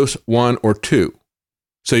not dose 1 or 2.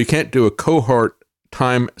 So you can't do a cohort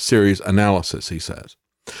time series analysis, he says.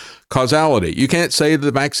 Causality. You can't say that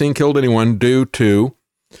the vaccine killed anyone due to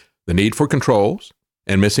the need for controls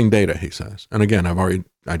and missing data, he says. And again,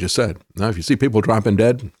 I just said, now if you see people dropping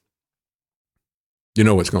dead, you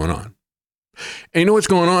know what's going on. And you know what's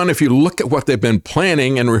going on if you look at what they've been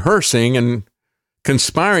planning and rehearsing and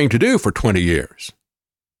conspiring to do for 20 years.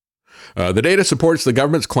 The data supports the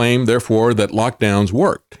government's claim, therefore, that lockdowns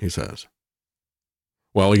worked, he says.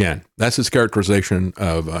 Well, again, that's his characterization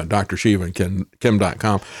of Dr. Shiva and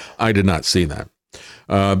Kim.com. I did not see that.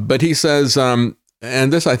 But he says, and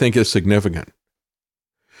this I think is significant.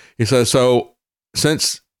 He says, so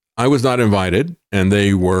since I was not invited and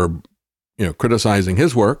they were, criticizing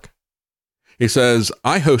his work, he says,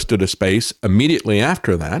 I hosted a space immediately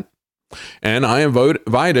after that. And I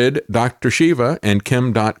invited Dr. Shiva and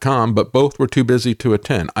Kim.com, but both were too busy to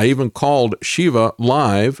attend. I even called Shiva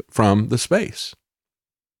live from the space.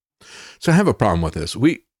 So I have a problem with this.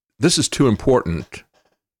 This is too important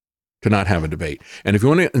to not have a debate. And if you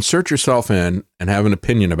want to insert yourself in and have an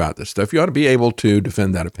opinion about this stuff, you ought to be able to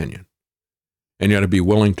defend that opinion. And you ought to be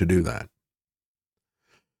willing to do that.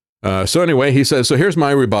 So anyway, he says, so here's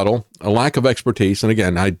my rebuttal, a lack of expertise. And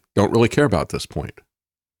again, I don't really care about this point.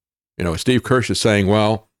 Steve Kirsch is saying,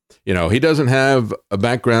 well, he doesn't have a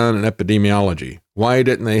background in epidemiology. Why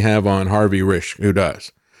didn't they have on Harvey Risch, who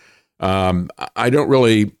does? I don't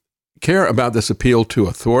really care about this appeal to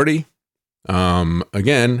authority.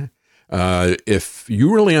 Again, if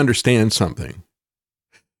you really understand something,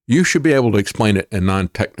 you should be able to explain it in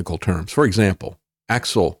non-technical terms. For example,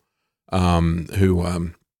 Axel,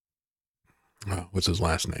 what's his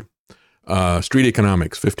last name? Street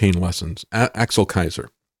Economics, 15 Lessons, Axel Kaiser.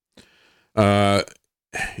 Most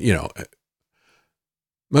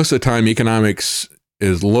of the time economics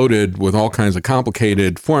is loaded with all kinds of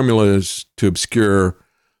complicated formulas to obscure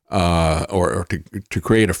or to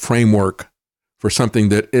create a framework for something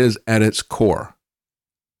that is at its core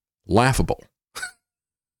laughable.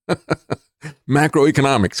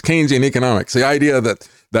 Macroeconomics, Keynesian economics, the idea that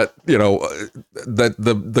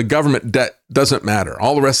the government debt doesn't matter,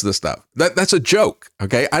 all the rest of the stuff. That's a joke,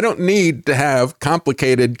 okay? I don't need to have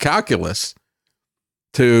complicated calculus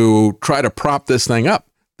to try to prop this thing up.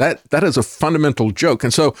 That is a fundamental joke.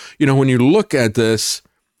 And so, when you look at this,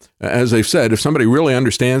 as they've said, if somebody really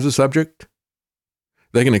understands the subject,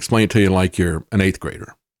 they can explain it to you like you're an 8th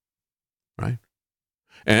grader, right?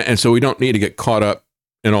 And so we don't need to get caught up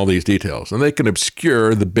in all these details. And they can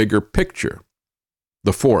obscure the bigger picture,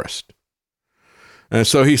 the forest. And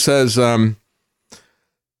so he says, there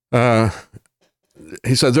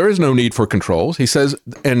is no need for controls. He says,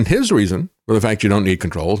 and his reason for the fact you don't need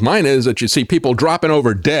controls, mine is that you see people dropping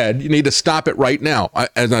over dead. You need to stop it right now.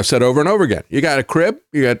 As I've said over and over again, you got a crib,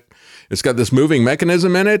 it's got this moving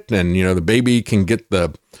mechanism in it, and the baby can get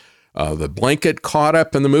the blanket caught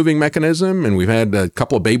up in the moving mechanism, and we've had a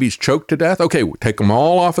couple of babies choked to death. Okay, we'll take them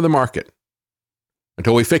all off of the market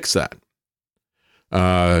until we fix that.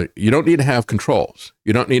 You don't need to have controls.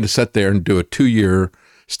 You don't need to sit there and do a 2-year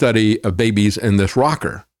study of babies in this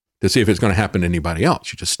rocker to see if it's going to happen to anybody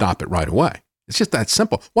else. You just stop it right away. It's just that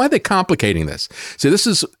simple. Why are they complicating this? See,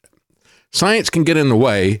 science can get in the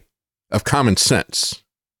way of common sense.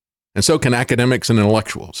 And so can academics and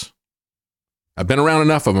intellectuals. I've been around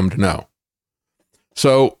enough of them to know.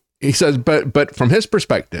 So he says, but from his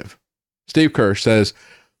perspective, Steve Kirsch says,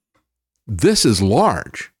 this is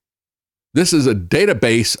large. This is a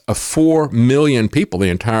database of 4 million people, the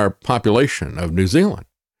entire population of New Zealand.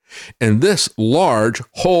 And this large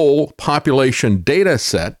whole population data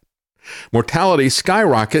set, mortality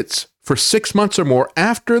skyrockets for 6 months or more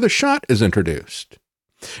after the shot is introduced.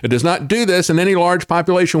 It does not do this in any large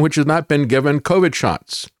population which has not been given COVID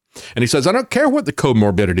shots. And he says, I don't care what the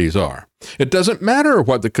comorbidities are. It doesn't matter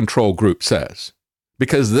what the control group says,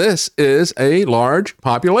 because this is a large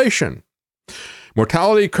population.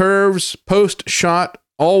 Mortality curves post-shot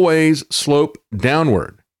always slope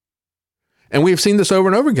downward. And we've seen this over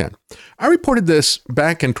and over again. I reported this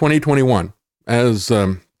back in 2021 as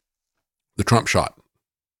the Trump shot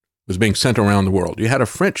was being sent around the world. You had a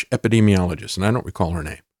French epidemiologist, and I don't recall her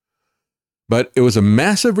name, but it was a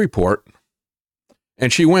massive report,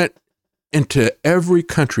 and she went into every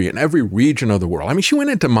country and every region of the world. I mean, she went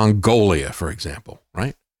into Mongolia, for example,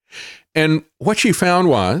 right? And what she found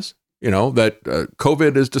was, that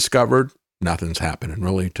COVID is discovered, nothing's happening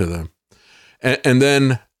really to them. And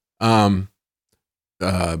then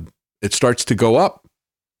it starts to go up,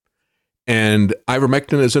 and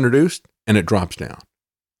ivermectin is introduced, and it drops down.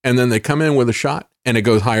 And then they come in with a shot, and it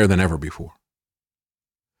goes higher than ever before.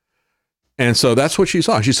 And so that's what she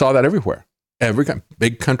saw. She saw that everywhere.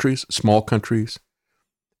 Big countries, small countries,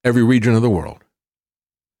 every region of the world.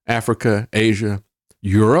 Africa, Asia,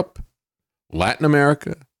 Europe, Latin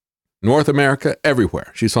America, North America,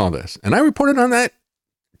 everywhere. She saw this. And I reported on that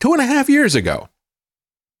 2.5 years ago.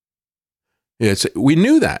 We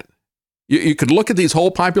knew that. You could look at these whole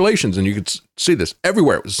populations and you could see this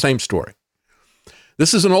everywhere. It was the same story.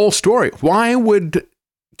 This is an old story. Why would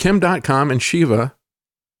Kim.com and Shiva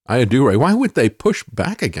Ayyadurai, why would they push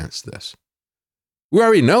back against this? We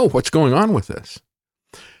already know what's going on with this.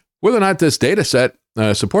 Whether or not this data set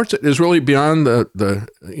supports it is really beyond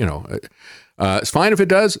it's fine if it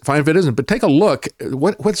does, fine if it isn't. But take a look.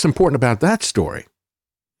 What's important about that story?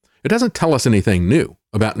 It doesn't tell us anything new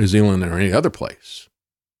about New Zealand or any other place.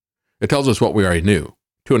 It tells us what we already knew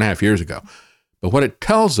 2.5 years ago. But what it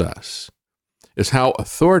tells us is how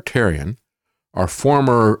authoritarian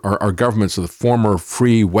our governments of the former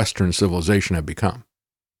free Western civilization have become.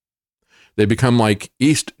 They become like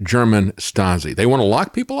East German Stasi. They want to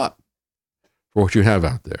lock people up for what you have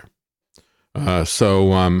out there.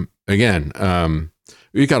 Again,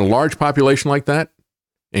 you've got a large population like that,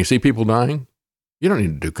 and you see people dying, you don't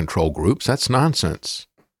need to do control groups. That's nonsense.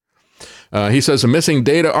 He says the missing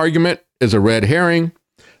data argument is a red herring.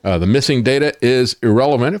 The missing data is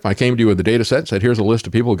irrelevant. If I came to you with a data set and said, here's a list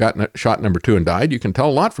of people who got shot number 2 and died, you can tell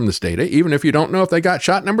a lot from this data, even if you don't know if they got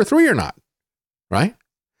shot number 3 or not, right?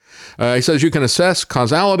 He says you can assess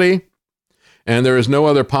causality, and there is no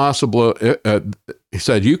other possible, he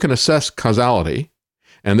said you can assess causality,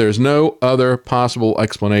 and there's no other possible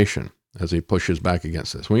explanation, as he pushes back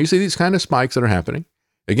against this. When you see these kind of spikes that are happening,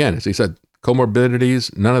 again, as he said,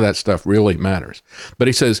 comorbidities, none of that stuff really matters. But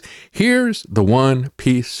he says, here's the one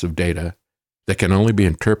piece of data that can only be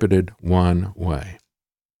interpreted one way.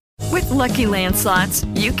 With Lucky Land Slots,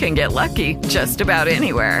 you can get lucky just about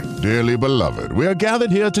anywhere. Dearly beloved, we are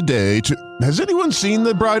gathered here today to... Has anyone seen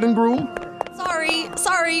the bride and groom?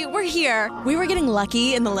 Sorry, we're here. We were getting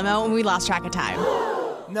lucky in the limo and we lost track of time.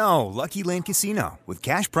 No, Lucky Land Casino, with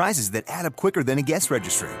cash prizes that add up quicker than a guest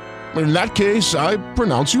registry. In that case, I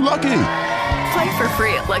pronounce you lucky. Play for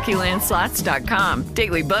free at LuckyLandSlots.com.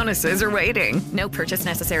 Daily bonuses are waiting. No purchase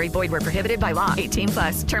necessary. Void where prohibited by law.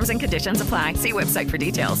 18+. Terms and conditions apply. See website for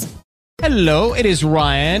details. Hello, it is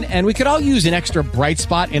Ryan, and we could all use an extra bright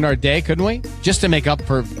spot in our day, couldn't we? Just to make up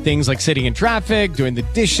for things like sitting in traffic, doing the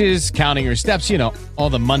dishes, counting your steps,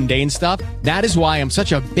 all the mundane stuff. That is why I'm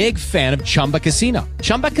such a big fan of Chumba Casino.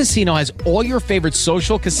 Chumba Casino has all your favorite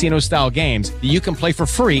social casino-style games that you can play for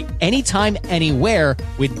free anytime, anywhere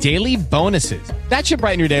with daily bonuses. That should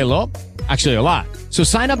brighten your day a little. Actually, a lot. So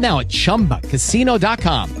sign up now at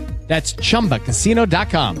ChumbaCasino.com. That's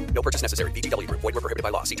ChumbaCasino.com. No purchase necessary. VGW Group. Void where prohibited by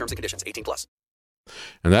law. See terms and conditions. 18+.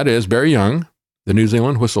 And that is Barry Young, the New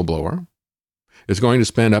Zealand whistleblower, is going to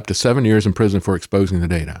spend up to 7 years in prison for exposing the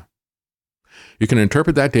data. You can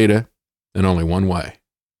interpret that data in only one way.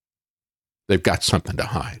 They've got something to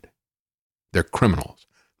hide. They're criminals.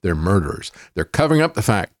 They're murderers. They're covering up the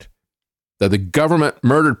fact that the government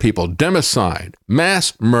murdered people, democide,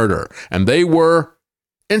 mass murder, and they were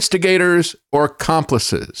instigators or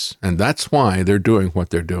accomplices, and that's why they're doing what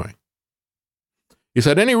they're doing. He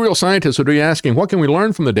said any real scientist would be asking, what can we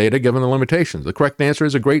learn from the data given the limitations? The correct answer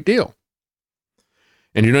is a great deal.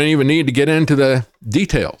 And you don't even need to get into the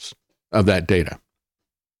details of that data.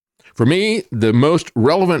 For me, the most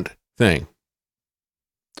relevant thing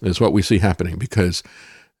is what we see happening, because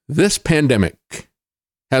this pandemic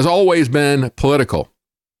has always been political.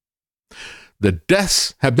 The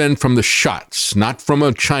deaths have been from the shots, not from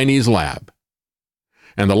a Chinese lab.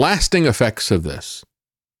 And the lasting effects of this,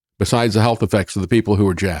 besides the health effects of the people who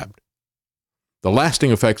are jabbed, the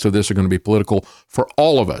lasting effects of this are going to be political for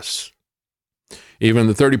all of us, even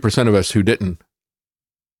the 30% of us who didn't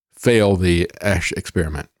fail the Ash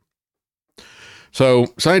experiment. So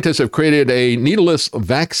scientists have created a needleless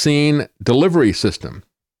vaccine delivery system.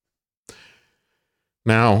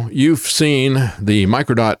 Now, you've seen the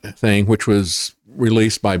microdot thing, which was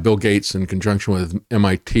released by Bill Gates in conjunction with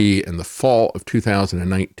MIT in the fall of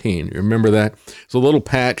 2019. You remember that? It's a little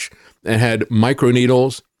patch that had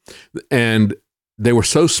microneedles, and they were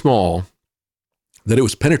so small that it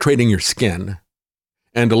was penetrating your skin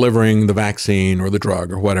and delivering the vaccine or the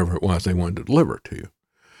drug or whatever it was they wanted to deliver to you.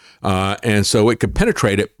 And so it could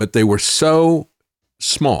penetrate it, but they were so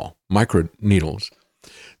small, microneedles,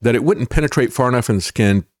 that it wouldn't penetrate far enough in the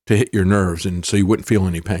skin to hit your nerves, and so you wouldn't feel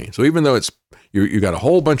any pain. So even though you got a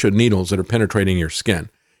whole bunch of needles that are penetrating your skin,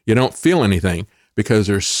 you don't feel anything because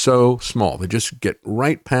they're so small. They just get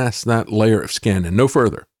right past that layer of skin and no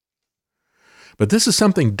further. But this is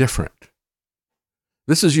something different.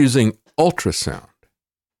 This is using ultrasound.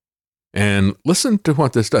 And listen to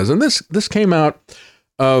what this does. And this came out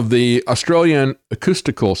of the Australian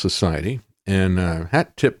Acoustical Society, and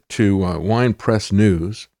hat tip to Wine Press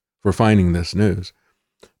News for finding this news.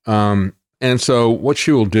 And so what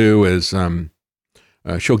she will do is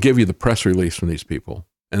she'll give you the press release from these people,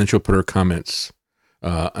 and then she'll put her comments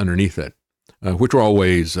underneath it, which are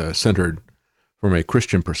always centered from a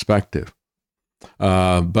Christian perspective.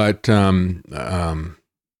 But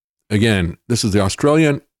again, this is the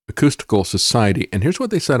Australian Acoustical Society, and here's what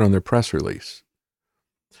they said on their press release.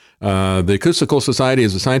 The Acoustical Society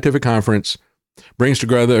is a scientific conference, brings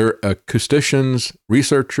together acousticians,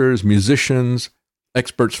 researchers, musicians,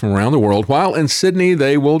 experts from around the world. While in Sydney,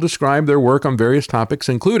 they will describe their work on various topics,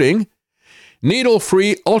 including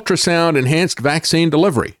needle-free ultrasound enhanced vaccine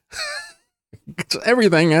delivery.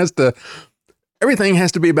 Everything has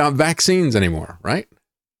to be about vaccines anymore, right?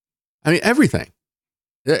 I mean, everything.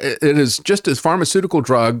 It is just as pharmaceutical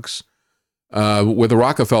drugs with the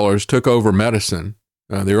Rockefellers took over medicine,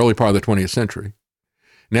 the early part of the 20th century.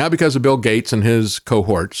 Now, because of Bill Gates and his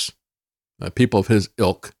cohorts, people of his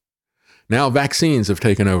ilk, now vaccines have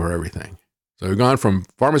taken over everything. So we've gone from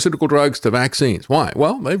pharmaceutical drugs to vaccines. Why?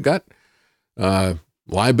 Well, they've got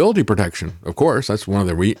liability protection, of course. That's one of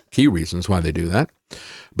the key reasons why they do that.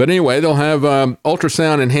 But anyway, they'll have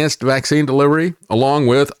ultrasound enhanced vaccine delivery, along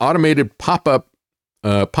with automated pop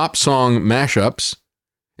song mashups,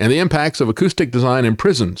 and the impacts of acoustic design in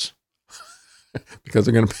prisons. Because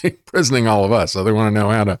they're going to be imprisoning all of us. So they want to know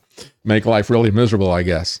how to make life really miserable, I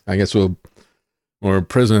guess. Or in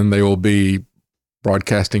prison, they will be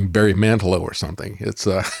broadcasting Barry Manilow or something. It's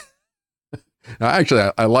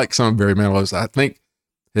actually, I like some of Barry Manilow's. I think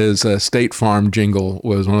his State Farm jingle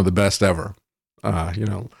was one of the best ever.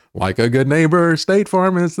 Like a good neighbor, State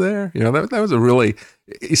Farm is there. That was a really,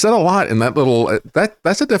 he said a lot in that little,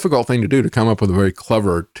 that's a difficult thing to do, to come up with a very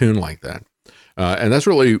clever tune like that. And that's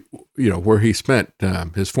really, where he spent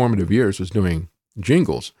his formative years, was doing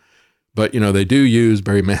jingles. But, they do use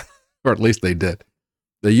Barry Manilow, or at least they did.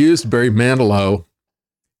 They used Barry Manilow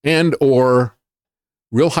and or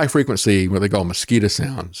real high frequency, what they call mosquito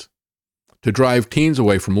sounds, to drive teens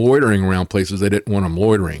away from loitering around places they didn't want them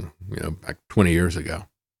loitering, back 20 years ago.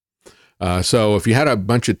 So if you had a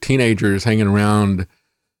bunch of teenagers hanging around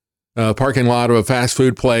parking lot of a fast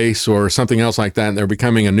food place or something else like that, and they're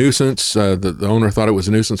becoming a nuisance, the owner thought it was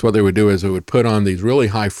a nuisance, what they would do is it would put on these really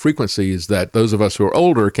high frequencies that those of us who are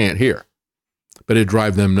older can't hear, but it'd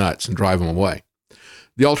drive them nuts and drive them away.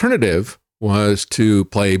 The alternative was to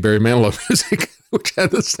play Barry Manilow music, which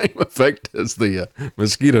had the same effect as the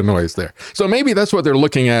mosquito noise there. So maybe that's what they're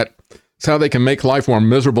looking at, is how they can make life more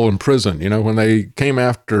miserable in prison. When they came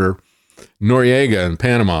after Noriega in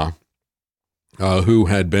Panama, who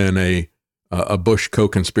had been a Bush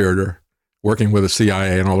co-conspirator working with the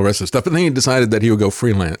CIA and all the rest of the stuff. And then he decided that he would go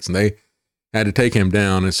freelance, and they had to take him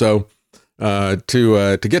down. And so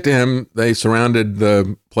to get to him, they surrounded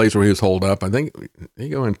the place where he was holed up. I think he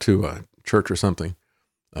go into a church or something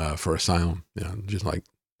for asylum, just like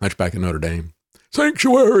Hunchback of Notre Dame.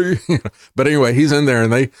 Sanctuary! But anyway, he's in there,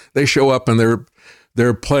 and they show up, and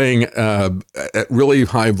they're playing at really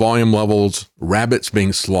high volume levels, rabbits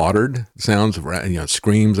being slaughtered, sounds of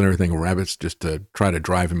screams and everything of rabbits, just to try to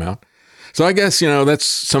drive him out. So I guess, that's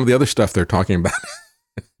some of the other stuff they're talking about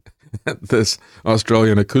at this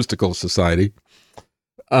Australian Acoustical Society.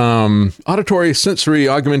 Auditory sensory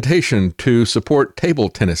augmentation to support table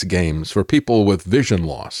tennis games for people with vision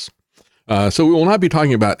loss. So we will not be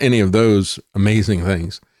talking about any of those amazing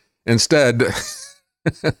things. Instead,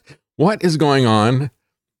 what is going on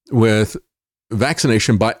with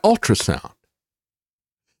vaccination by ultrasound?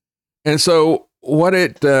 And so what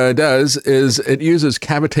it does is it uses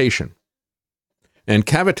cavitation. And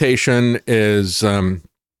cavitation is,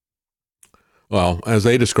 as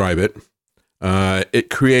they describe it, it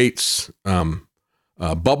creates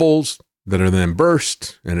bubbles that are then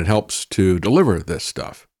burst, and it helps to deliver this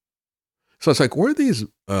stuff. So it's like, where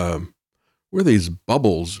are these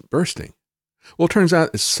bubbles bursting? Well, it turns out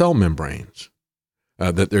it's cell membranes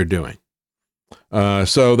that they're doing.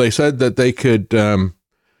 So they said that they could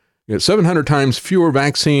get 700 times fewer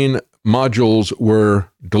vaccine modules were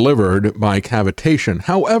delivered by cavitation.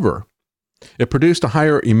 However, it produced a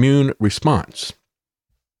higher immune response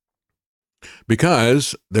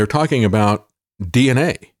because they're talking about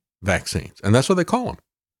DNA vaccines, and that's what they call them.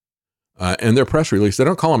 In their press release, they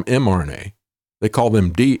don't call them mRNA. They call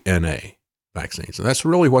them DNA vaccines, and that's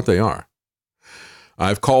really what they are.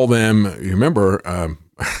 I've called them, you remember,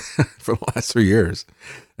 for the last 3 years,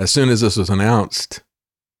 as soon as this was announced,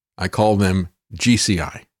 I called them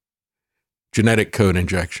GCI, genetic code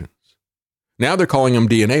injections. Now they're calling them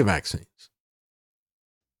DNA vaccines.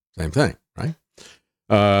 Same thing, right?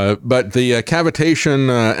 But the cavitation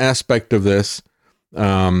aspect of this,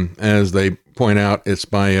 as they point out, it's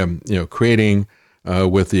by creating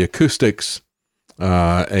with the acoustics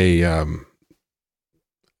a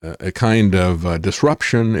kind of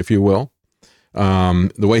disruption, if you will.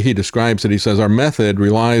 The way he describes it, he says, our method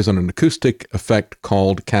relies on an acoustic effect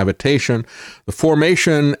called cavitation, the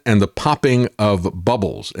formation and the popping of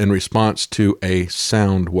bubbles in response to a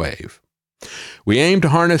sound wave. We aim to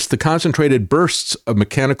harness the concentrated bursts of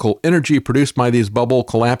mechanical energy produced by these bubble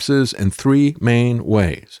collapses in 3 main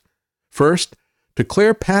ways. First, to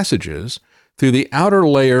clear passages through the outer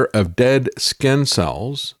layer of dead skin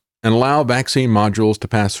cells and allow vaccine modules to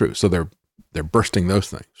pass through. So they're bursting those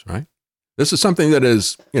things, right? This is something that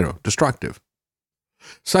is, destructive.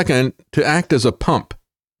 Second, to act as a pump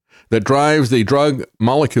that drives the drug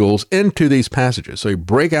molecules into these passages. So you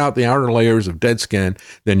break out the outer layers of dead skin,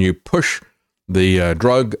 then you push the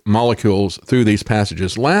drug molecules through these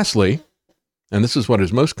passages. Lastly, and this is what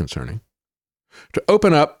is most concerning, to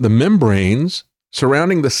open up the membranes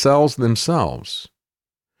surrounding the cells themselves.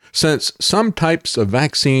 Since some types of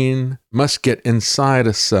vaccine must get inside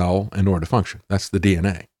a cell in order to function. That's the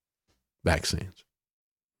DNA vaccines.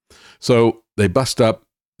 So they bust up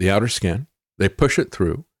the outer skin, they push it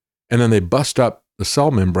through, and then they bust up the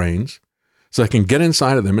cell membranes so they can get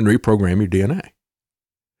inside of them and reprogram your DNA.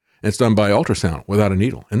 And it's done by ultrasound without a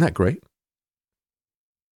needle. Isn't that great?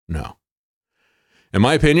 No. In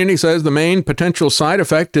my opinion, he says, the main potential side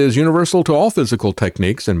effect is universal to all physical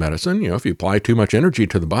techniques in medicine. If you apply too much energy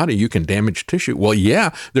to the body, you can damage tissue. Well,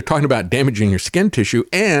 yeah, they're talking about damaging your skin tissue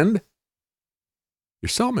and your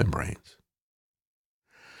cell membranes.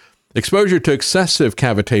 Exposure to excessive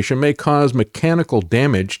cavitation may cause mechanical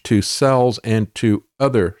damage to cells and to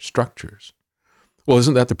other structures. Well,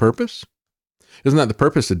 isn't that the purpose? Isn't that the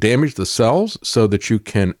purpose, to damage the cells so that you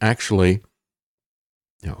can actually,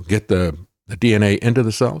 get the DNA into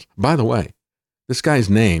the cells? By the way, this guy's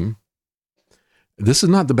name, this is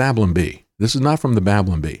not the Babylon Bee. This is not from the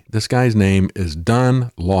Babylon Bee. This guy's name is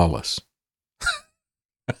Done Lawless.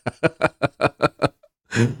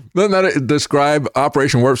 Doesn't that describe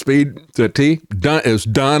Operation Warp Speed to a T? Is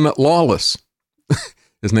Done Lawless.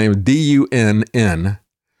 His name is D-U-N-N,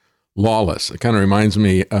 Lawless. It kind of reminds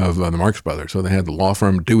me of the Marx Brothers. So they had the law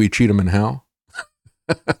firm Dewey, Cheatham, and Howe.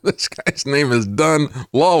 This guy's name is Done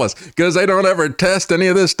Lawless because they don't ever test any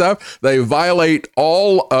of this stuff. They violate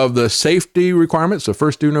all of the safety requirements, so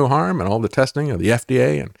first do no harm, and all the testing of the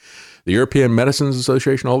FDA and the European Medicines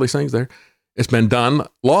Association, all these things there. It's been done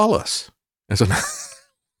lawless. And so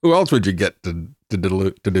who else would you get to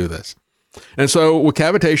do this? And so with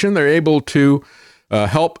cavitation, they're able to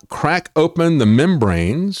help crack open the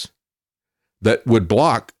membranes that would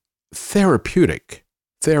block therapeutic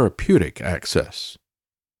access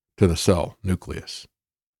to the cell nucleus.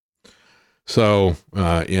 So,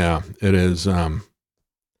 it is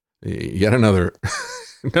yet another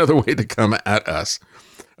way to come at us.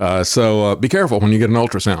 So be careful when you get an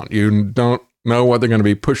ultrasound. You don't know what they're going to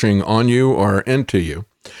be pushing on you or into you.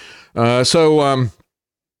 This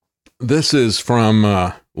is from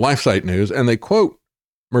LifeSite News, and they quote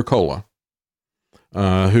Mercola,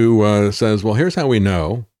 who says, well, here's how we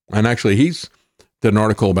know And actually, he's did an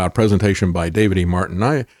article about presentation by David E. Martin.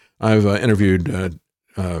 I've interviewed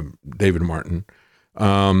David Martin.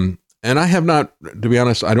 And I have not, to be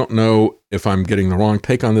honest, I don't know if I'm getting the wrong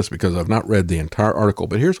take on this because I've not read the entire article,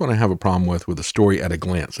 but here's what I have a problem with the story at a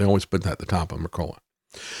glance. They always put that at the top of Mercola.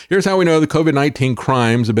 Here's how we know the COVID-19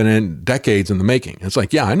 crimes have been in decades in the making. It's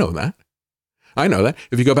like, yeah, I know that. I know that.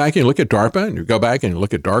 If you go back and you look at DARPA and you go back and you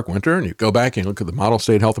look at Dark Winter and you go back and you look at the Model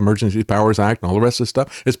State Health Emergency Powers Act and all the rest of this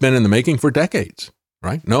stuff, it's been in the making for decades,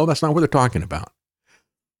 right? No, that's not what they're talking about.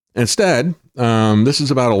 Instead, this is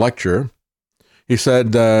about a lecture. He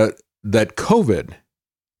said that COVID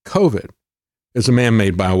is a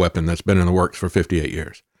man-made bioweapon that's been in the works for 58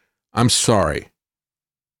 years. I'm sorry.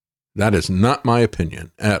 That is not my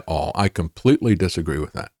opinion at all. I completely disagree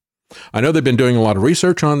with that. I know they've been doing a lot of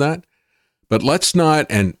research on that, but let's not,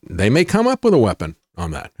 and they may come up with a weapon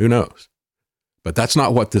on that. Who knows? But that's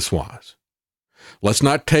not what this was. Let's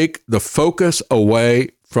not take the focus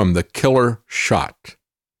away from the killer shot.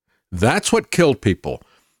 That's what killed people,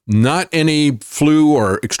 not any flu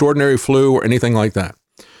or extraordinary flu or anything like that.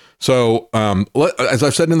 So, as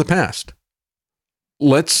I've said in the past,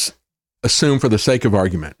 let's assume for the sake of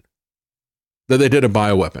argument that they did a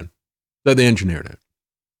bioweapon, that they engineered it.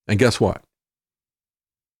 And guess what?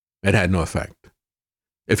 It had no effect.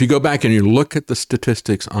 If you go back and you look at the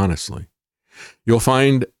statistics honestly, you'll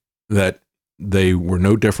find that they were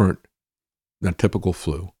no different than typical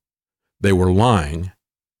flu. They were lying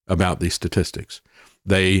about these statistics.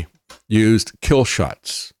 They used kill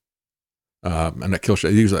shots, and a kill shot.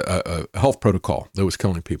 They used a health protocol that was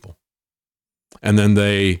killing people. And then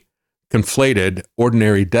they conflated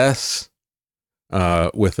ordinary deaths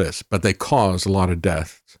with this, but they caused a lot of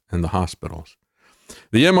deaths in the hospitals.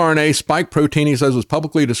 The mRNA spike protein, he says, was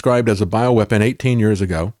publicly described as a bioweapon 18 years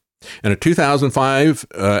ago. And in 2005,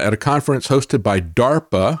 at a conference hosted by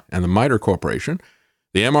DARPA and the MITRE Corporation,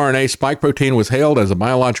 the mRNA spike protein was hailed as a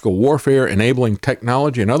biological warfare enabling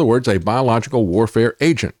technology. In other words, a biological warfare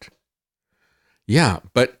agent. Yeah,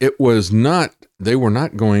 but it was not, they were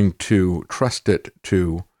not going to trust it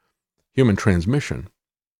to human transmission.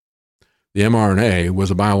 The mRNA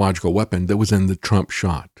was a biological weapon that was in the Trump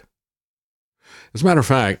shot. As a matter of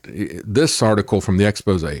fact, this article from the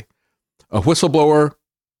expose, a whistleblower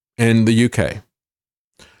in the UK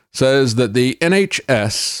says that the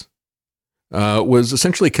NHS was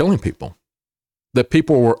essentially killing people, that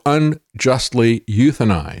people were unjustly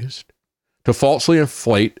euthanized to falsely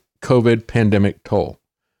inflate COVID pandemic toll.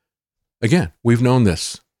 Again, we've known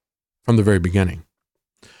this from the very beginning.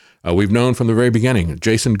 We've known from the very beginning,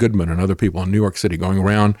 Jason Goodman and other people in New York City going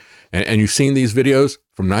around, and you've seen these videos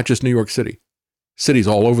from not just New York City, cities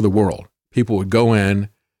all over the world. People would go in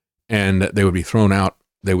and they would be thrown out.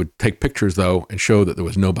 They would take pictures, though, and show that there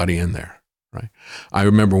was nobody in there, right? I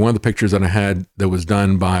remember one of the pictures that I had that was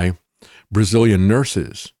done by Brazilian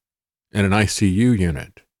nurses in an ICU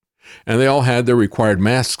unit. And they all had their required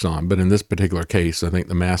masks on, but in this particular case, I think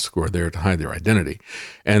the masks were there to hide their identity.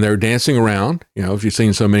 And they're dancing around. You know, if you've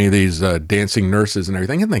seen so many of these dancing nurses and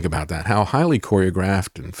everything, and think about that, how highly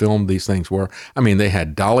choreographed and filmed these things were. I mean, they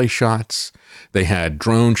had dolly shots. They had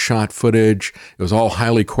drone shot footage. It was all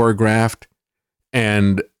highly choreographed.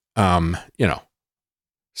 And,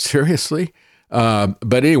 seriously? But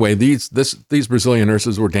anyway, these Brazilian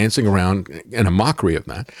nurses were dancing around in a mockery of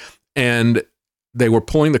that. And they were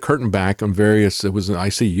pulling the curtain back on various, it was an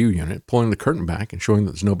ICU unit, pulling the curtain back and showing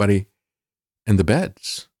that there's nobody in the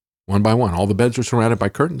beds, one by one. All the beds are surrounded by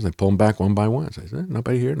curtains. They pull them back one by one. So they said,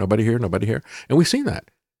 nobody here, nobody here, nobody here. And we've seen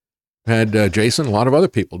that. Had Jason, a lot of other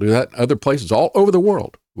people do that, other places all over the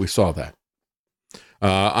world. We saw that.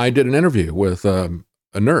 I did an interview with a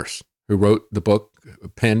nurse who wrote the book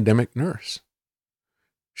Pandemic Nurse.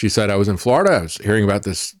 She said, I was in Florida. I was hearing about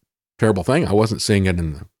this terrible thing. I wasn't seeing it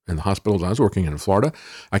in the hospitals I was working in Florida.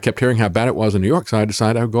 I kept hearing how bad it was in New York, so I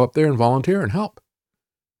decided I would go up there and volunteer and help.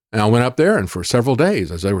 And I went up there, and for several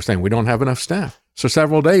days, as they were saying, we don't have enough staff. So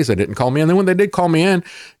several days they didn't call me in. Then when they did call me in,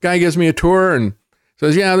 guy gives me a tour and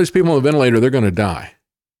says, yeah, there's people on the ventilator. They're going to die.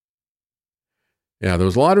 Yeah, there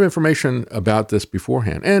was a lot of information about this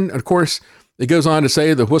beforehand. And, of course, it goes on to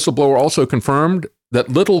say the whistleblower also confirmed that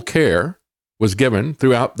little care was given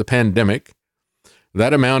throughout the pandemic.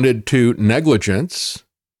 That amounted to negligence.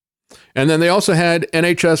 And then they also had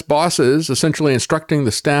NHS bosses essentially instructing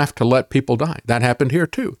the staff to let people die. That happened here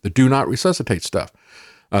too, the do not resuscitate stuff.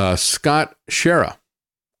 Scott Shera,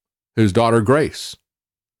 whose daughter Grace,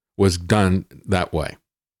 was done that way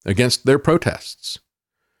against their protests.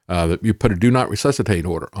 That you put a do not resuscitate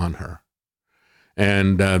order on her.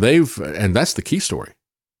 And that's the key story,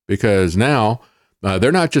 because now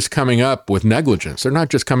They're not just coming up with negligence. They're not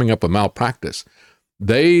just coming up with malpractice.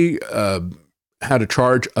 They had a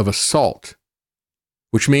charge of assault,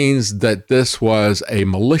 which means that this was a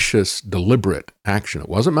malicious, deliberate action. It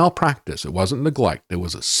wasn't malpractice. It wasn't neglect. It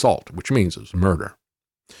was assault, which means it was murder.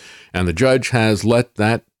 And the judge has let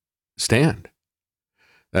that stand.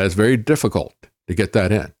 That is very difficult to get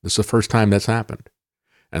that in. This is the first time that's happened.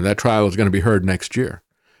 And that trial is going to be heard next year.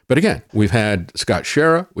 But again, we've had Scott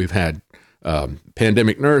Schara, we've had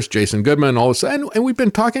pandemic nurse Jason Goodman, all this, and we've been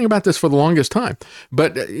talking about this for the longest time.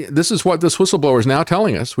 But this is what this whistleblower is now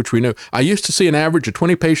telling us, which we knew. I used to see an average of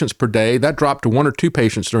 20 patients per day. That dropped to 1 or 2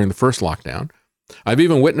 patients during the first lockdown. I've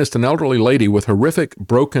even witnessed an elderly lady with horrific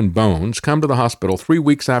broken bones come to the hospital 3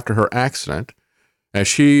 weeks after her accident, as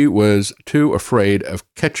she was too afraid of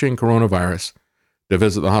catching coronavirus to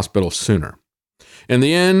visit the hospital sooner. In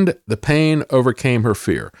the end, the pain overcame her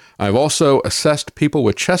fear. I've also assessed people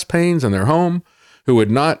with chest pains in their home who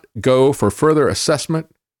would not go for further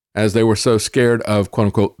assessment as they were so scared of, quote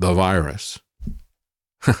unquote, the virus.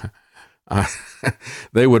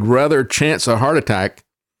 They would rather chance a heart attack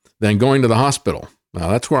than going to the hospital.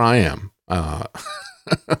 That's where I am.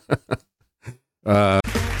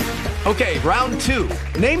 Okay, round 2.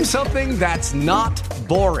 Name something that's not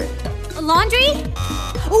boring. A laundry?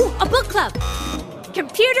 Ooh, a book club.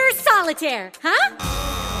 Computer solitaire, huh?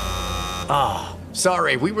 Ah,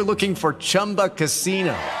 sorry, we were looking for Chumba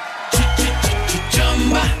Casino.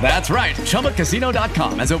 That's right,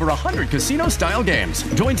 ChumbaCasino.com has over 100 casino-style games.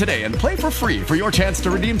 Join today and play for free for your chance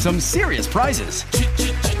to redeem some serious prizes.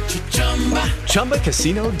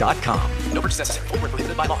 ChumbaCasino.com. No purchase necessary. Void where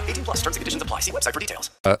prohibited by law. 18+ terms and conditions apply. See website for details.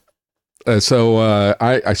 So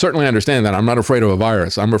I certainly understand that. I'm not afraid of a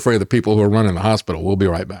virus. I'm afraid of the people who are running the hospital. We'll be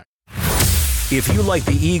right back. If you like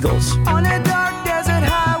the Eagles, on a dark desert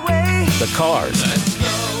highway, the Cars,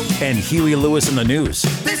 and Huey Lewis in the News,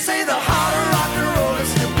 they say the heart of rock and roll is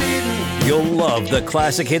still beating. You'll love the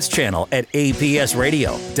Classic Hits channel at APS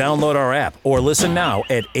Radio. Download our app or listen now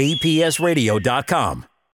at apsradio.com.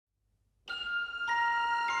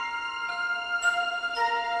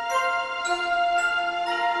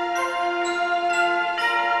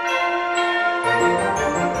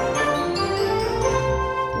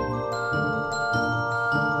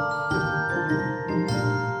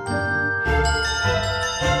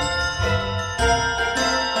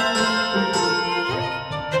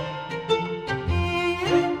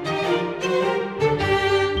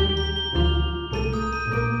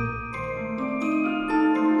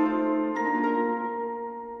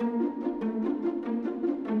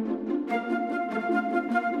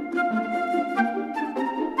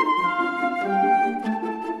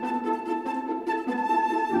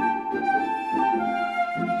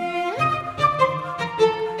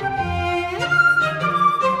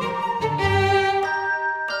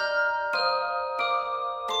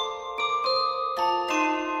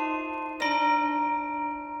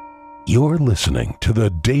 You're listening to The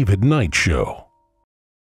David Knight Show.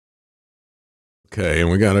 Okay,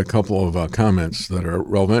 and we got a couple of comments that are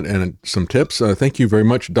relevant and some tips. Thank you very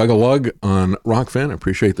much, Doug Lug on Rockfin. I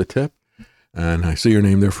appreciate the tip. And I see your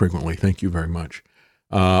name there frequently. Thank you very much.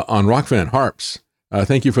 On Rockfin, Harps,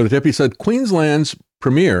 thank you for the tip. He said, Queensland's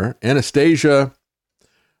premier, Anastasia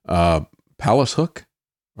Pallashook,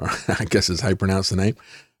 or I guess is how you pronounce the name,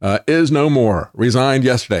 is no more, resigned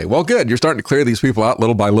yesterday. Well, good. You're starting to clear these people out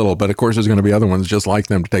little by little. But of course, there's going to be other ones just like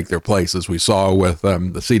them to take their place, as we saw with the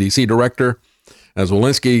CDC director. As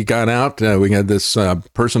Walensky got out, we had this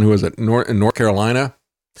person who was in North Carolina,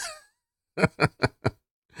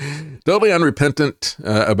 totally unrepentant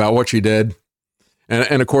about what she did.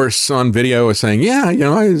 And of course, on video is saying, yeah, you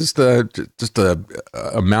know, I was just a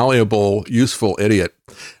malleable, useful idiot.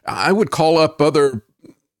 I would call up other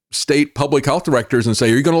state public health directors and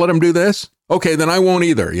say, are you going to let them do this? Okay, then I won't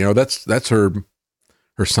either. You know, that's her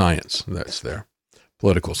science. That's their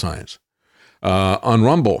political science. On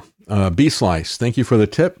Rumble, B-Slice, thank you for the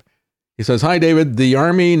tip. He says, hi, David. The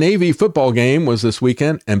Army-Navy football game was this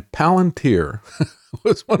weekend, and Palantir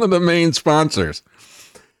was one of the main sponsors.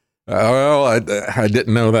 Well, I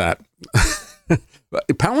didn't know that.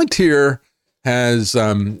 Palantir has,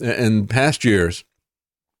 in past years,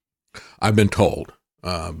 I've been told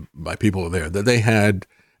by people there that they had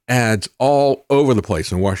ads all over the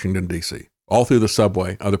place in Washington, D.C., all through the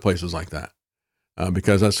subway, other places like that,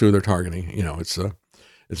 because that's who they're targeting. You know, it's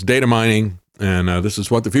data mining, and this is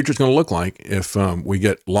what the future is going to look like if we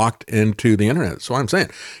get locked into the internet. So I'm saying,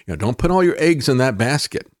 you know, don't put all your eggs in that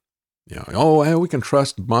basket. You know, oh, we can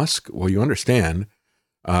trust Musk. Well, you understand,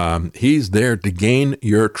 he's there to gain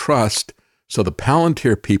your trust so the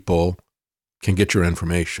Palantir people can get your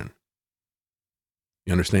information.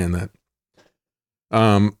 You understand that?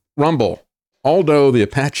 Rumble, Aldo the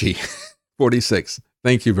Apache, 46.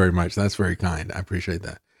 Thank you very much. That's very kind. I appreciate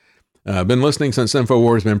that. Been listening since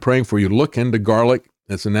InfoWars. Been praying for you. Look into garlic.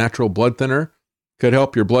 It's a natural blood thinner. Could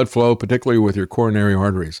help your blood flow, particularly with your coronary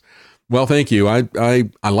arteries. Well, thank you. I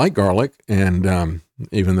like garlic, and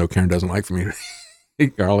even though Karen doesn't like for me to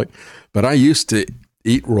eat garlic, but I used to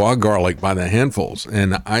eat raw garlic by the handfuls,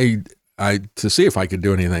 and I to see if I could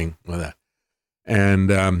do anything with that.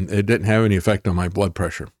 And it didn't have any effect on my blood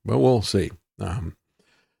pressure, but we'll see.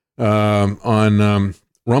 On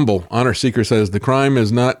Rumble, Honor Seeker says, the crime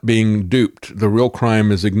is not being duped. The real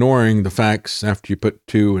crime is ignoring the facts after you put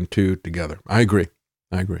 2 and 2 together. I agree.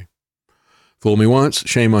 Fool me once,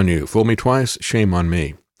 shame on you. Fool me twice, shame on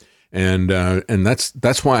me. And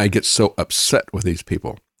that's why I get so upset with these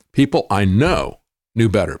people. People I know knew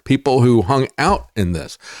better. People who hung out in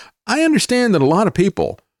this. I understand that a lot of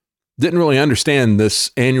people didn't really understand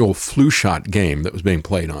this annual flu shot game that was being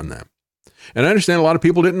played on them. And I understand a lot of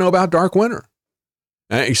people didn't know about Dark Winter.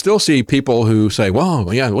 You still see people who say,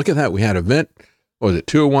 well, yeah, look at that. We had event, was it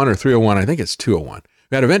 201 or 301? I think it's 201.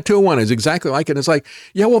 We had event 201 is exactly like it. It's like,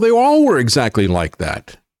 yeah, well, they all were exactly like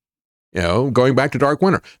that. You know, going back to Dark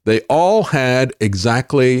Winter, they all had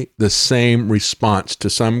exactly the same response to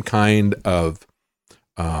some kind of,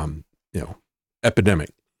 epidemic.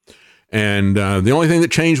 And the only thing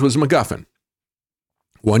that changed was MacGuffin.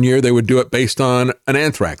 One year they would do it based on an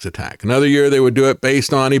anthrax attack. Another year they would do it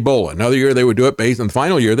based on Ebola. Another year they would do it based on the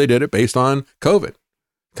final year they did it based on COVID.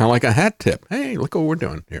 Kind of like a hat tip. Hey, look what we're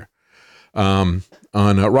doing here. On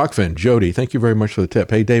Rockfin, Jody, thank you very much for the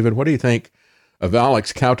tip. Hey, David, what do you think of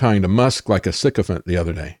Alex kowtowing to Musk like a sycophant the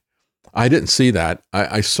other day? I didn't see that.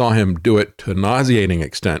 I saw him do it to a nauseating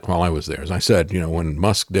extent while I was there. As I said, when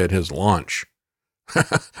Musk did his launch,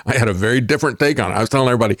 I had a very different take on it. I was telling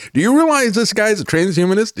everybody, do you realize this guy's a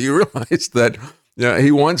transhumanist? Do you realize that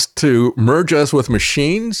he wants to merge us with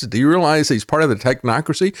machines? Do you realize he's part of the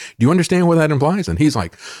technocracy? Do you understand what that implies? And he's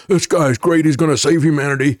like, this guy's great. He's going to save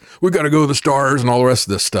humanity. We got to go to the stars and all the rest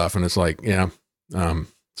of this stuff. And it's like,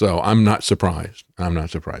 so I'm not surprised.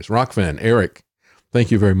 Rockfin, Eric,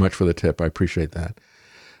 thank you very much for the tip. I appreciate that.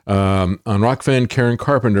 On Rockfin, Karen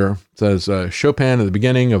Carpenter says, Chopin at the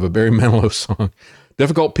beginning of a Barry Manilow song.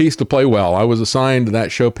 Difficult piece to play well. I was assigned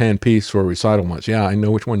that Chopin piece for a recital once. Yeah, I know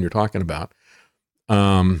which one you're talking about.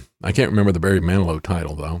 I can't remember the Barry Manilow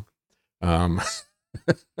title, though.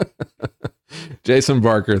 Jason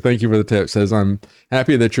Barker, thank you for the tip, says, I'm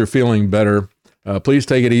happy that you're feeling better. Please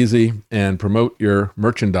take it easy and promote your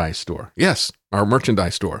merchandise store. Yes, our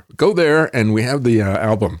merchandise store. Go there, and we have the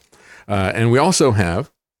album. And we also have,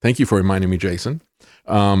 thank you for reminding me, Jason.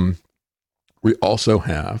 We also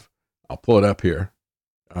have, I'll pull it up here.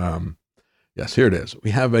 Yes, here it is.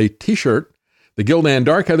 We have a t-shirt. The Gildan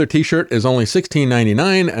Dark Heather t-shirt is only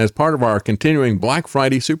 $16.99 as part of our continuing Black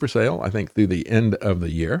Friday super sale, I think through the end of the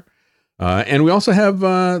year. And we also have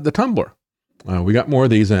the tumbler. We got more of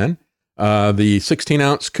these in. The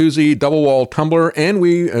 16-ounce koozie double wall tumbler, and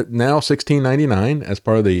we now $16.99 as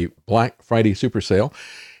part of the Black Friday super sale.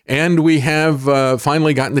 And we have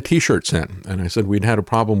finally gotten the t-shirts in. And I said we'd had a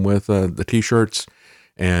problem with the t-shirts,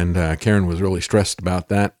 and Karen was really stressed about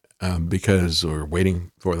that because we're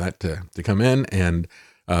waiting for that to come in. And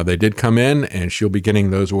they did come in, and she'll be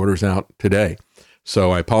getting those orders out today.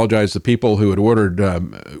 So I apologize to people who had ordered.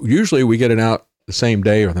 Usually we get it out the same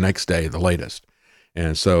day or the next day, the latest.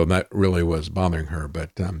 And so that really was bothering her.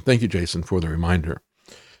 But thank you, Jason, for the reminder.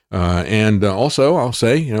 And also, I'll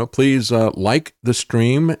say, please like the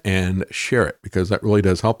stream and share it, because that really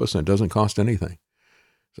does help us and it doesn't cost anything.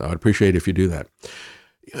 So I'd appreciate it if you do that.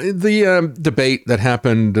 The debate that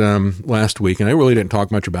happened last week, and I really didn't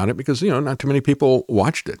talk much about it because, not too many people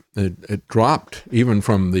watched it. It dropped even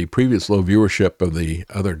from the previous low viewership of the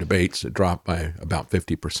other debates. It dropped by about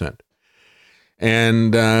 50%.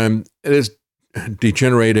 And it is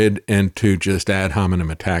degenerated into just ad hominem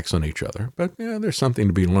attacks on each other. But there's something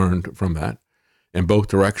to be learned from that in both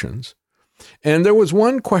directions. And there was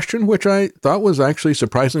one question which I thought was actually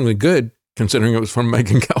surprisingly good, considering it was from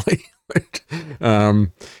Megyn Kelly.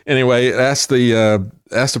 Anyway, it asked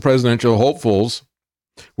the presidential hopefuls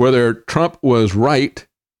whether Trump was right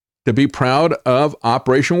to be proud of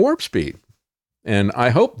Operation Warp Speed. And I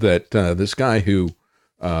hope that this guy who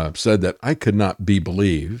said that I could not be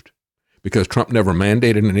believed because Trump never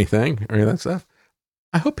mandated anything or any of that stuff,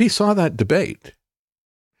 I hope he saw that debate,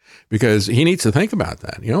 because he needs to think about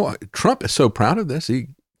that. Trump is so proud of this. He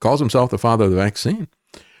calls himself the father of the vaccine.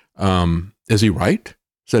 Is he right?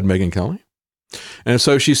 Said Megyn Kelly. And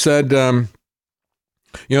so she said,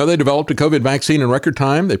 You know, they developed a COVID vaccine in record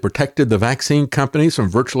time. They protected the vaccine companies from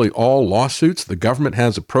virtually all lawsuits. The government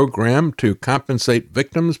has a program to compensate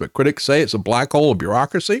victims, but critics say it's a black hole of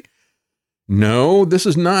bureaucracy. No, this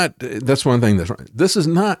is not. That's one thing that's right. This is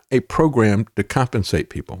not a program to compensate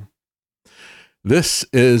people. This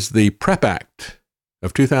is the PrEP Act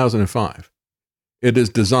of 2005. It is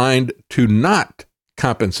designed to not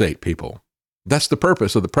compensate people. That's the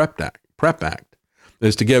purpose of the PrEP Act,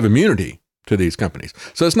 is to give immunity to these companies.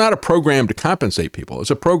 So it's not a program to compensate people. It's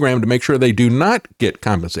a program to make sure they do not get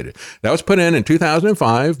compensated. That was put in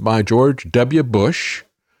 2005 by George W. Bush.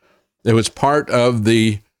 It was part of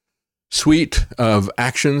the suite of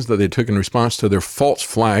actions that they took in response to their false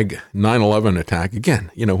flag 9/11 attack.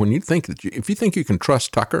 Again, you know, when you think that if you think you can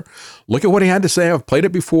trust Tucker, look at what he had to say. I've played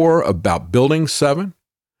it before about Building 7.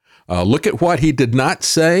 Look at what he did not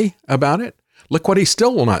say about it. Look what he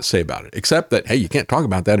still will not say about it, except that, hey, you can't talk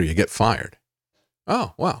about that or you get fired.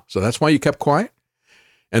 Oh, wow. So that's why you kept quiet?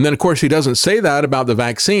 And then, of course, he doesn't say that about the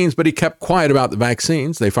vaccines, but he kept quiet about the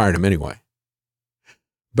vaccines. They fired him anyway.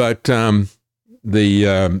 But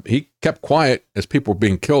he kept quiet as people were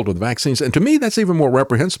being killed with vaccines. And to me, that's even more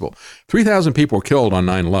reprehensible. 3,000 people were killed on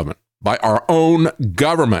 9/11 by our own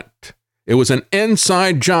government. It was an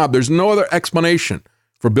inside job. There's no other explanation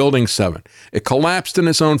for Building 7. It collapsed in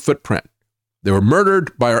its own footprint. They were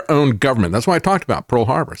murdered by our own government. That's why I talked about Pearl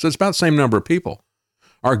Harbor. So it's about the same number of people.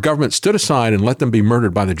 Our government stood aside and let them be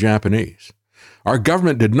murdered by the Japanese. Our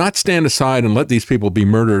government did not stand aside and let these people be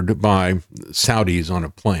murdered by Saudis on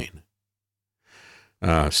a plane,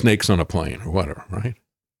 snakes on a plane or whatever, right?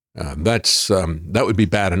 That would be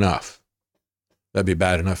bad enough. That'd be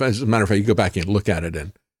bad enough. As a matter of fact, you go back and look at it,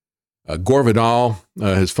 and Gore Vidal,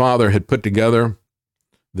 his father, had put together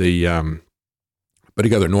NORAD.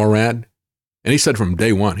 And he said from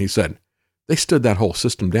day one, he said, they stood that whole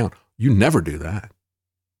system down. You never do that.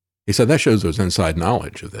 He said, that shows there's inside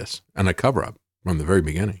knowledge of this and a cover-up from the very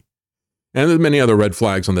beginning. And there's many other red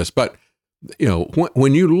flags on this. But, you know,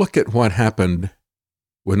 when you look at what happened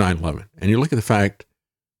with 9/11, and you look at the fact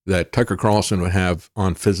that Tucker Carlson would have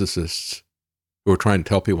on physicists who are trying to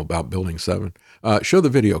tell people about Building 7, show the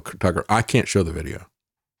video, Tucker. I can't show the video.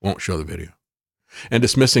 Won't show the video. And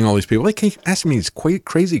dismissing all these people. They keep asking me these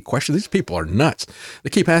crazy questions. These people are nuts. They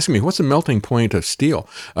keep asking me, what's the melting point of steel?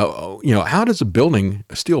 How does a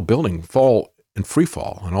steel building fall in free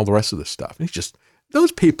fall and all the rest of this stuff? And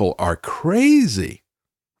those people are crazy.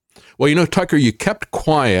 Well, you know, Tucker, you kept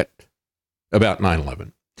quiet about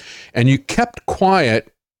 9/11, and you kept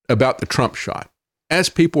quiet about the Trump shot as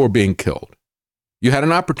people were being killed. You had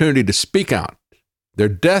an opportunity to speak out. Their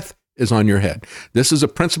death is on your head. This is a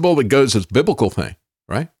principle that goes as biblical thing,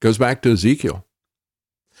 right? Goes back to Ezekiel.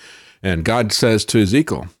 And God says to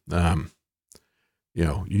Ezekiel, when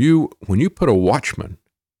you put a watchman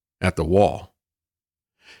at the wall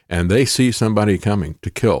and they see somebody coming to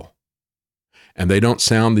kill and they don't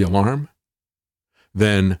sound the alarm,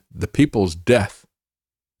 then the people's death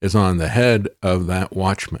is on the head of that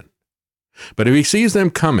watchman. But if he sees them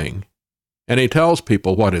coming and he tells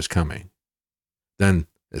people what is coming, then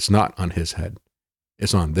it's not on his head.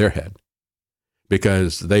 It's on their head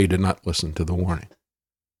because they did not listen to the warning.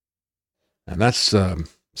 And that's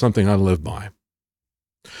something I live by.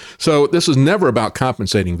 So this is never about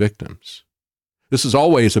compensating victims. This is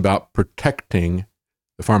always about protecting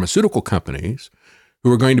the pharmaceutical companies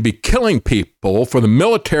who are going to be killing people for the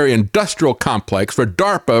military-industrial complex, for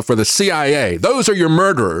DARPA, for the CIA. Those are your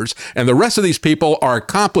murderers, and the rest of these people are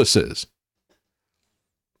accomplices.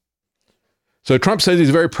 So Trump says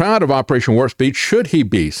he's very proud of Operation Warp Speed. Should he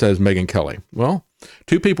be, says Megyn Kelly. Well,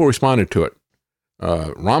 two people responded to it.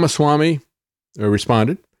 Ramaswamy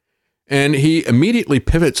responded, and he immediately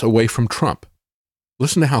pivots away from Trump.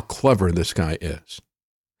 Listen to how clever this guy is.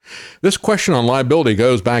 This question on liability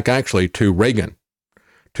goes back actually to Reagan.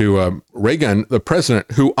 Reagan, the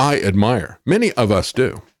president who I admire. Many of us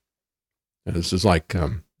do. And this is like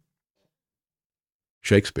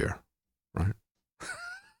Shakespeare, right?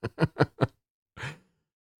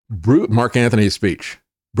 Mark Antony's speech.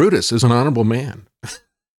 Brutus is an honorable man.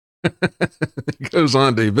 He goes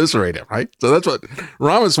on to eviscerate him, right? So that's what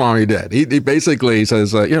Ramaswamy did. He basically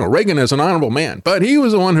says, Reagan is an honorable man, but he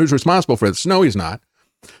was the one who's responsible for this. No, he's not.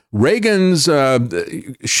 Reagan's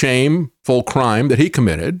shameful crime that he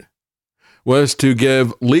committed was to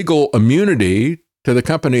give legal immunity to the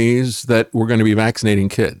companies that were going to be vaccinating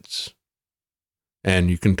kids.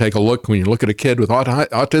 And you can take a look, when you look at a kid with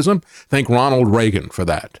autism, think Ronald Reagan for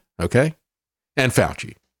that, okay? And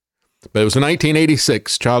Fauci. But it was the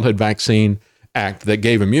 1986 Childhood Vaccine Act that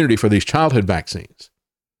gave immunity for these childhood vaccines.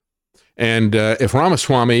 And if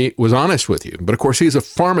Ramaswamy was honest with you, but of course he's a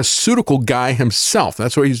pharmaceutical guy himself.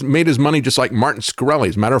 That's where he's made his money, just like Martin Shkreli.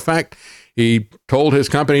 As a matter of fact, he told his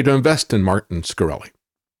company to invest in Martin Shkreli.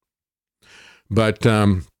 But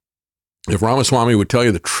if Ramaswamy would tell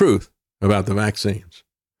you the truth about the vaccines,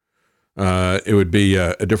 it would be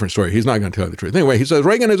a different story. He's not going to tell you the truth. Anyway, he says,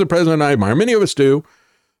 Reagan is a president I admire. Many of us do.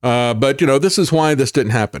 But, this is why this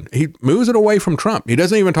didn't happen. He moves it away from Trump. He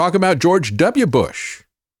doesn't even talk about George W. Bush.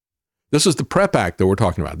 This is the PrEP Act that we're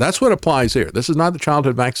talking about. That's what applies here. This is not the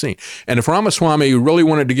childhood vaccine. And if Ramaswamy really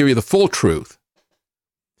wanted to give you the full truth,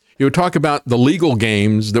 he would talk about the legal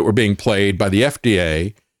games that were being played by the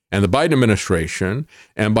FDA and the Biden administration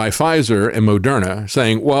and by Pfizer and Moderna,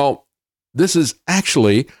 saying, well, this is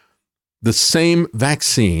actually the same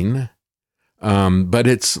vaccine, but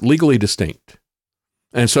it's legally distinct.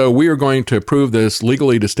 And so we are going to approve this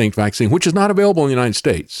legally distinct vaccine, which is not available in the United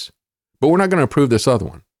States, but we're not going to approve this other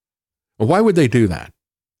one. Well, why would they do that?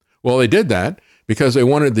 Well, they did that because they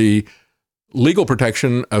wanted the legal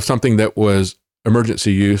protection of something that was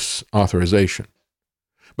emergency use authorization.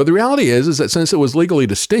 But the reality is that since it was legally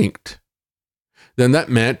distinct, then that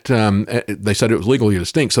meant they said it was legally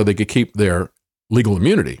distinct so they could keep their legal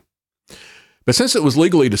immunity. But since it was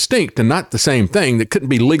legally distinct and not the same thing, that couldn't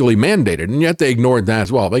be legally mandated, and yet they ignored that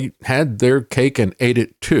as well. They had their cake and ate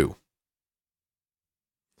it too.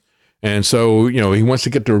 And so, he wants to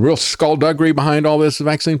get the real skullduggery behind all this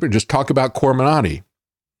vaccine, but just talk about Comirnaty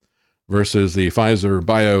versus the Pfizer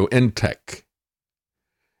BioNTech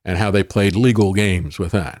and how they played legal games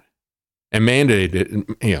with that and mandated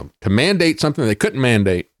it, to mandate something they couldn't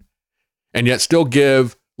mandate and yet still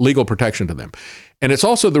give legal protection to them. And it's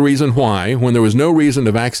also the reason why, when there was no reason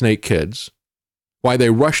to vaccinate kids, why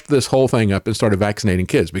they rushed this whole thing up and started vaccinating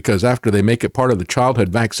kids, because after they make it part of the childhood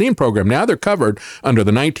vaccine program, now they're covered under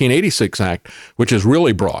the 1986 Act, which is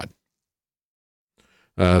really broad.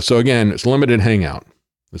 So again, it's limited hangout.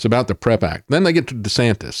 It's about the PrEP Act. Then they get to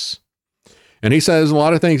DeSantis. And he says a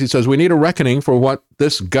lot of things. He says, we need a reckoning for what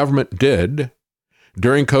this government did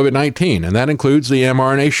during COVID-19, and that includes the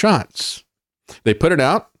mRNA shots. They put it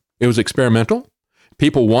out. It was experimental.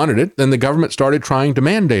 People wanted it. Then the government started trying to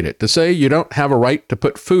mandate it, to say you don't have a right to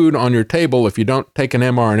put food on your table if you don't take an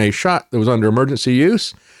mRNA shot that was under emergency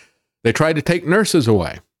use. They tried to take nurses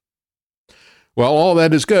away. Well, all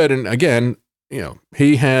that is good. And again,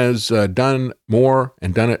 he has done more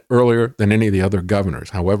and done it earlier than any of the other governors.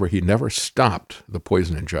 However, he never stopped the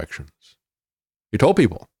poison injections. He told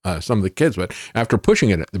people, some of the kids, but after pushing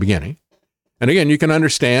it at the beginning. And again, you can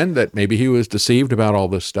understand that maybe he was deceived about all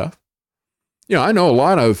this stuff. I know a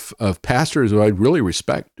lot of pastors who I really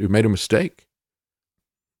respect who made a mistake.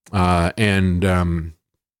 And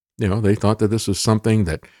they thought that this was something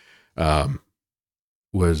that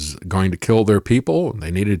was going to kill their people.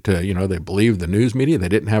 They needed to, they believed the news media. They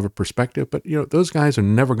didn't have a perspective. But, those guys are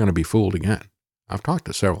never going to be fooled again. I've talked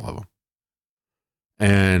to several of them.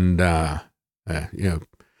 And,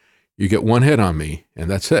 you get one hit on me, and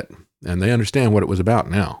that's it. And they understand what it was about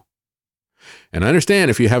now. And I understand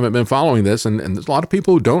if you haven't been following this, and there's a lot of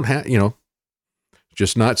people who don't have,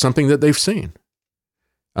 just not something that they've seen.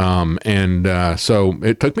 So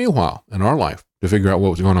it took me a while in our life to figure out what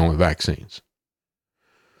was going on with vaccines.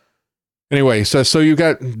 Anyway, so you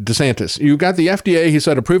got DeSantis. You got the FDA, he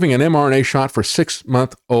said, approving an mRNA shot for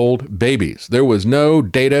 6-month-old babies. There was no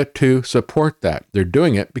data to support that. They're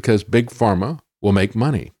doing it because Big Pharma will make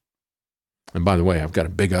money. And by the way, I've got a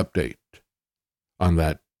big update on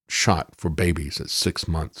that shot for babies at 6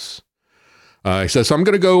 months. He says, so I'm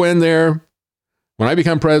going to go in there when I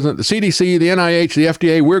become president, the CDC, the NIH, the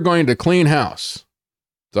FDA, we're going to clean house.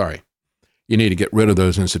 Sorry, you need to get rid of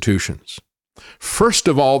those institutions. First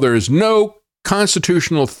of all, there is no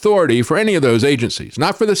constitutional authority for any of those agencies,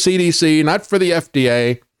 not for the CDC, not for the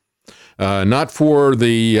FDA, not for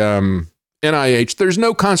the NIH. There's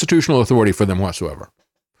no constitutional authority for them whatsoever.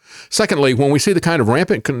 Secondly, when we see the kind of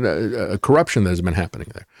rampant corruption that has been happening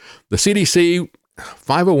there, the CDC,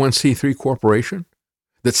 501c3 corporation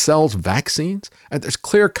that sells vaccines, and there's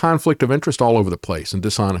clear conflict of interest all over the place and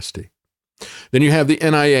dishonesty. Then you have the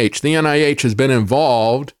NIH. The NIH has been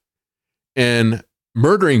involved in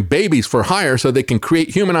murdering babies for hire so they can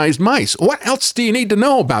create humanized mice. What else do you need to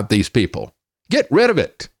know about these people? Get rid of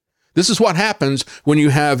it. This is what happens when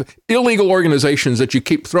you have illegal organizations that you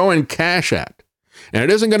keep throwing cash at. And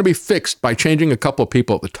it isn't going to be fixed by changing a couple of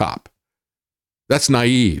people at the top. That's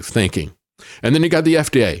naive thinking. And then you got the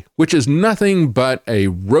FDA, which is nothing but a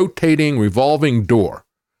rotating, revolving door,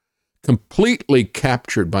 completely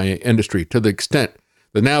captured by industry to the extent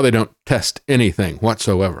that now they don't test anything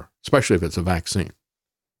whatsoever, especially if it's a vaccine.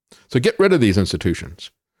 So get rid of these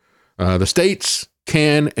institutions. The states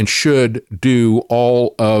can and should do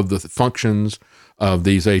all of the functions of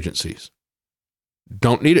these agencies.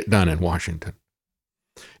 Don't need it done in Washington.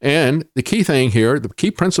 And the key thing here, the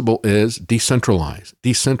key principle is decentralize,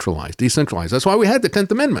 decentralize, decentralize. That's why we had the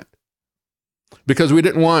 10th Amendment, because we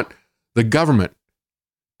didn't want the government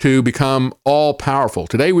to become all powerful.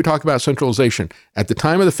 Today we talk about centralization. At the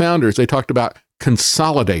time of the founders, they talked about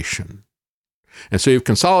consolidation. And so you've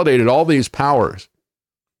consolidated all these powers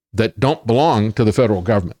that don't belong to the federal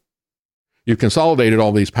government. You've consolidated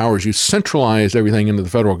all these powers. You centralized everything into the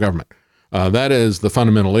federal government. That is the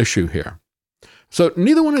fundamental issue here. So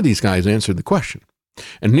neither one of these guys answered the question.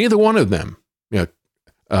 And neither one of them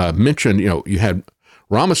mentioned, you had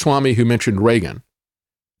Ramaswamy who mentioned Reagan,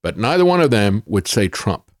 but neither one of them would say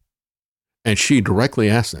Trump. And she directly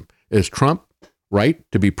asked them, is Trump right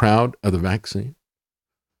to be proud of the vaccine?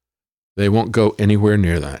 They won't go anywhere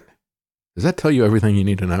near that. Does that tell you everything you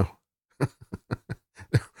need to know?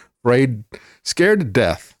 Afraid, scared to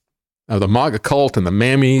death of the MAGA cult and the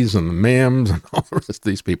mammies and the mams and all the rest of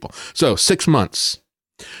these people. So 6 months.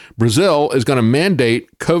 Brazil is going to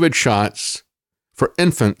mandate COVID shots for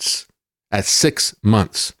infants at 6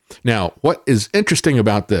 months. Now, what is interesting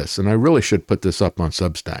about this, and I really should put this up on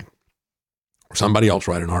Substack, or somebody else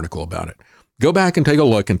write an article about it. Go back and take a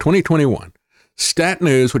look in 2021. Stat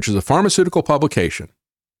News, which is a pharmaceutical publication,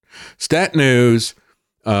 Stat News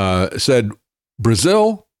said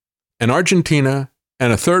Brazil and Argentina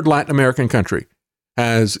and a third Latin American country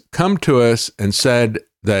has come to us and said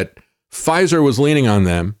that Pfizer was leaning on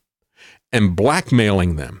them and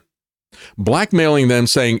blackmailing them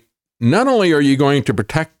saying, not only are you going to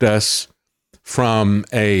protect us from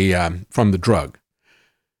the drug,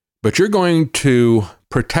 but you're going to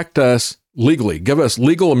protect us legally, give us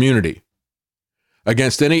legal immunity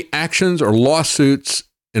against any actions or lawsuits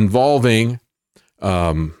involving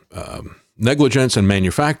negligence in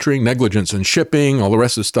manufacturing, negligence in shipping, all the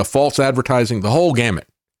rest of the stuff, false advertising, the whole gamut.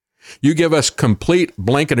 You give us complete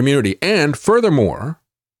blanket immunity. And furthermore,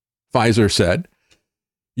 Pfizer said,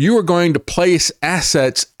 you are going to place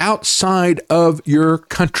assets outside of your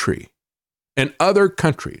country and other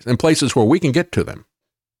countries and places where we can get to them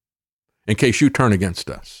in case you turn against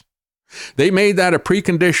us. They made that a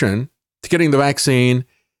precondition to getting the vaccine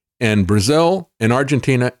in Brazil and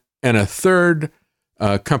Argentina and a third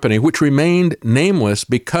company, which remained nameless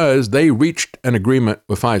because they reached an agreement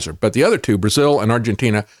with Pfizer. But the other two, Brazil and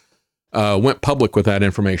Argentina, went public with that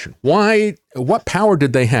information. Why? What power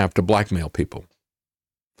did they have to blackmail people?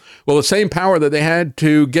 Well, the same power that they had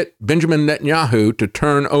to get Benjamin Netanyahu to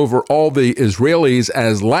turn over all the Israelis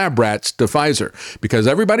as lab rats to Pfizer, because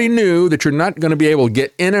everybody knew that you're not going to be able to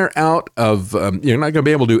get in or out of, you're not going to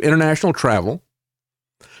be able to do international travel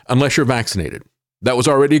unless you're vaccinated. That was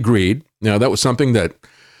already agreed. That was something that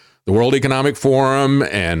the World Economic Forum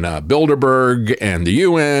and Bilderberg and the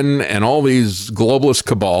UN and all these globalist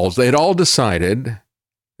cabals, they had all decided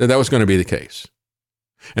that that was going to be the case.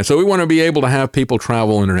 And so we want to be able to have people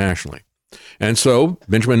travel internationally. And so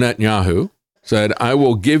Benjamin Netanyahu said, I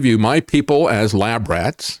will give you my people as lab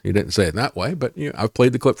rats. He didn't say it that way, but I've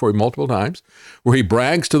played the clip for you multiple times, where he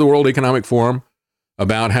brags to the World Economic Forum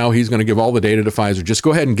about how he's going to give all the data to Pfizer. Just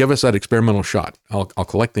go ahead and give us that experimental shot. I'll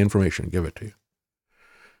collect the information and give it to you.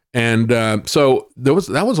 And so that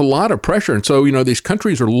was a lot of pressure. And so, these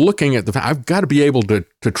countries are looking at I've got to be able to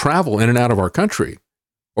travel in and out of our country,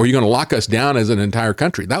 or you're going to lock us down as an entire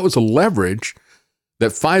country. That was a leverage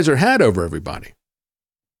that Pfizer had over everybody.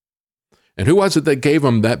 And who was it that gave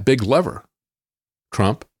them that big lever?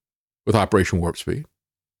 Trump, with Operation Warp Speed.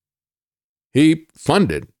 He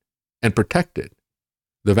funded and protected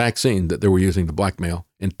the vaccine that they were using to blackmail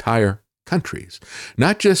entire countries,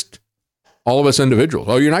 not just all of us individuals.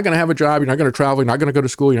 Oh, you're not going to have a job, you're not going to travel, you're not going to go to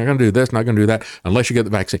school, you're not going to do this, not going to do that, unless you get the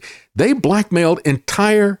vaccine. They blackmailed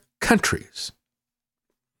entire countries.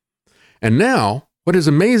 And now, what is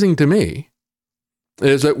amazing to me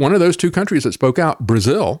is that one of those two countries that spoke out,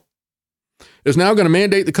 Brazil, is now going to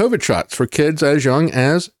mandate the COVID shots for kids as young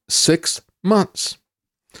as 6 months.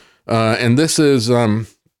 And this is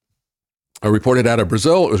reported out of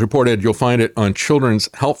Brazil. It was reported, you'll find it on Children's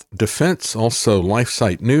Health Defense. Also,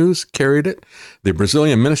 LifeSite News carried it. The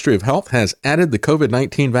Brazilian Ministry of Health has added the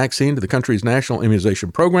COVID-19 vaccine to the country's national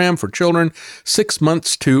immunization program for children 6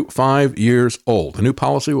 months to 5 years old. The new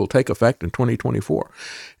policy will take effect in 2024.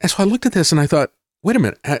 And so I looked at this and I thought, wait a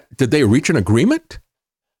minute, did they reach an agreement?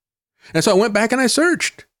 And so I went back and I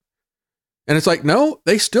searched. And it's like, no,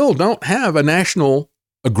 they still don't have a national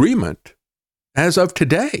agreement as of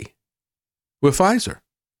today with Pfizer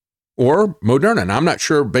or Moderna. And I'm not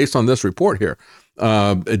sure, based on this report here,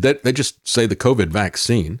 they just say the COVID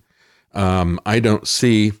vaccine. I don't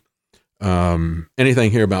see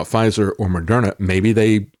anything here about Pfizer or Moderna. Maybe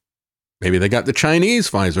they got the Chinese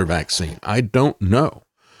Pfizer vaccine. I don't know.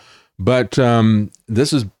 But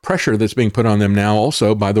this is pressure that's being put on them now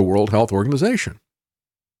also by the World Health Organization.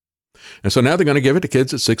 And so now they're going to give it to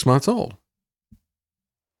kids at 6 months old.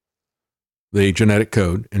 The genetic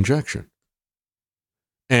code injection.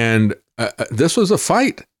 And this was a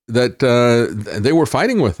fight that they were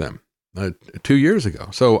fighting with them 2 years ago.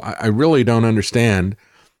 So I really don't understand,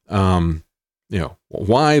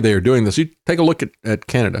 why they're doing this. You take a look at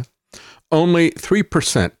Canada. Only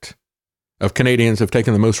 3% of Canadians have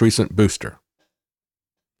taken the most recent booster.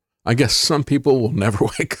 I guess some people will never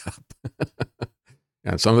wake up.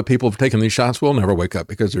 And some of the people who have taken these shots will never wake up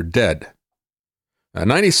because they're dead.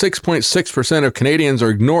 96.6% of Canadians are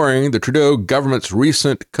ignoring the Trudeau government's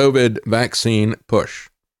recent COVID vaccine push.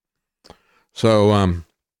 So,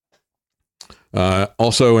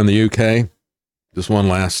 also in the UK, just one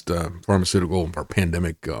last pharmaceutical or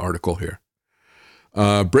pandemic article here.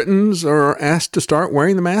 Britons are asked to start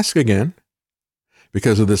wearing the mask again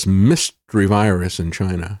because of this mystery virus in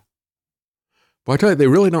China. But I tell you, they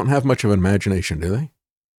really don't have much of an imagination, do they?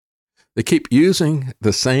 They keep using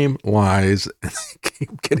the same lies and they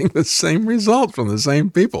keep getting the same results from the same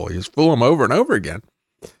people. You just fool them over and over again.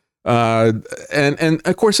 And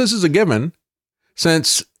of course, this is a given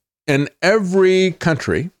since in every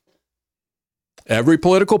country, every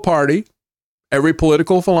political party, every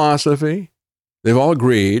political philosophy, they've all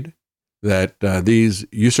agreed that these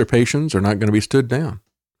usurpations are not going to be stood down.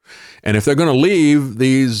 And if they're going to leave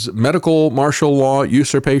these medical martial law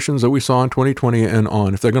usurpations that we saw in 2020 and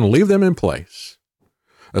on, if they're going to leave them in place,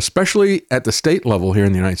 especially at the state level here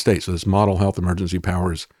in the United States, so this Model Health Emergency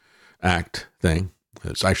Powers Act thing,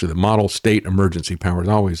 it's actually the Model State Emergency Powers.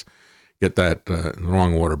 I always get that in the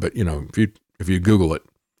wrong order, but if you Google it,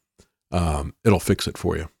 it'll fix it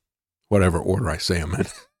for you, whatever order I say them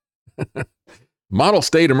in. Model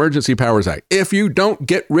State Emergency Powers Act. If you don't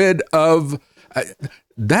get rid of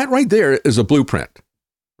that right there is a blueprint,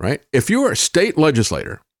 right? If you're a state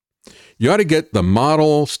legislator, you ought to get the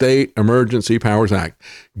Model State Emergency Powers Act.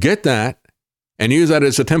 Get that and use that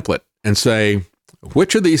as a template and say,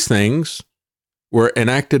 which of these things were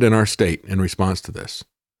enacted in our state in response to this?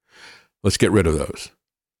 Let's get rid of those.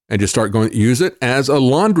 And just start going, use it as a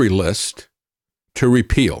laundry list to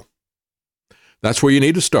repeal. That's where you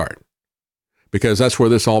need to start because that's where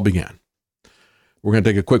this all began. We're going to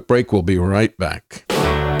take a quick break. We'll be right back.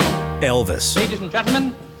 Elvis. Ladies and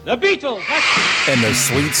gentlemen, the Beatles. And the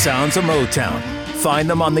sweet sounds of Motown. Find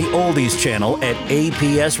them on the Oldies channel at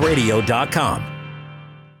apsradio.com.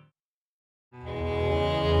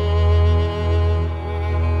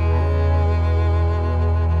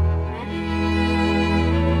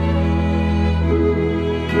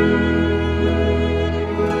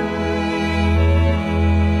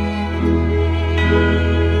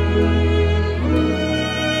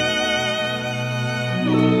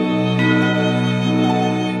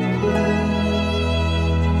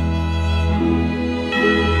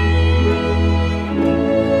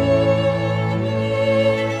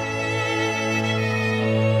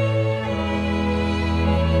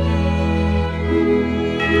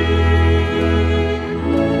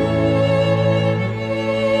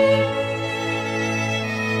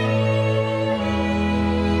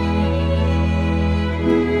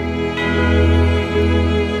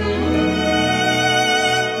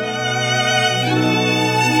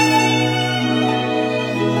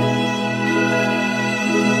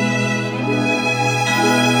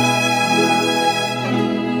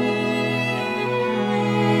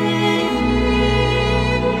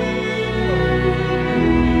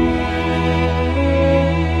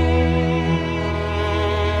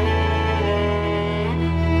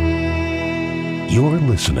 You're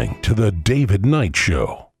listening to The David Knight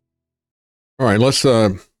Show. All right, let's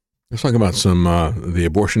talk about some the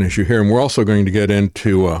abortion issue here, and we're also going to get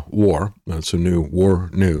into war. Some new war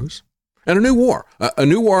news, and a new war, a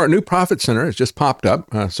new profit center has just popped up.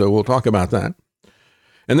 So we'll talk about that,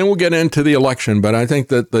 and then we'll get into the election. But I think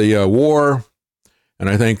that the war, and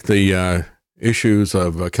I think the issues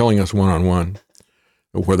of killing us one-on-one,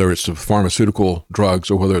 whether it's with pharmaceutical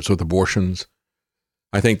drugs or whether it's with abortions,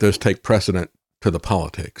 I think those take precedent to the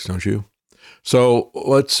politics, don't you? So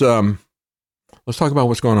let's talk about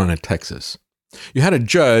what's going on in Texas. You had a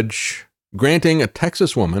judge granting a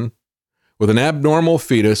Texas woman with an abnormal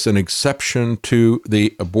fetus an exception to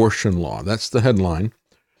the abortion law. That's the headline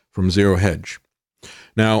from Zero Hedge.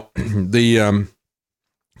 Now, the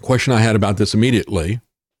question I had about this immediately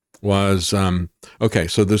was, okay,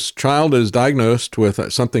 so this child is diagnosed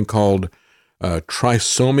with something called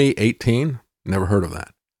trisomy 18. Never heard of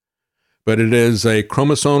that. But it is a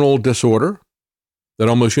chromosomal disorder that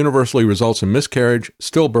almost universally results in miscarriage,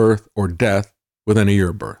 stillbirth, or death within a year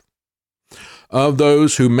of birth. Of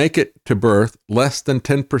those who make it to birth, less than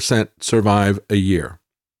 10% survive a year,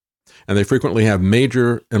 and they frequently have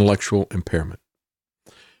major intellectual impairment.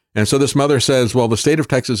 And so this mother says, well, the state of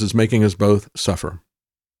Texas is making us both suffer.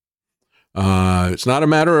 It's not a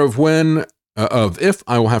matter of if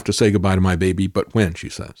I will have to say goodbye to my baby, but when, she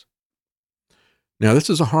says. Now, this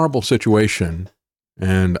is a horrible situation,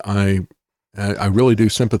 and I really do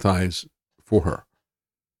sympathize for her.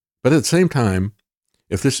 But at the same time,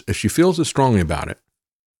 if she feels as strongly about it,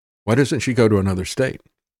 why doesn't she go to another state?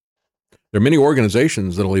 There are many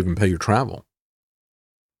organizations that'll even pay your travel.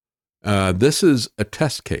 This is a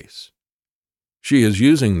test case. She is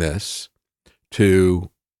using this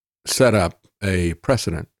to set up a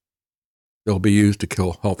precedent that will be used to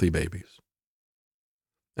kill healthy babies.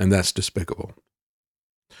 And that's despicable.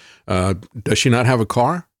 Does she not have a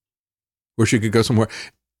car where she could go somewhere?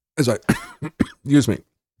 Excuse me.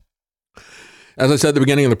 As I said at the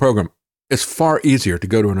beginning of the program, it's far easier to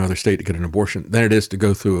go to another state to get an abortion than it is to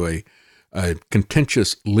go through a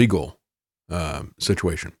contentious legal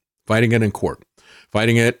situation, fighting it in court,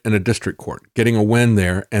 fighting it in a district court, getting a win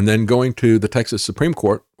there, and then going to the Texas Supreme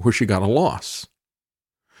Court where she got a loss.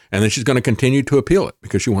 And then she's going to continue to appeal it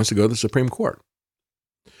because she wants to go to the Supreme Court.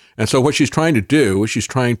 And so what she's trying to do is she's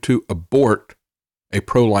trying to abort a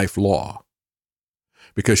pro-life law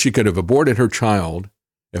because she could have aborted her child,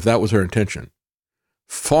 if that was her intention,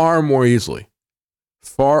 far more easily,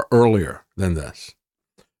 far earlier than this.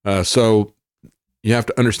 So you have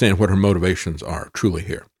to understand what her motivations are truly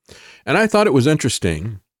here. And I thought it was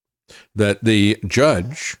interesting that the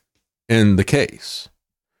judge in the case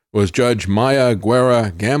was Judge Maya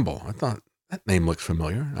Guerra Gamble. I thought that name looks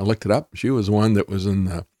familiar. I looked it up. She was one that was in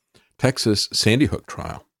the Texas Sandy Hook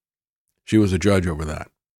trial. She was a judge over that.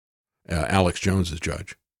 Alex Jones's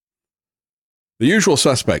judge. The usual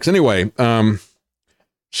suspects. Anyway,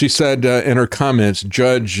 she said in her comments,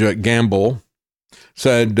 Judge Gamble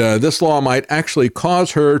said this law might actually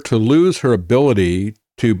cause her to lose her ability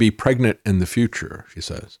to be pregnant in the future, she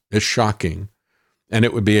says. It's shocking, and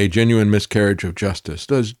it would be a genuine miscarriage of justice.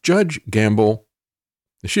 Does Judge Gamble,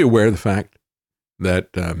 is she aware of the fact that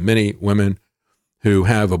many women who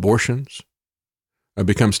have abortions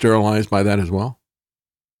become sterilized by that as well?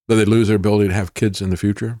 That they lose their ability to have kids in the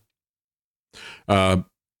future? Perhaps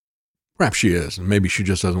she is, and maybe she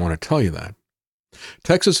just doesn't want to tell you that.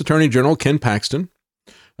 Texas Attorney General Ken Paxton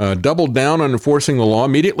doubled down on enforcing the law,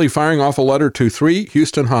 immediately firing off a letter to 3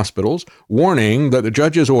 Houston hospitals, warning that the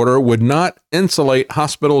judge's order would not insulate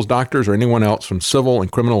hospitals, doctors, or anyone else from civil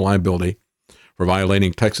and criminal liability for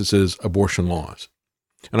violating Texas's abortion laws.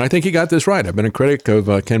 And I think he got this right. I've been a critic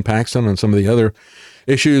of Ken Paxton on some of the other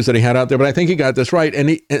issues that he had out there, but I think he got this right.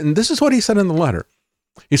 And this is what he said in the letter.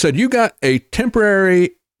 He said, you got a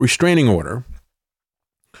temporary restraining order.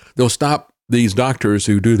 They'll stop these doctors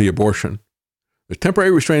who do the abortion. A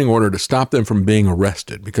temporary restraining order to stop them from being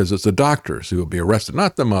arrested, because it's the doctors who will be arrested,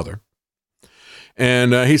 not the mother.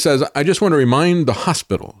 And he says, I just want to remind the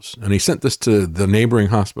hospitals, and he sent this to the neighboring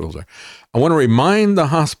hospitals there. I want to remind the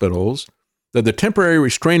hospitals that the temporary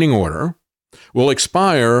restraining order will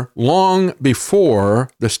expire long before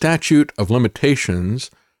the statute of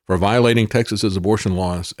limitations for violating Texas's abortion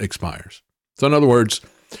laws expires. So in other words,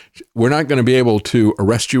 we're not going to be able to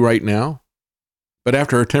arrest you right now, but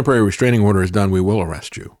after a temporary restraining order is done, we will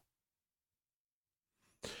arrest you.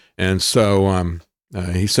 And so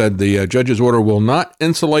he said the judge's order will not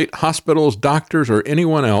insulate hospitals, doctors, or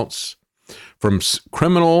anyone else from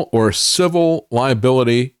criminal or civil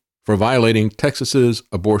liability for violating Texas's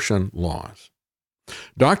abortion laws.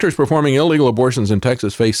 Doctors performing illegal abortions in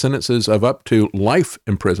Texas face sentences of up to life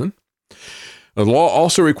in prison. The law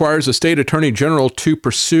also requires the state attorney general to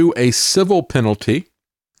pursue a civil penalty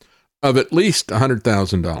of at least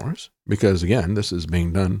 $100,000, because, again, this is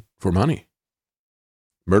being done for money.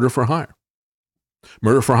 Murder for hire.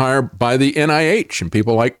 Murder for hire by the NIH and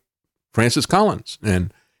people like Francis Collins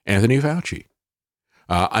and Anthony Fauci.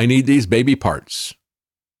 I need these baby parts.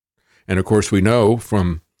 And, of course, we know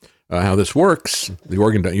from how this works, the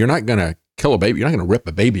organ, you're not going to kill a baby. You're not going to rip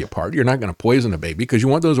a baby apart. You're not going to poison a baby because you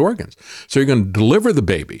want those organs. So you're going to deliver the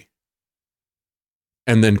baby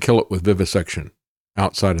and then kill it with vivisection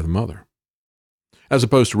outside of the mother, as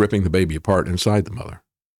opposed to ripping the baby apart inside the mother.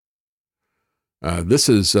 This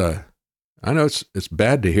is, I know it's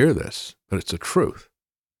bad to hear this, but it's the truth.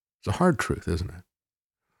 It's a hard truth, isn't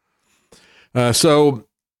it? So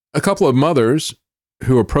a couple of mothers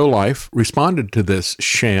who are pro-life responded to this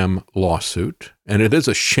sham lawsuit, and it is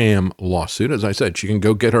a sham lawsuit. As I said, she can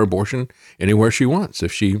go get her abortion anywhere she wants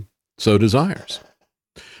if she so desires.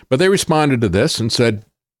 But they responded to this and said,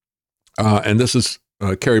 and this is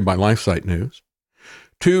carried by LifeSite News,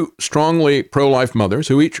 2 strongly pro-life mothers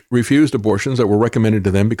who each refused abortions that were recommended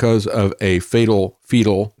to them because of a fatal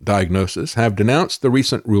fetal diagnosis have denounced the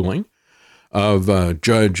recent ruling of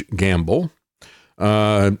Judge Gamble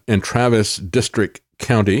in Travis District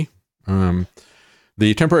County.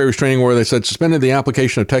 The temporary restraining order, they said, suspended the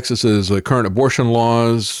application of Texas's current abortion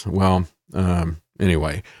laws. Well,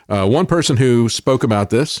 anyway, one person who spoke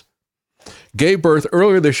about this gave birth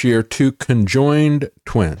earlier this year to conjoined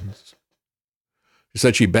twins. She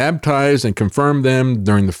said she baptized and confirmed them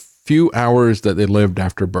during the few hours that they lived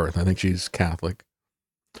after birth. I think she's Catholic.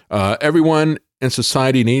 Everyone in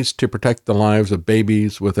society needs to protect the lives of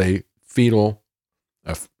babies with a fetal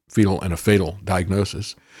and a fatal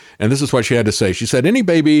diagnosis. And this is what she had to say. She said, any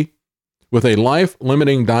baby with a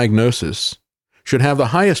life-limiting diagnosis should have the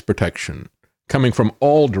highest protection coming from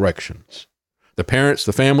all directions. The parents,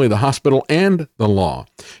 the family, the hospital, and the law.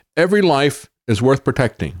 Every life is worth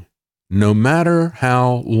protecting, no matter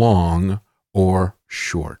how long or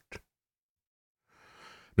short.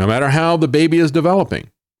 No matter how the baby is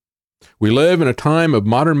developing. We live in a time of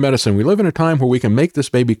modern medicine. We live in a time where we can make this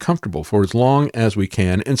baby comfortable for as long as we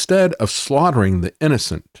can, instead of slaughtering the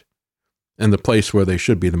innocent in the place where they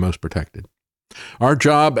should be the most protected. Our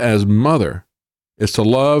job as mother is to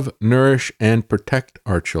love, nourish, and protect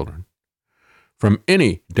our children from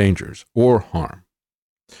any dangers or harm.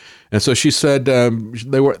 And so she said,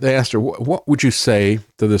 they asked her, what would you say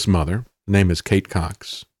to this mother? Her name is Kate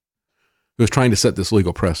Cox, who is trying to set this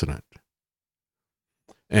legal precedent.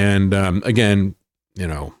 And again,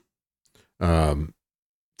 to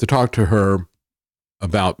talk to her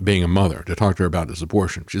about being a mother, to talk to her about this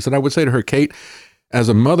abortion. She said, I would say to her, Kate, as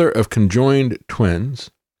a mother of conjoined twins,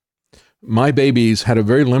 my babies had a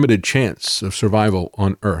very limited chance of survival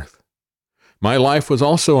on Earth. My life was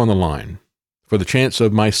also on the line for the chance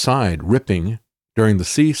of my side ripping during the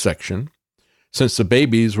C-section, since the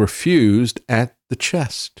babies were fused at the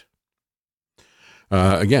chest.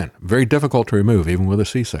 Again, very difficult to remove, even with a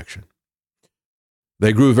C-section.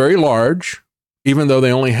 They grew very large, even though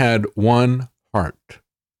they only had one heart.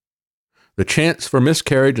 The chance for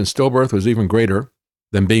miscarriage and stillbirth was even greater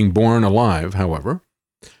than being born alive, however.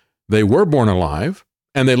 They were born alive,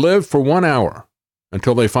 and they lived for 1 hour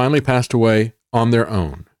until they finally passed away on their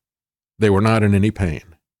own. They were not in any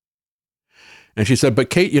pain. And she said, but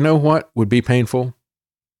Kate, you know what would be painful?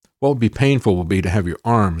 What would be painful would be to have your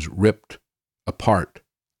arms ripped apart,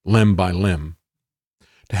 limb by limb,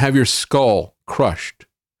 to have your skull crushed,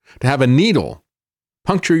 to have a needle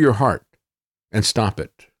puncture your heart and stop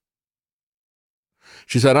it.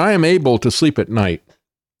 She said, I am able to sleep at night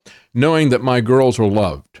knowing that my girls are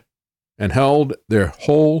loved and held their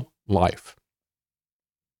whole life.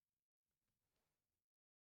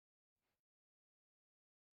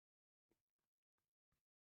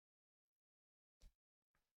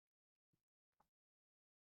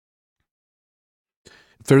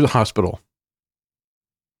 If there's a hospital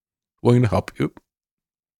willing to help you,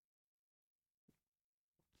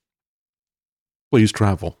 please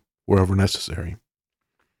travel wherever necessary.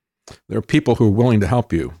 There are people who are willing to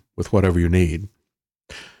help you with whatever you need.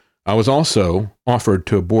 I was also offered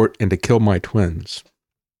to abort and to kill my twins,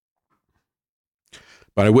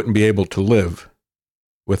 but I wouldn't be able to live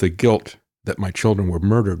with the guilt that my children were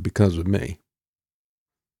murdered because of me.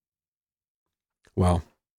 Well,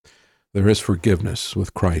 there is forgiveness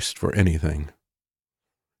with Christ for anything.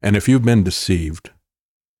 And if you've been deceived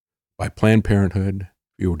by Planned Parenthood,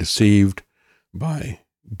 if you were deceived by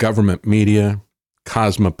government media,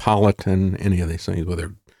 cosmopolitan, any of these things,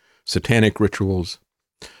 whether satanic rituals,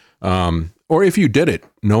 or if you did it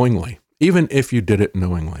knowingly, even if you did it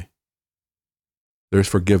knowingly, there's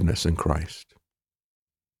forgiveness in Christ.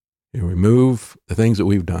 You remove the things that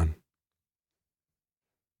we've done.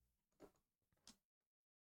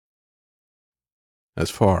 As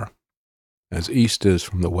far as east is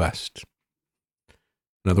from the west.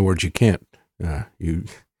 In other words, you can't,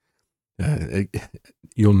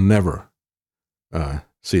 you'll never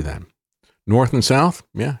see them. North and south,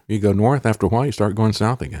 yeah, you go north, after a while you start going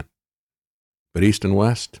south again. But east and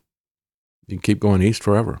west, you can keep going east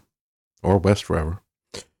forever, or west forever.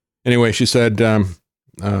 Anyway, she said, that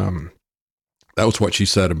was what she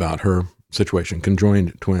said about her situation,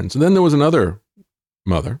 conjoined twins. And then there was another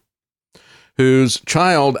mother whose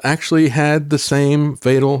child actually had the same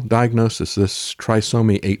fatal diagnosis, this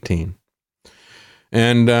trisomy 18.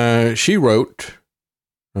 And she wrote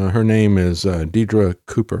Her name is Deidre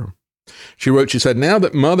Cooper. She wrote, she said, now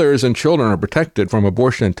that mothers and children are protected from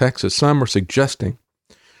abortion in Texas, some are suggesting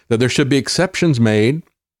that there should be exceptions made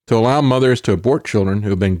to allow mothers to abort children who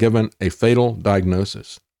have been given a fatal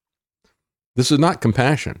diagnosis. This is not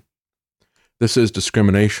compassion. This is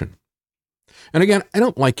discrimination. And again, I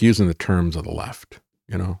don't like using the terms of the left,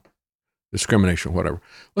 discrimination, whatever.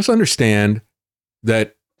 Let's understand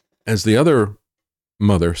that, as the other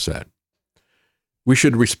mother said, we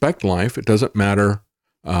should respect life. It doesn't matter.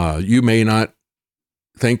 You may not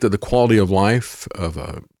think that the quality of life of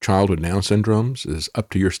a child with Down syndromes is up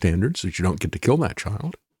to your standards, that you don't get to kill that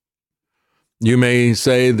child. You may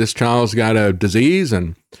say this child's got a disease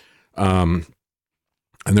and they're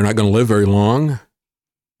not going to live very long,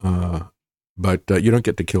 but you don't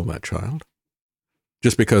get to kill that child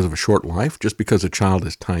just because of a short life, just because a child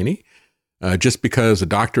is tiny, just because a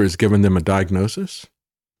doctor has given them a diagnosis.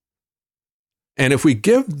 And if we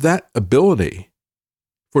give that ability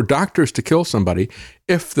for doctors to kill somebody,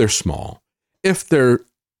 if they're small, if their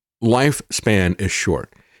lifespan is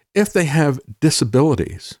short, if they have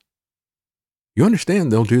disabilities, you understand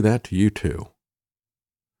they'll do that to you too,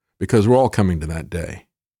 because we're all coming to that day.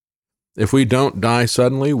 If we don't die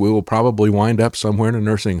suddenly, we will probably wind up somewhere in a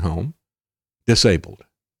nursing home, disabled.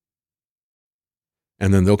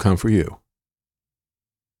 And then they'll come for you.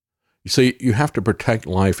 You see, you have to protect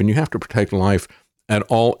life, and you have to protect life at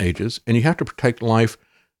all ages, and you have to protect life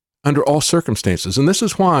under all circumstances. And this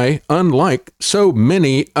is why, unlike so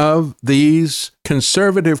many of these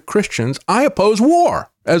conservative Christians, I oppose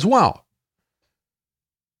war as well.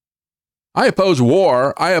 I oppose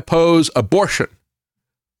war. I oppose abortion.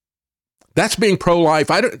 That's being pro-life.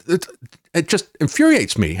 It just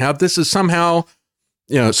infuriates me how this is somehow,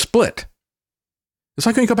 split. It's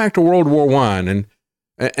like when you go back to World War I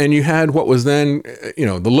and you had what was then,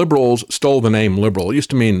 the liberals stole the name liberal. It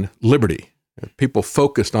used to mean liberty. People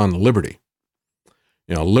focused on liberty.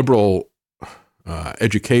 Liberal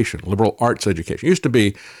education, liberal arts education. It used to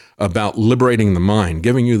be about liberating the mind,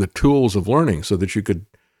 giving you the tools of learning so that you could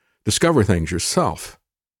discover things yourself.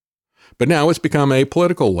 But now it's become a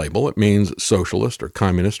political label. It means socialist or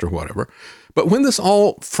communist or whatever. But when this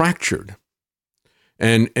all fractured,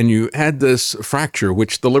 and you had this fracture,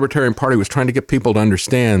 which the Libertarian Party was trying to get people to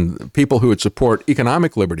understand, people who would support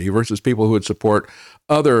economic liberty versus people who would support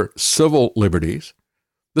other civil liberties,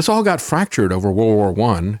 this all got fractured over World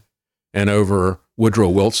War I and over Woodrow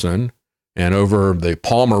Wilson and over the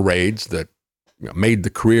Palmer raids that made the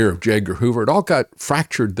career of J. Edgar Hoover. It all got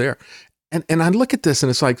fractured there. And I look at this and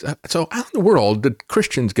it's like, so how in the world did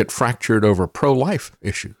Christians get fractured over pro-life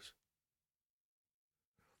issues?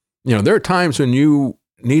 There are times when you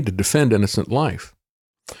need to defend innocent life.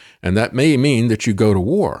 And that may mean that you go to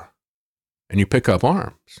war and you pick up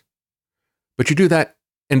arms. But you do that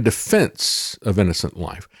in defense of innocent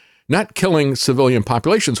life, not killing civilian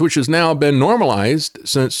populations, which has now been normalized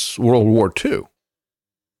since World War II.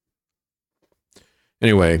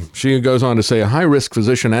 Anyway, she goes on to say, a high-risk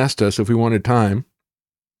physician asked us if we wanted time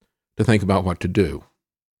to think about what to do.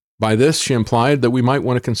 By this, she implied that we might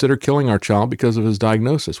want to consider killing our child because of his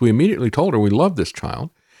diagnosis. We immediately told her we loved this child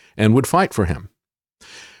and would fight for him.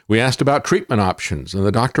 We asked about treatment options, and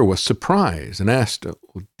the doctor was surprised and asked, do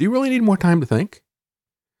you really need more time to think?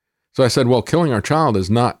 So I said, well, killing our child is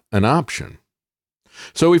not an option.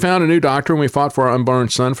 So we found a new doctor, and we fought for our unborn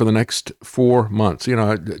son for the next 4 months.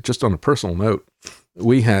 Just on a personal note,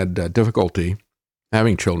 we had difficulty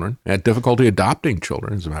having children, had difficulty adopting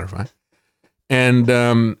children, as a matter of fact. And,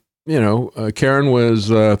 Karen was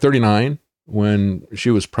 39 when she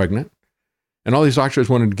was pregnant. And all these doctors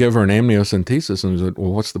wanted to give her an amniocentesis. And said,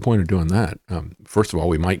 well, what's the point of doing that? First of all,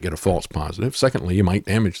 we might get a false positive. Secondly, you might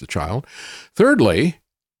damage the child. Thirdly,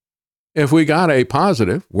 if we got a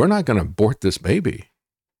positive, we're not going to abort this baby.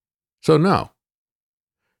 So no,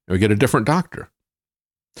 we get a different doctor.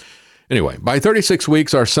 Anyway, by 36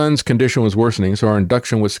 weeks, our son's condition was worsening, so our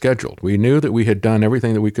induction was scheduled. We knew that we had done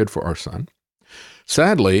everything that we could for our son.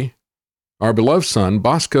 Sadly, our beloved son,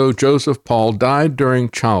 Bosco Joseph Paul, died during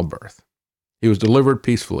childbirth. He was delivered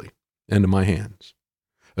peacefully into my hands,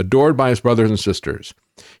 adored by his brothers and sisters.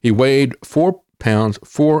 He weighed 4 pounds,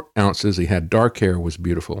 4 ounces. He had dark hair, was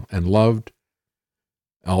beautiful, and loved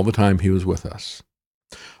all the time he was with us.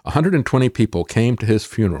 120 people came to his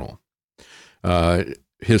funeral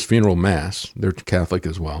mass, they're Catholic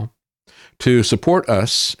as well, to support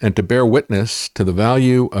us and to bear witness to the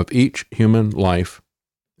value of each human life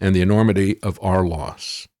and the enormity of our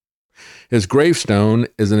loss. His gravestone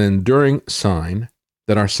is an enduring sign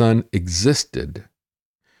that our son existed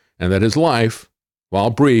and that his life, while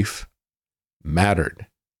brief, mattered.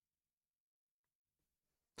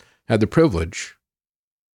 had the privilege,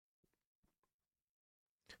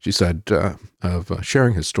 she said, of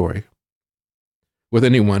sharing his story with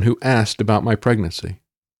anyone who asked about my pregnancy.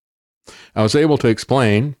 I was able to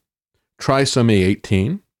explain trisomy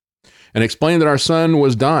 18 and explain that our son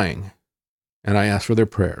was dying, and I asked for their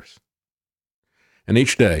prayers. And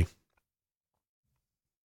each day,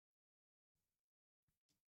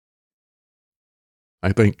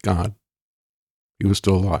 I thank God he was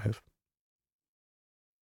still alive.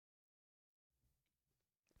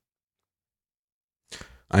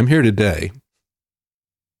 I'm here today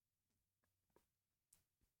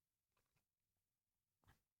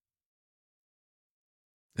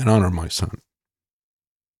and honor my son,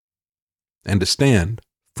 and to stand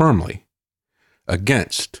firmly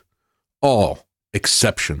against all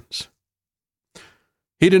exceptions.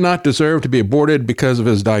 He did not deserve to be aborted because of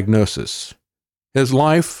his diagnosis. His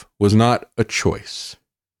life was not a choice.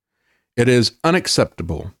 It is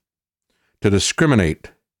unacceptable to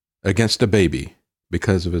discriminate against a baby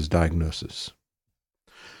because of his diagnosis.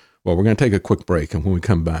 Well, we're going to take a quick break, and when we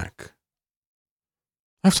come back,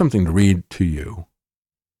 I have something to read to you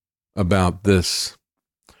about this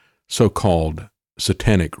so-called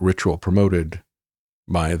satanic ritual promoted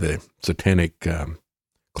by the satanic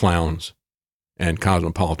clowns and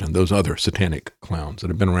Cosmopolitan, those other satanic clowns that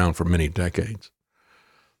have been around for many decades.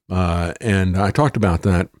 And I talked about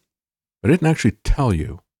that, but I didn't actually tell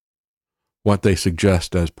you what they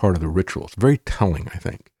suggest as part of the ritual. It's very telling, I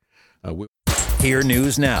think. Hear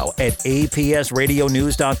news now at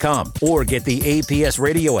apsradionews.com or get the APS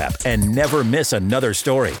Radio app and never miss another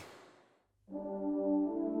story.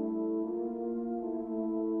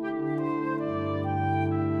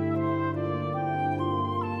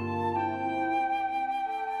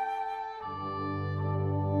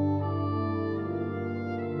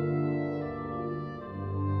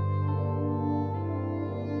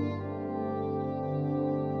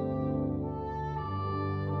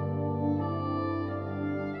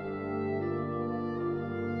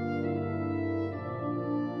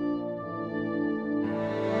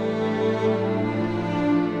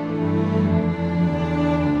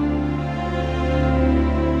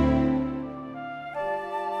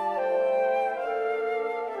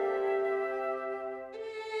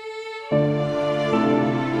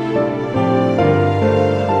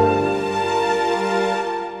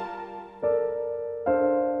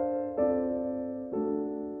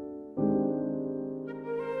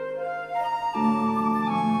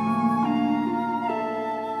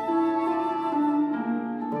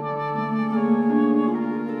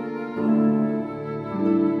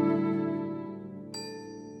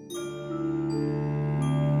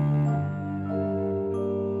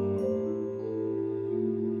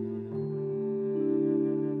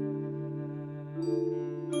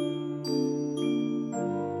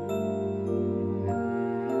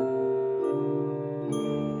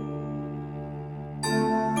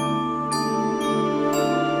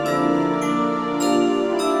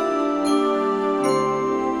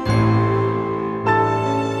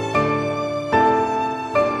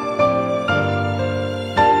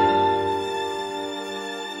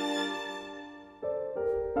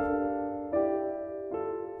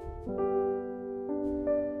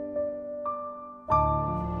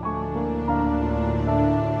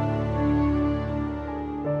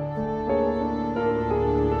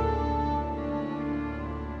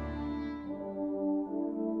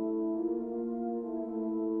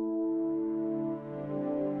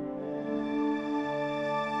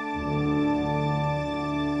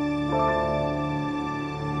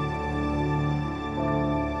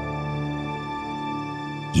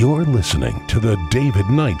 You're listening to The David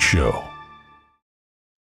Knight Show.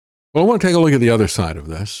 Well, I want to take a look at the other side of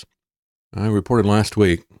this. I reported last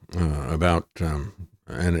week about,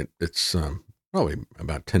 and it's probably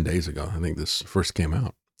about 10 days ago, I think this first came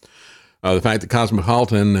out, the fact that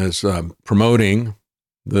Cosmopolitan is promoting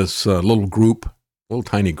this little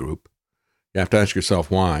tiny group. You have to ask yourself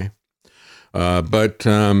why. But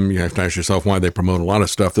you have to ask yourself why they promote a lot of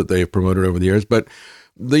stuff that they've promoted over the years. But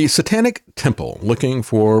the Satanic Temple, looking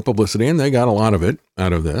for publicity, and they got a lot of it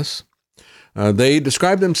out of this. They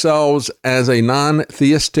describe themselves as a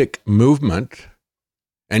non-theistic movement,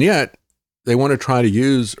 and yet they want to try to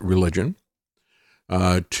use religion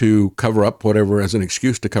to cover up whatever, as an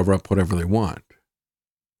excuse to cover up whatever they want.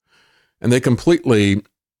 And they completely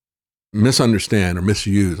misunderstand, or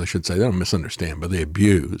misuse, I should say. They don't misunderstand, but they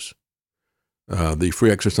abuse the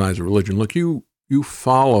free exercise of religion. Look, you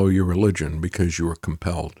follow your religion because you are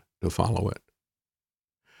compelled to follow it,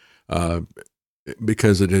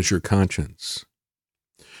 because it is your conscience.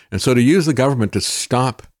 And so to use the government to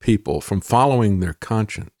stop people from following their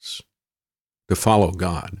conscience, to follow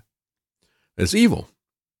God, is evil.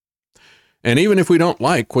 And even if we don't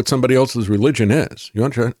like what somebody else's religion is, you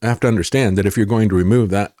have to understand that if you're going to remove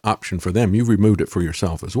that option for them, you've removed it for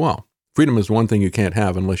yourself as well. Freedom is one thing you can't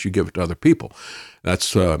have unless you give it to other people.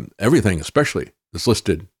 That's everything, especially that's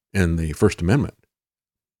listed in the First Amendment.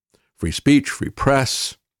 Free speech, free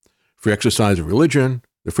press, free exercise of religion,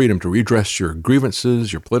 the freedom to redress your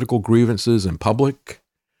grievances, your political grievances in public.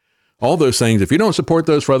 All those things, if you don't support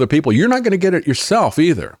those for other people, you're not going to get it yourself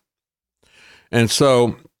either. And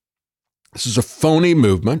so this is a phony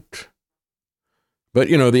movement. But,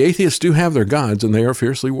 the atheists do have their gods, and they are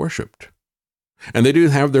fiercely worshipped. And they do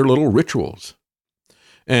have their little rituals.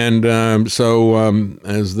 And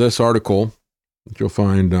as this article that you'll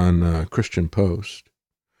find on Christian Post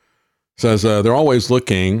says, they're always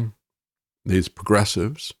looking, these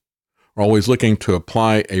progressives are always looking to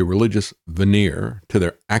apply a religious veneer to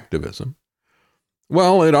their activism.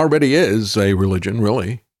 Well, it already is a religion,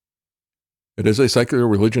 really. It is a secular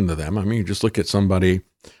religion to them. I mean, you just look at somebody,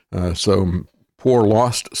 some poor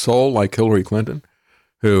lost soul like Hillary Clinton,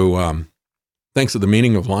 who thinks that the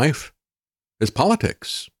meaning of life is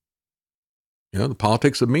politics. The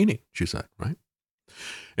politics of meaning, she said, right?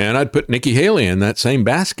 And I'd put Nikki Haley in that same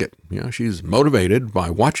basket. She's motivated by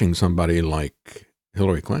watching somebody like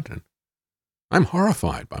Hillary Clinton. I'm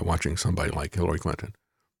horrified by watching somebody like Hillary Clinton.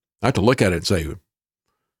 I have to look at it and say,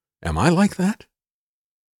 am I like that?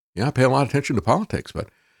 Yeah, I pay a lot of attention to politics, but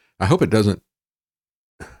I hope it doesn't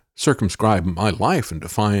circumscribe my life and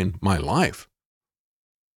define my life.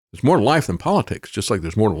 There's more to life than politics, just like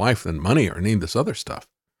there's more to life than money or any of this other stuff.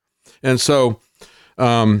 And so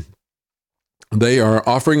they are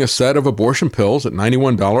offering a set of abortion pills at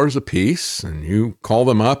 $91 a piece, and you call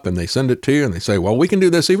them up and they send it to you and they say, well, we can do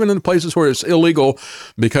this even in the places where it's illegal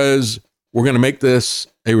because we're going to make this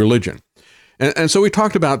a religion. And so we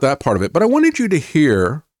talked about that part of it, but I wanted you to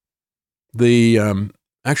hear the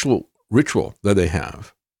actual ritual that they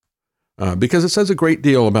have, because it says a great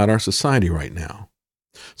deal about our society right now.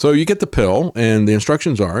 So you get the pill, and the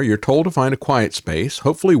instructions are, you're told to find a quiet space,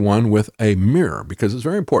 hopefully one with a mirror, because it's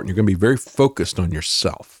very important. You're going to be very focused on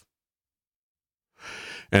yourself.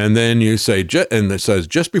 And then you say, and it says,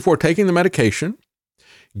 just before taking the medication,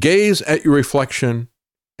 gaze at your reflection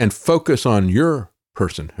and focus on your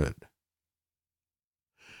personhood.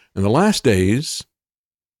 In the last days,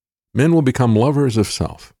 men will become lovers of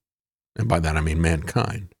self. And by that, I mean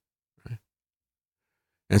mankind. Right?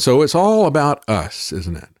 And so it's all about us,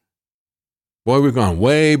 isn't it? Boy, we've gone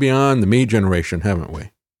way beyond the me generation, haven't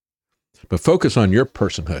we? But focus on your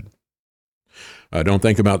personhood. Don't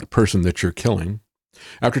think about the person that you're killing.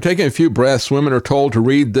 After taking a few breaths, women are told to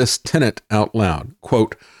read this tenet out loud.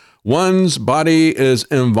 Quote, one's body is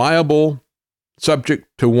inviolable, subject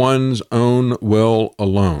to one's own will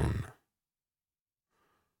alone.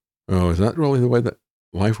 Oh, is that really the way that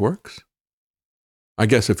life works? I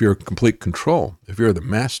guess if you're in complete control, if you're the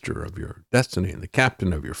master of your destiny and the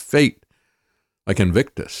captain of your fate, like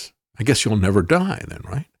Invictus, I guess you'll never die then,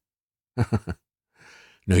 right?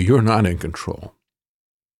 No, you're not in control.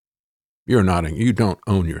 You don't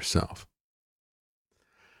own yourself.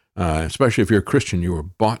 Especially if you're a Christian, you were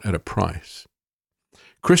bought at a price.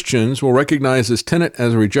 Christians will recognize this tenet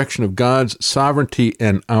as a rejection of God's sovereignty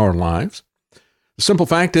in our lives. The simple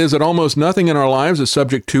fact is that almost nothing in our lives is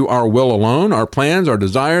subject to our will alone. Our plans, our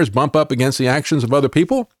desires bump up against the actions of other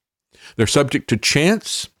people. They're subject to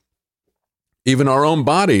chance. Even our own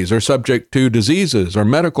bodies are subject to diseases or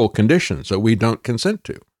medical conditions that we don't consent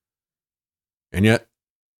to. And yet,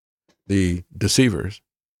 the deceivers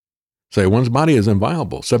say one's body is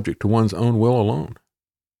inviolable, subject to one's own will alone.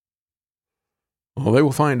 Well, they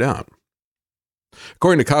will find out.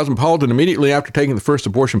 According to Cosmopolitan, immediately after taking the first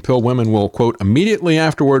abortion pill, women will, quote, immediately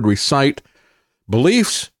afterward recite,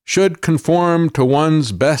 beliefs should conform to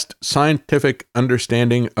one's best scientific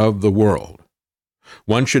understanding of the world.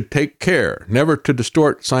 One should take care never to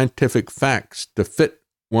distort scientific facts to fit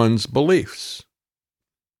one's beliefs.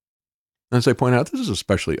 As they point out, this is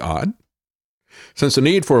especially odd, since the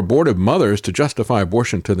need for abortive mothers to justify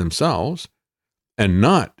abortion to themselves, and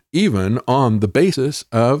not even on the basis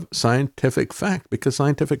of scientific fact, because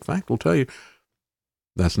scientific fact will tell you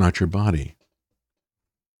that's not your body.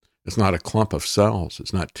 It's not a clump of cells.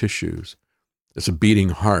 It's not tissues. It's a beating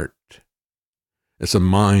heart. It's a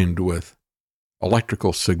mind with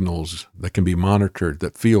electrical signals that can be monitored,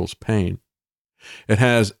 that feels pain. It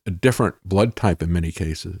has a different blood type in many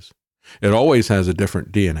cases. It always has a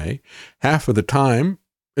different DNA. Half of the time,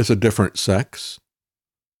 it's a different sex.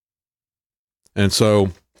 And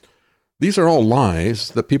so These are all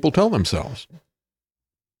lies that people tell themselves.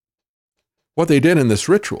 What they did in this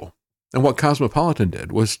ritual, and what Cosmopolitan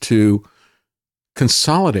did, was to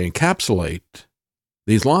consolidate, encapsulate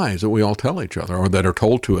these lies that we all tell each other, or that are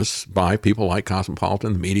told to us by people like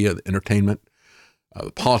Cosmopolitan, the media, the entertainment,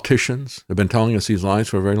 the politicians have been telling us these lies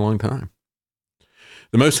for a very long time.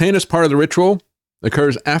 The most heinous part of the ritual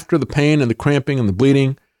occurs after the pain and the cramping and the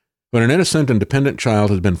bleeding, when an innocent and dependent child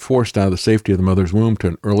has been forced out of the safety of the mother's womb to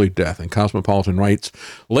an early death. And Cosmopolitan writes,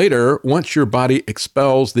 later, once your body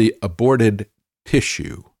expels the aborted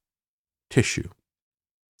tissue,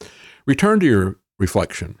 return to your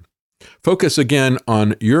reflection. Focus again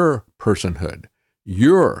on your personhood,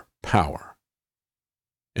 your power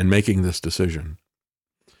in making this decision.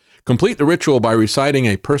 Complete the ritual by reciting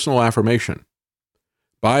a personal affirmation.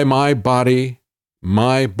 By my body,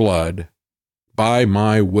 my blood, by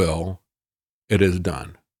my will, it is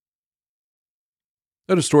done.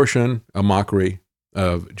 A distortion, a mockery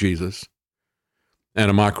of Jesus, and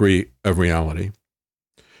a mockery of reality.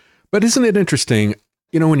 But isn't it interesting,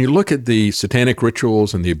 when you look at the satanic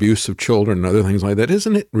rituals and the abuse of children and other things like that,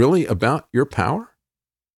 isn't it really about your power?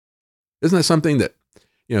 Isn't that something that,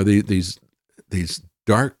 these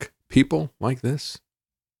dark people like this,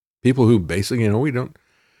 people who basically, we don't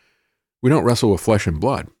wrestle with flesh and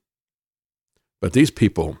blood, but these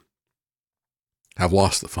people have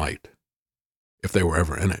lost the fight, if they were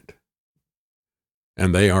ever in it.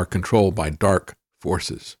 And they are controlled by dark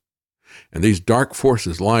forces. And these dark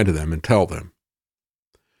forces lie to them and tell them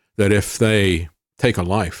that if they take a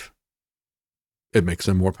life, it makes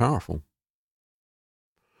them more powerful.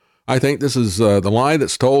 I think this is the lie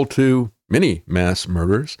that's told to many mass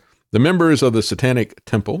murderers. The members of the Satanic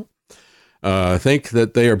Temple think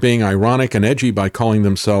that they are being ironic and edgy by calling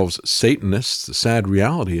themselves Satanists. The sad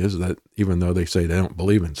reality is that even though they say they don't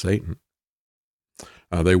believe in Satan,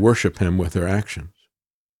 they worship him with their actions,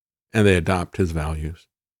 and they adopt his values,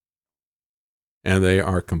 and they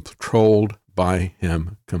are controlled by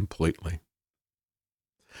him completely.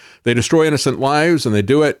 They destroy innocent lives, and they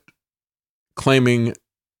do it claiming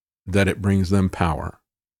that it brings them power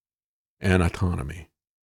and autonomy.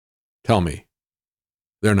 Tell me,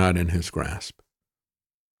 they're not in his grasp.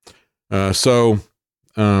 As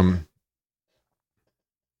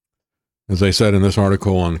I said in this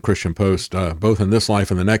article on Christian Post, both in this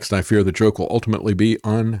life and the next, I fear the joke will ultimately be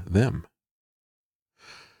on them.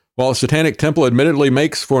 While the Satanic Temple admittedly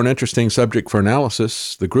makes for an interesting subject for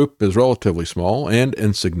analysis, the group is relatively small and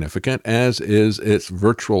insignificant, as is its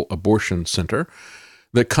virtual abortion center.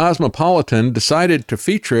 The Cosmopolitan decided to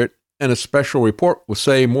feature it in a special report will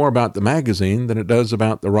say more about the magazine than it does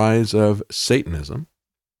about the rise of Satanism.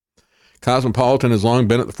 Cosmopolitan has long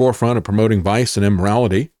been at the forefront of promoting vice and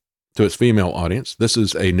immorality to its female audience. This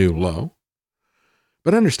is a new low.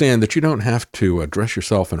 But understand that you don't have to dress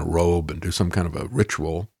yourself in a robe and do some kind of a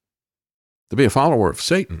ritual to be a follower of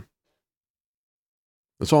Satan.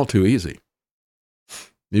 It's all too easy.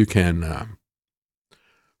 You can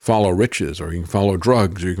follow riches, or you can follow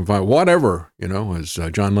drugs, or you can follow whatever, as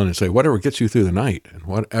John Lennon say, whatever gets you through the night, and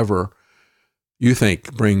whatever you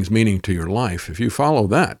think brings meaning to your life. If you follow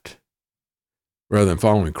that, rather than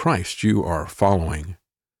following Christ, you are following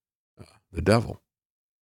the devil.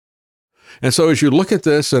 And so as you look at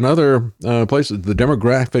this and other places, the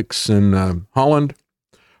demographics in Holland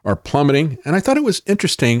are plummeting. And I thought it was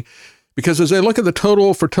interesting because as they look at the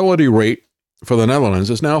total fertility rate for the Netherlands,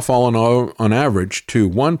 it's now fallen on average to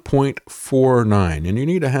 1.49. And you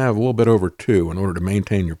need to have a little bit over 2 in order to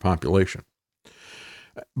maintain your population.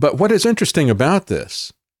 But what is interesting about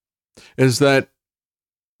this is that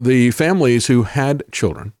the families who had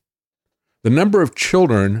children, the number of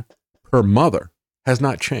children per mother has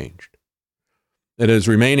not changed. It is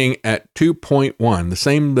remaining at 2.1, the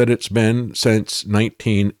same that it's been since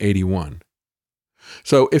 1981.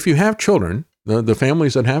 So if you have children, the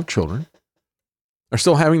families that have children are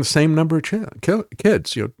still having the same number of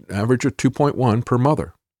kids, average of 2.1 per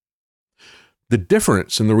mother. The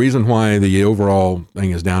difference and the reason why the overall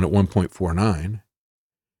thing is down at 1.49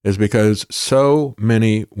 is because so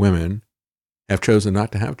many women have chosen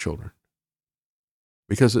not to have children.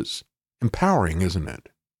 Because it's empowering, isn't it?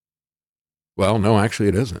 Well, no, actually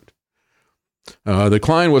it isn't. The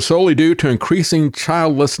decline was solely due to increasing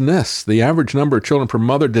childlessness. The average number of children per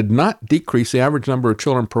mother did not decrease. The average number of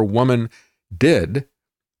children per woman did,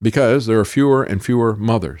 because there are fewer and fewer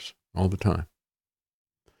mothers all the time.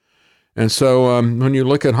 And so when you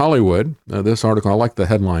look at Hollywood, this article, I like the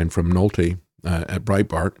headline from Nolte at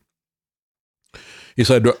Breitbart. He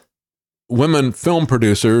said, women film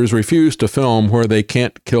producers refuse to film where they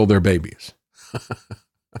can't kill their babies.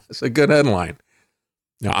 That's a good headline.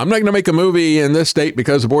 Now, I'm not going to make a movie in this state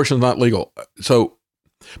because abortion is not legal. So,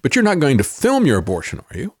 but you're not going to film your abortion,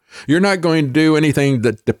 are you? You're not going to do anything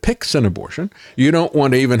that depicts an abortion. You don't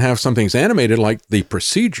want to even have something animated like the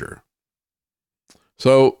procedure.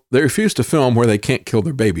 So they refuse to film where they can't kill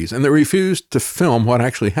their babies, and they refuse to film what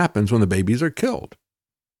actually happens when the babies are killed,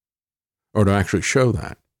 or to actually show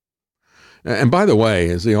that. And by the way,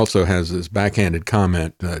 as he also has this backhanded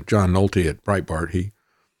comment, John Nolte at Breitbart, he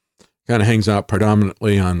kind of hangs out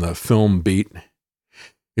predominantly on the film beat.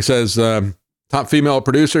 He says, top female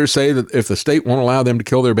producers say that if the state won't allow them to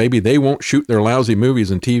kill their baby, they won't shoot their lousy movies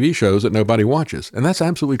and TV shows that nobody watches. And that's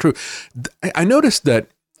absolutely true. I noticed that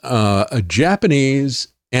a Japanese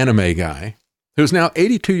anime guy who's now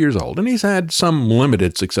 82 years old, and he's had some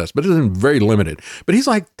limited success, but isn't very limited. But he's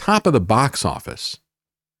like top of the box office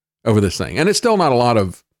over this thing. And it's still not a lot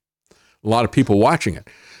of people watching it.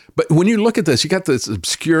 But when you look at this, you got this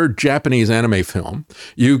obscure Japanese anime film.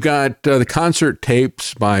 You got the concert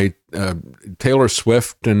tapes by Taylor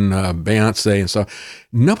Swift and Beyonce and stuff.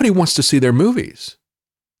 Nobody wants to see their movies.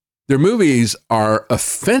 Their movies are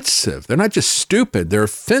offensive. They're not just stupid. They're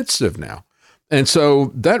offensive now. And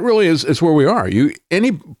so that really is where we are.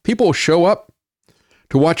 Any people show up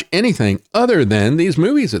to watch anything other than these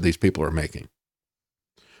movies that these people are making.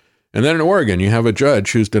 And then in Oregon, you have a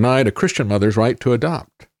judge who's denied a Christian mother's right to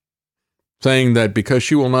adopt, saying that because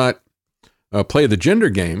she will not play the gender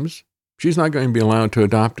games, she's not going to be allowed to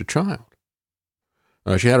adopt a child.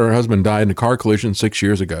 She had her husband die in a car collision 6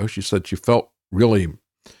 years ago. She said she felt really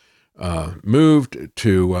moved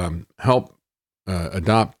to help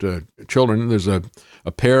adopt children. There's a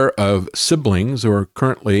pair of siblings who are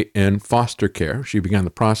currently in foster care. She began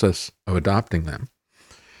the process of adopting them.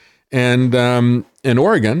 And in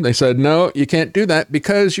Oregon, they said, no, you can't do that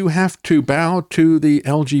because you have to bow to the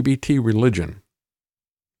LGBT religion.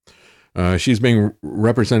 She's being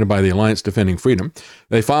represented by the Alliance Defending Freedom.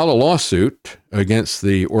 They filed a lawsuit against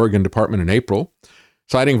the Oregon Department in April,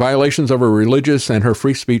 citing violations of her religious and her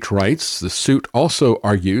free speech rights. The suit also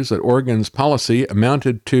argues that Oregon's policy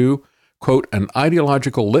amounted to, quote, an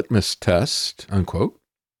ideological litmus test, unquote,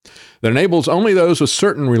 that enables only those with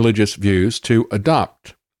certain religious views to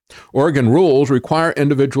adopt. Oregon rules require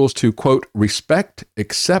individuals to, quote, respect,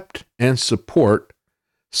 accept, and support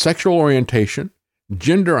sexual orientation,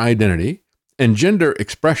 gender identity, and gender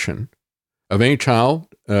expression of any child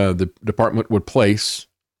the department would place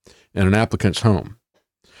in an applicant's home.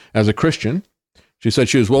 As a Christian, she said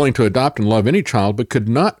she was willing to adopt and love any child, but could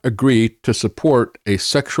not agree to support a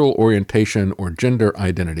sexual orientation or gender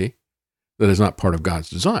identity that is not part of God's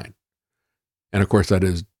design. And of course, that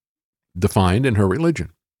is defined in her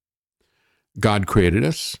religion. God created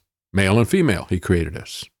us, male and female, he created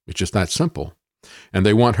us. It's just that simple. And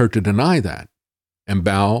they want her to deny that and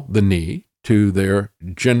bow the knee to their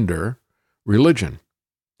gender religion.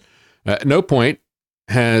 At no point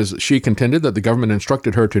has she contended that the government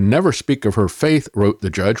instructed her to never speak of her faith, wrote the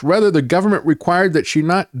judge. Rather, the government required that she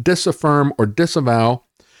not disaffirm or disavow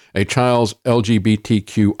a child's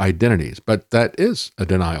LGBTQ identities. But that is a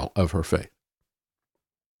denial of her faith.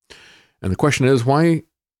 And the question is, why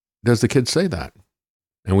does the kid say that?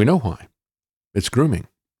 And we know why. It's grooming.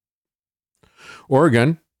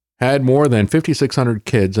 Oregon had more than 5,600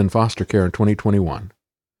 kids in foster care in 2021.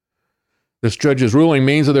 This judge's ruling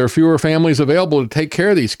means that there are fewer families available to take care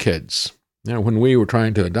of these kids. You know, when we were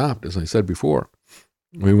trying to adopt, as I said before,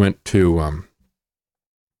 we went to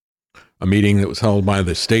a meeting that was held by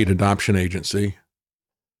the state adoption agency.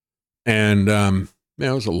 And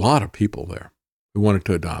there was a lot of people there who wanted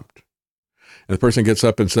to adopt. And the person gets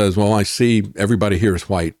up and says, well, I see everybody here is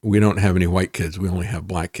white. We don't have any white kids. We only have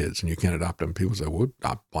black kids, and you can't adopt them. People say, well,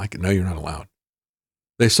 adopt black kids. No, you're not allowed.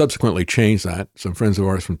 They subsequently changed that. Some friends of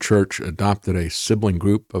ours from church adopted a sibling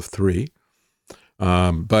group of 3.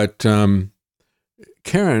 But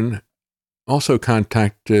Karen also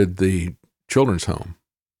contacted the children's home,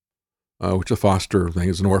 which is a foster thing,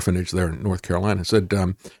 is an orphanage there in North Carolina, and said,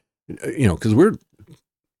 because we're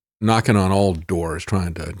knocking on all doors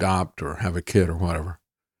trying to adopt or have a kid or whatever.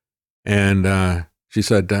 And she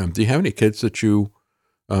said, do you have any kids that you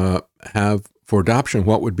have for adoption?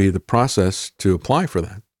 What would be the process to apply for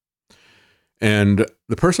that? And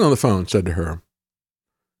the person on the phone said to her,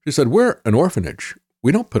 she said, we're an orphanage.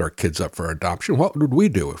 We don't put our kids up for adoption. What would we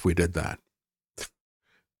do if we did that?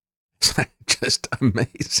 It's just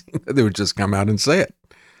amazing that they would just come out and say it.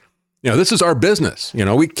 This is our business.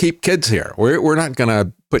 We keep kids here. We're not going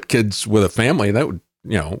to put kids with a family. That would,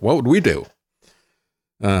 what would we do?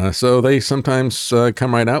 So they sometimes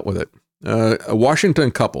come right out with it. A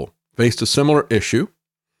Washington couple faced a similar issue.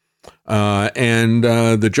 And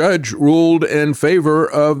the judge ruled in favor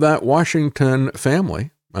of that Washington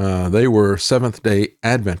family. They were Seventh-day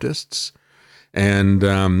Adventists.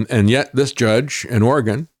 And yet this judge in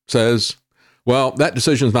Oregon says, well, that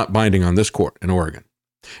decision is not binding on this court in Oregon.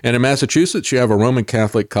 And in Massachusetts, you have a Roman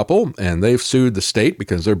Catholic couple, and they've sued the state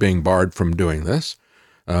because they're being barred from doing this.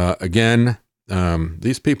 Again,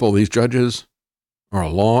 these people, these judges, are a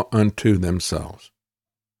law unto themselves.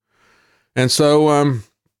 And so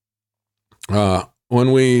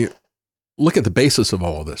when we look at the basis of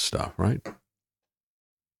all of this stuff, right,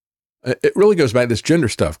 it really goes back, this gender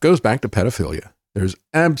stuff goes back to pedophilia. There's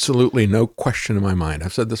absolutely no question in my mind.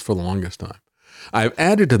 I've said this for the longest time. I've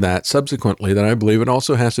added to that subsequently that I believe it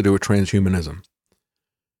also has to do with transhumanism.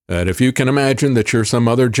 That if you can imagine that you're some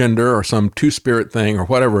other gender or some two-spirit thing or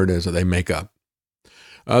whatever it is that they make up,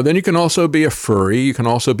 then you can also be a furry. You can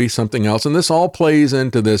also be something else. And this all plays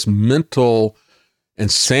into this mental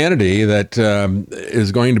insanity that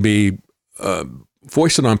is going to be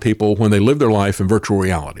foisted on people when they live their life in virtual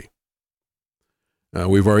reality.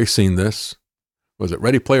 We've already seen this. Was it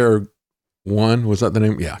Ready Player One? Was that the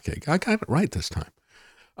name? Yeah, okay. I got it right this time.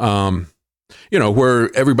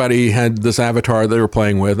 Where everybody had this avatar they were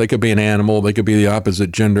playing with. They could be an animal. They could be the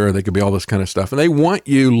opposite gender. They could be all this kind of stuff. And they want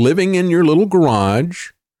you living in your little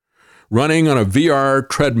garage, running on a VR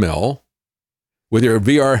treadmill with your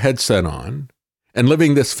VR headset on and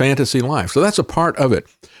living this fantasy life. So that's a part of it.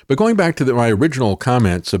 But going back to my original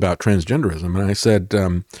comments about transgenderism, and I said,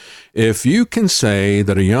 if you can say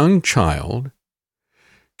that a young child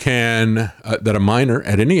can, that a minor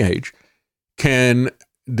at any age can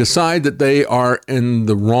decide that they are in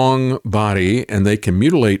the wrong body and they can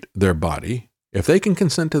mutilate their body, if they can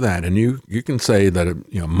consent to that, and you can say that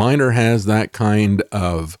a minor has that kind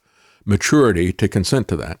of maturity to consent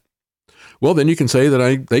to that, well, then you can say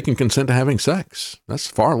that they can consent to having sex. That's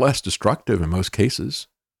far less destructive in most cases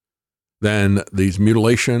than these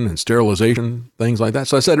mutilation and sterilization, things like that.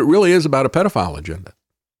 So I said it really is about a pedophile agenda.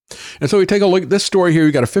 And so we take a look at this story here.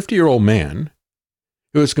 You got a 50-year-old man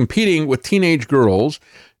who is competing with teenage girls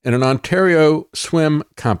in an Ontario swim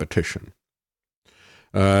competition.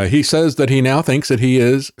 He says that he now thinks that he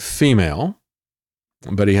is female,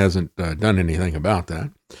 but he hasn't done anything about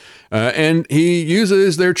that. And he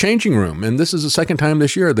uses their changing room. And this is the second time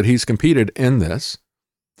this year that he's competed in this.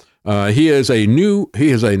 He is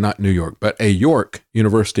not New York, but a York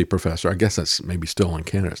University professor. I guess that's maybe still in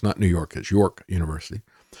Canada. It's not New York, it's York University.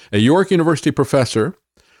 A York University professor.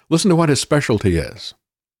 Listen to what his specialty is.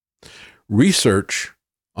 Research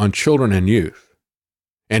on children and youth.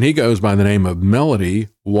 And he goes by the name of Melody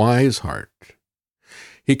Weishart.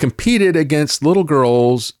 He competed against little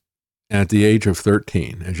girls at the age of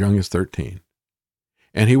 13, as young as 13.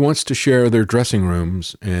 And he wants to share their dressing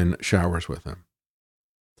rooms and showers with them.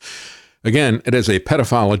 Again, it is a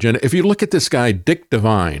pedophile agenda. If you look at this guy, Dick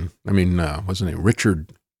Devine, what's his name?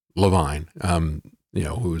 Richard Levine,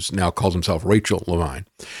 who's now calls himself Rachel Levine.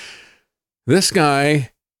 This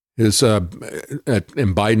guy is in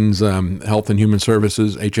Biden's Health and Human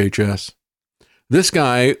Services, HHS. This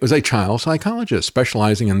guy was a child psychologist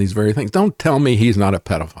specializing in these very things. Don't tell me he's not a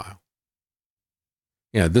pedophile.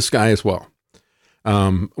 Yeah, this guy as well.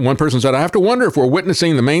 One person said, I have to wonder if we're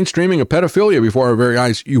witnessing the mainstreaming of pedophilia before our very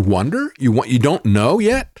eyes. You wonder? You don't know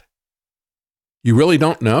yet? You really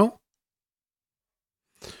don't know?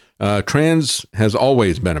 Trans has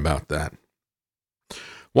always been about that.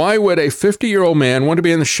 Why would a 50-year-old man want to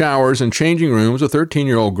be in the showers and changing rooms with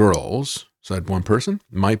 13-year-old girls? Said one person.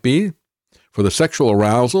 Might be for the sexual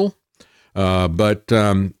arousal. But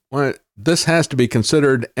this has to be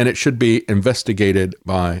considered, and it should be investigated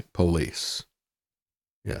by police.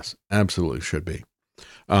 Yes, absolutely should be.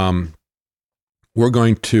 We're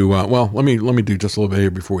going to, let me do just a little bit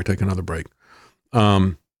here before we take another break.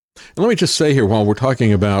 And let me just say here, while we're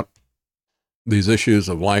talking about these issues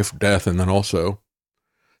of life, death, and then also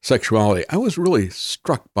sexuality, I was really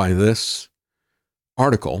struck by this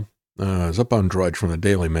article. It was up on Drudge from the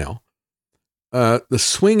Daily Mail. The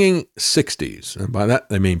swinging 60s, and by that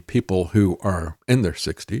they mean people who are in their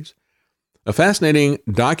 60s. A fascinating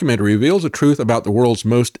documentary reveals the truth about the world's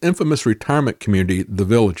most infamous retirement community, the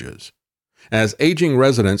Villages, as aging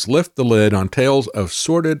residents lift the lid on tales of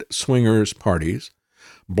sordid swingers parties,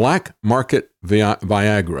 black market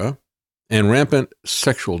Viagra, and rampant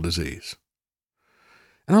sexual disease.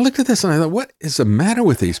 And I looked at this and I thought, what is the matter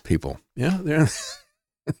with these people? Yeah, they're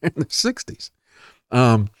in their 60s.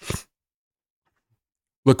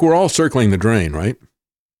 Look, we're all circling the drain, right?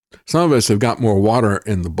 Some of us have got more water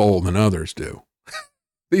in the bowl than others do.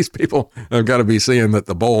 These people have got to be seeing that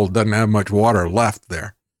the bowl doesn't have much water left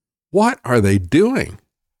there. What are they doing?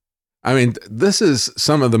 I mean, this is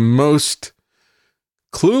some of the most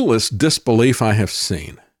clueless disbelief I have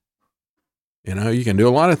seen. You know, you can do a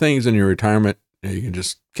lot of things in your retirement. You can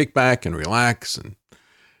just kick back and relax and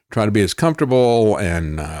try to be as comfortable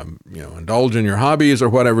and, indulge in your hobbies or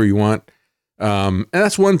whatever you want. And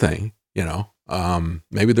that's one thing,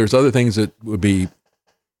 maybe there's other things that would be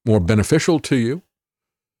more beneficial to you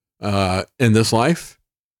in this life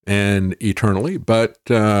and eternally. But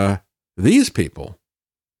these people,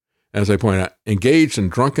 as I point out, engaged in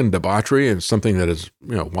drunken debauchery is something that is,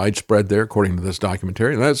 widespread there, according to this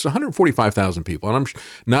documentary. And that's 145,000 people. And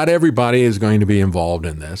not everybody is going to be involved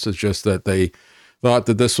in this. It's just that they thought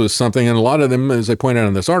that this was something, and a lot of them, as I point out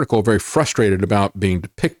in this article, are very frustrated about being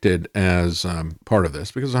depicted as part of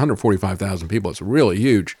this, because 145,000 people, it's a really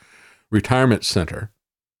huge retirement center.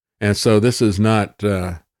 And so this is not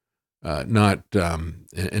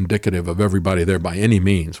indicative of everybody there by any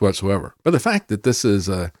means whatsoever. But the fact that this is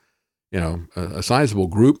a sizable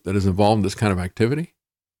group that is involved in this kind of activity.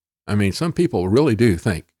 I mean, some people really do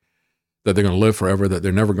think that they're going to live forever, that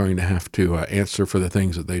they're never going to have to answer for the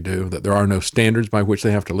things that they do, that there are no standards by which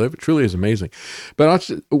they have to live. It truly is amazing.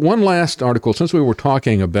 But one last article, since we were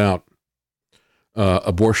talking about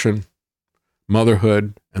abortion,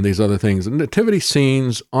 motherhood, and these other things, nativity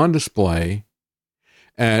scenes on display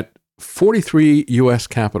at 43 U.S.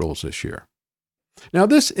 capitals this year. Now,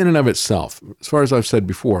 this in and of itself, as far as I've said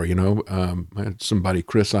before, I had somebody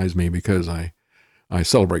criticize me because I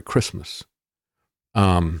celebrate Christmas.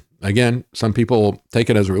 Again, some people take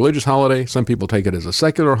it as a religious holiday. Some people take it as a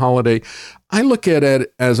secular holiday. I look at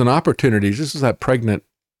it as an opportunity, just as that pregnant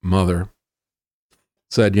mother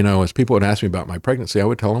said, as people would ask me about my pregnancy, I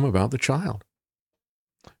would tell them about the child.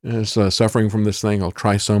 Is suffering from this thing,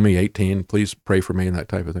 trisomy 18, please pray for me, and that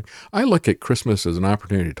type of thing. I look at Christmas as an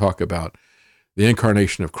opportunity to talk about the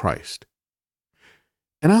incarnation of Christ.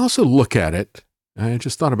 And I also look at it, I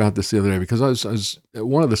just thought about this the other day, because I was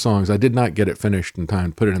one of the songs, I did not get it finished in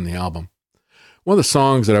time to put it in the album. One of the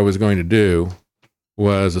songs that I was going to do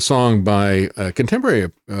was a song by a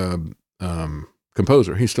contemporary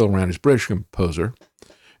composer. He's still around, he's a British composer.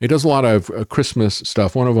 He does a lot of Christmas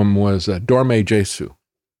stuff. One of them was Dorme Jesu.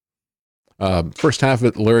 First half of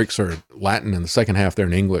it, the lyrics are Latin, and the second half they're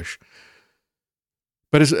in English.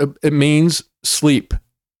 But it means sleep,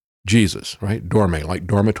 Jesus, right? Dorme, like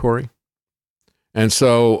dormitory. And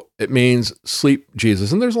so it means sleep,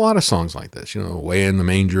 Jesus. And there's a lot of songs like this, Way in the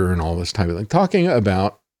Manger and all this type of thing, talking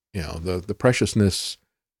about, the preciousness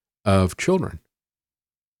of children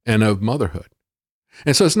and of motherhood.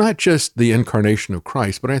 And so it's not just the incarnation of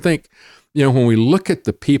Christ, but I think, when we look at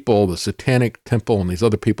the people, the Satanic Temple and these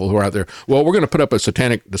other people who are out there, well, we're going to put up a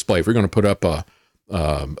satanic display. If we're going to put up a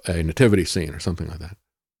nativity scene or something like that.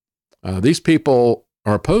 These people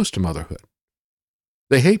are opposed to motherhood.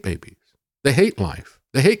 They hate babies. They hate life.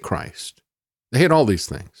 They hate Christ. They hate all these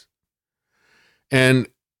things. And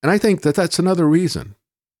I think that that's another reason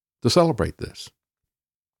to celebrate this.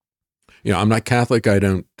 I'm not Catholic. I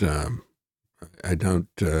don't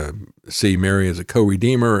see Mary as a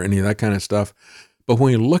co-redeemer or any of that kind of stuff. But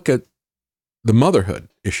when you look at the motherhood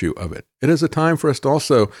issue of it, it is a time for us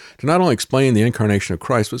to not only explain the incarnation of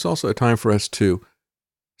Christ, but it's also a time for us to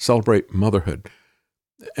celebrate motherhood.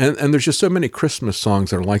 And there's just so many Christmas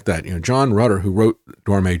songs that are like that. John Rutter, who wrote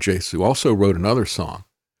Dorme Jesu, also wrote another song,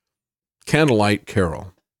 Candlelight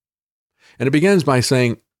Carol. And it begins by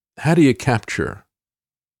saying, how do you capture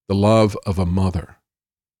the love of a mother?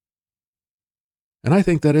 And I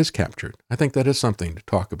think that is captured. I think that is something to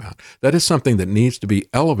talk about. That is something that needs to be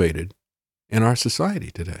elevated in our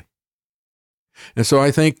society today. And so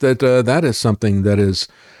I think that that is something that is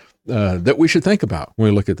that we should think about when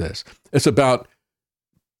we look at this. It's about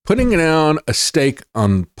putting down a stake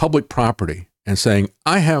on public property and saying,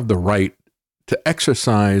 I have the right to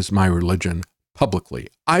exercise my religion publicly.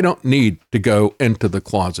 I don't need to go into the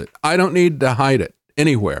closet. I don't need to hide it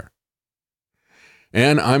anywhere.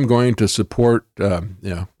 And I'm going to support,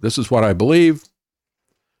 this is what I believe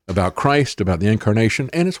about Christ, about the incarnation,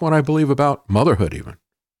 and it's what I believe about motherhood even.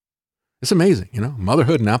 It's amazing,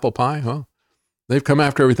 motherhood and apple pie. Well, they've come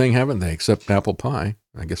after everything, haven't they, except apple pie.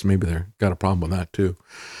 I guess maybe they've got a problem with that too.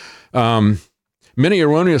 Many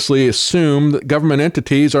erroneously assume that government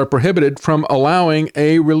entities are prohibited from allowing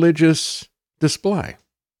a religious display.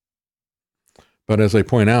 But as I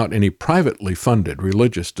point out, any privately funded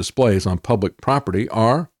religious displays on public property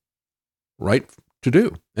are right to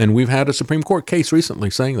do. And we've had a Supreme Court case recently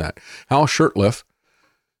saying that. Hal Shurtleff,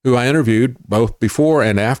 who I interviewed both before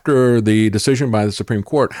and after the decision by the Supreme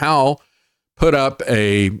Court, Hal put up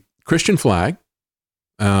a Christian flag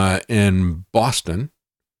in Boston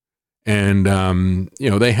And,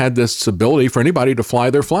 they had this ability for anybody to fly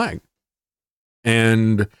their flag.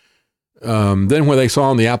 And then when they saw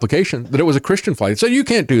on the application that it was a Christian flag, they said, you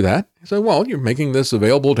can't do that. He said, well, you're making this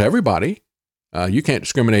available to everybody. You can't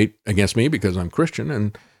discriminate against me because I'm Christian.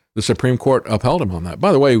 And the Supreme Court upheld him on that.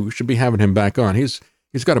 By the way, we should be having him back on. He's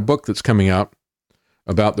got a book that's coming out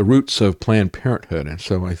about the roots of Planned Parenthood. And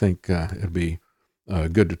so I think it'd be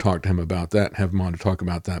good to talk to him about that, have him on to talk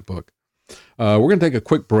about that book. We're going to take a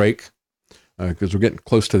quick break because we're getting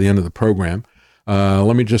close to the end of the program.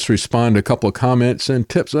 Let me just respond to a couple of comments and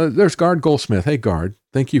tips. There's Guard Goldsmith. Hey, Guard,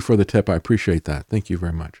 thank you for the tip. I appreciate that. Thank you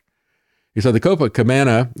very much. He said the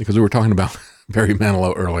Copacabana, because we were talking about Barry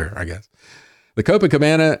Manilow earlier, I guess. The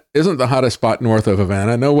Copacabana isn't the hottest spot north of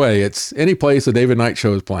Havana. No way. It's any place the David Knight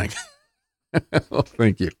Show is playing. Well,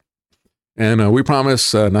 thank you. And we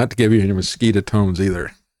promise not to give you any mosquito tones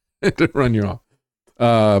either to run you off.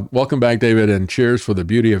 Welcome back, David, and cheers for the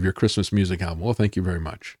beauty of your Christmas music album. Well, thank you very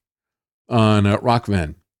much. On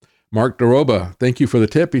Rockvan, Mark Doroba, thank you for the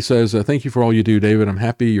tip. He says, thank you for all you do, David. I'm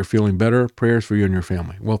happy you're feeling better. Prayers for you and your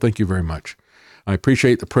family. Well, thank you very much. I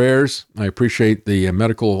appreciate the prayers. I appreciate the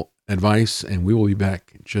medical advice, and we will be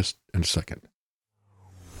back just in a second.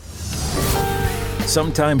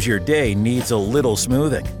 Sometimes your day needs a little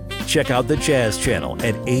smoothing. Check out the Jazz Channel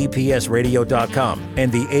at apsradio.com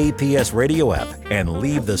and the APS Radio app and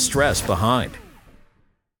leave the stress behind.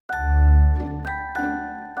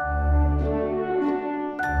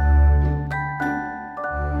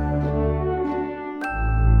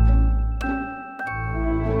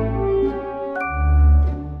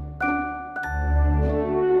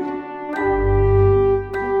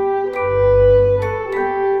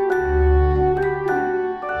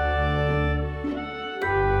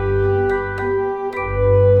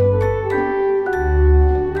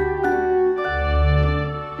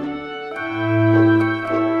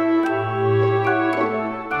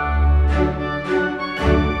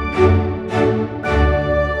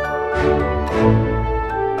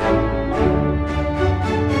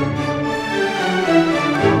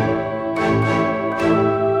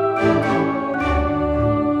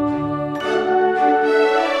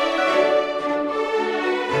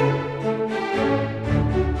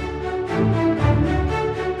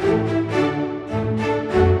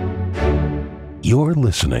 You're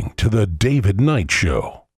listening to The David Knight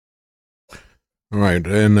Show. All right.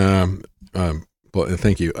 And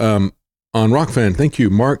thank you. On Rockfan, thank you.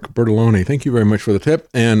 Mark Bertolone, thank you very much for the tip.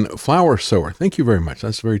 And Flower Sower, thank you very much.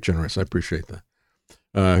 That's very generous. I appreciate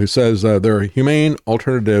that. Who says there are humane,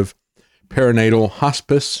 alternative, perinatal,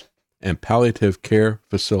 hospice, and palliative care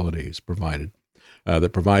facilities provided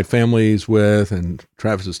that provide families with, and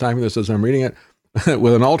Travis is typing this as I'm reading it,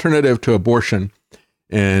 with an alternative to abortion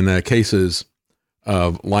in cases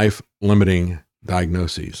of life-limiting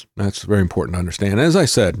diagnoses. That's very important to understand. As I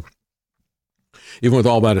said, even with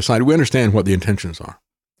all that aside, we understand what the intentions are.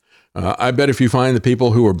 I bet if you find the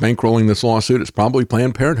people who are bankrolling this lawsuit, it's probably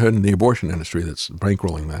Planned Parenthood and the abortion industry that's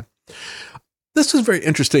bankrolling that. This is very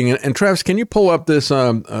interesting. And Travis, can you pull up this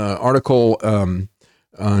article on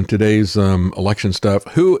today's election stuff?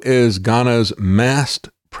 Who is Ghana's masked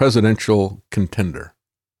presidential contender?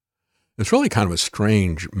 It's really kind of a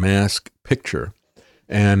strange mask picture.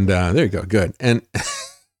 And there you go. Good. And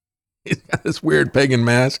he's got this weird pagan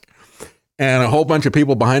mask and a whole bunch of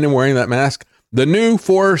people behind him wearing that mask. The new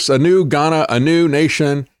force, a new Ghana, a new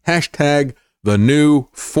nation, hashtag the new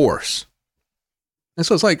force. And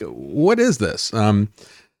so it's like, what is this?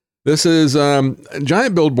 This is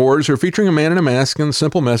giant billboards are featuring a man in a mask and the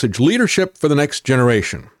simple message, leadership for the next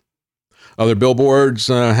generation. Other billboards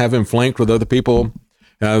have him flanked with other people.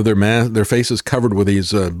 Their faces covered with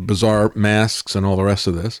these bizarre masks and all the rest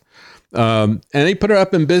of this. And he put it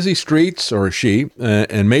up in busy streets, or she,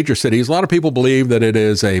 in major cities. A lot of people believe that it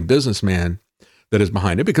is a businessman that is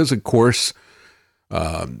behind it because, of course,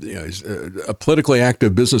 a politically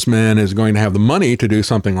active businessman is going to have the money to do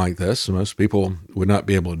something like this. Most people would not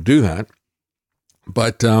be able to do that.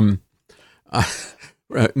 But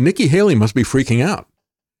Nikki Haley must be freaking out.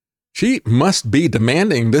 She must be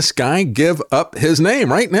demanding this guy give up his name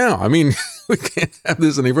right now. I mean, we can't have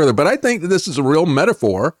this any further. But I think that this is a real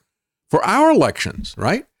metaphor for our elections,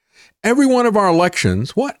 right? Every one of our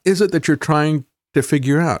elections, what is it that you're trying to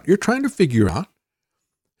figure out? You're trying to figure out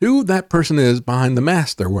who that person is behind the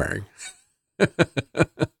mask they're wearing.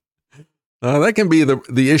 That can be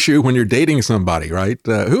the issue when you're dating somebody, right?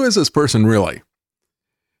 Who is this person really?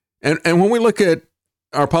 And when we look at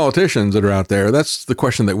our politicians that are out there, that's the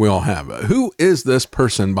question that we all have. Who is this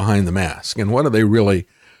person behind the mask, and what do they really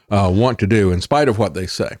want to do in spite of what they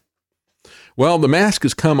say? Well, the mask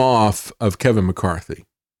has come off of Kevin McCarthy.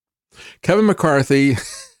 Kevin McCarthy,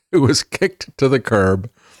 who was kicked to the curb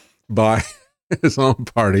by his own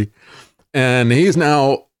party, and he's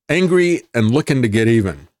now angry and looking to get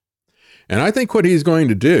even. And I think what he's going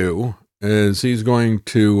to do is he's going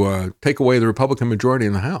to take away the Republican majority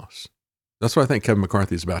in the House. That's what I think Kevin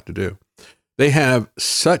McCarthy is about to do. They have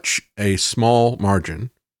such a small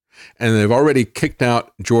margin, and they've already kicked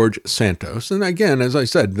out George Santos. And again, as I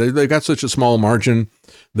said, they got such a small margin.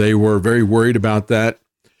 They were very worried about that.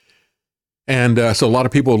 And so a lot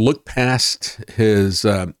of people look past his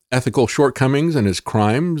ethical shortcomings and his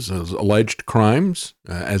crimes, his alleged crimes,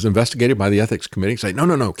 as investigated by the ethics committee, say,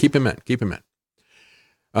 no, keep him in.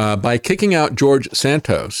 By kicking out George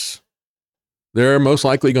Santos, they're most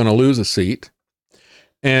likely going to lose a seat.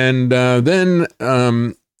 And then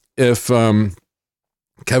if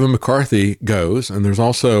Kevin McCarthy goes, and there's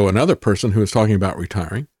also another person who is talking about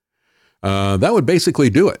retiring, that would basically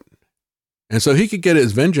do it. And so he could get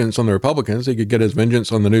his vengeance on the Republicans. He could get his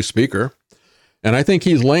vengeance on the new speaker. And I think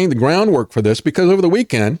he's laying the groundwork for this because over the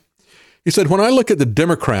weekend, he said, when I look at the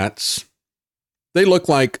Democrats, they look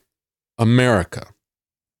like America.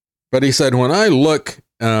 But he said, when I look,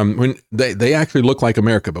 when they actually look like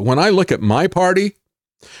America. But when I look at my party,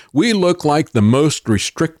 we look like the most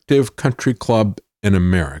restrictive country club in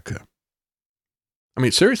America. I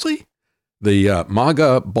mean, seriously? The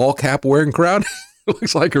MAGA ball cap wearing crowd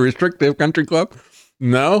looks like a restrictive country club?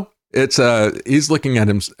 No, it's he's looking at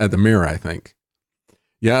him at the mirror, I think.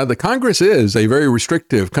 Yeah, the Congress is a very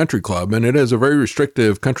restrictive country club, and it is a very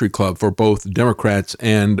restrictive country club for both Democrats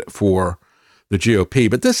and for the GOP.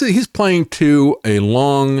 But he's playing to a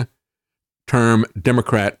long-term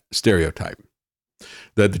Democrat stereotype.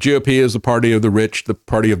 That the GOP is the party of the rich, the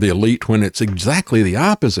party of the elite, when it's exactly the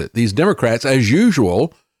opposite. These Democrats, as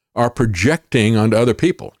usual, are projecting onto other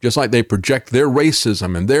people, just like they project their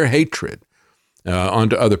racism and their hatred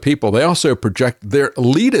onto other people. They also project their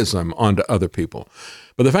elitism onto other people.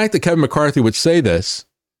 But the fact that Kevin McCarthy would say this,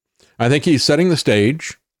 I think he's setting the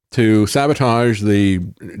stage to sabotage the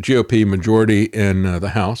GOP majority in the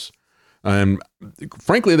House. And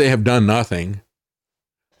frankly, they have done nothing.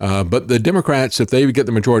 But the Democrats, if they get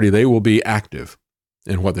the majority, they will be active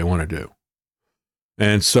in what they want to do.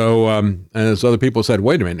 And so, as other people said,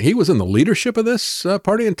 wait a minute, he was in the leadership of this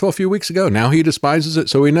party until a few weeks ago. Now he despises it.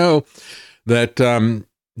 So we know that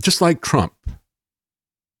just like Trump,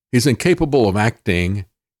 he's incapable of acting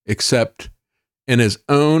except in his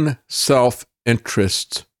own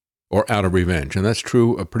self-interest or out of revenge. And that's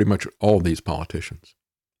true of pretty much all these politicians.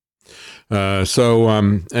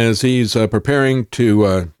 So as he's preparing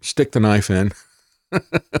to stick the knife in,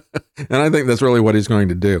 and I think that's really what he's going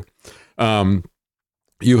to do.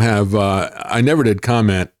 You have, I never did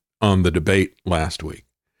comment on the debate last week,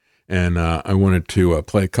 and I wanted to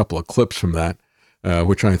play a couple of clips from that,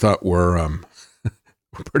 which I thought were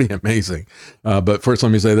pretty amazing. But first,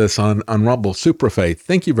 let me say this on Rumble. Suprafaith,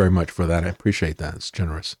 thank you very much for that. I appreciate that. It's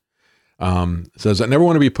generous. Says, I never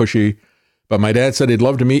want to be pushy, but my dad said he'd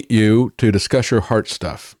love to meet you to discuss your heart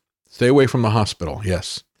stuff. Stay away from the hospital.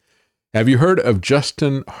 Yes. Have you heard of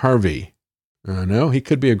Justin Harvey? No, he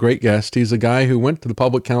could be a great guest. He's a guy who went to the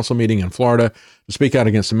public council meeting in Florida to speak out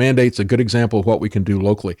against the mandates, a good example of what we can do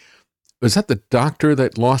locally. Was that the doctor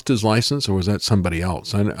that lost his license, or was that somebody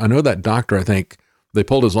else? I know that doctor, I think, they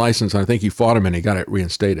pulled his license, and I think he fought him and he got it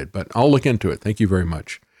reinstated. But I'll look into it. Thank you very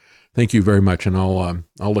much. Thank you very much, and I'll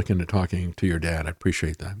look into talking to your dad. I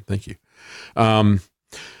appreciate that. Thank you.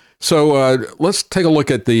 So let's take a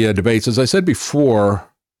look at the debates. As I said before,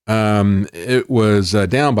 it was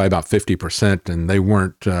down by about 50%, and they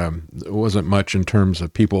weren't, it wasn't much in terms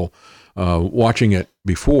of people watching it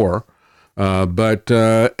before. But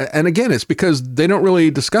again, it's because they don't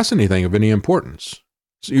really discuss anything of any importance.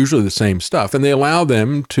 It's usually the same stuff, and they allow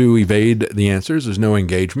them to evade the answers. There's no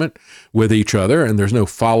engagement with each other, and there's no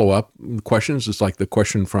follow-up questions. It's like the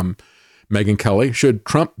question from Megyn Kelly. Should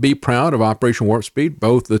Trump be proud of Operation Warp Speed?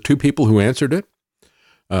 Both the two people who answered it,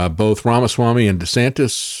 both Ramaswamy and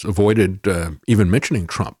DeSantis, avoided even mentioning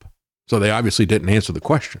Trump. So they obviously didn't answer the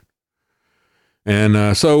question.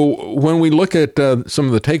 And so when we look at some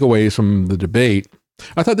of the takeaways from the debate,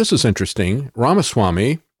 I thought this was interesting.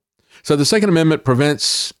 Ramaswamy said the Second Amendment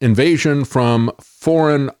prevents invasion from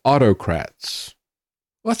foreign autocrats.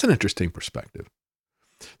 Well, that's an interesting perspective.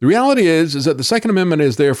 The reality is that the Second Amendment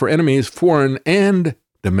is there for enemies, foreign and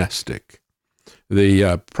domestic,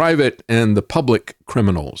 the private and the public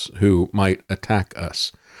criminals who might attack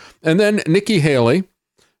us. And then Nikki Haley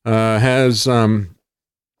has,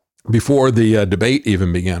 before the debate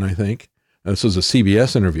even began, I think, this was a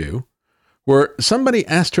CBS interview, where somebody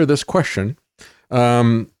asked her this question,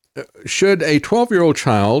 should a 12-year-old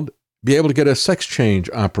child be able to get a sex change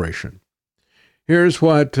operation. Here's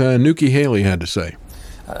what Nikki Haley had to say.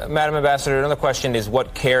 Madam Ambassador, another question is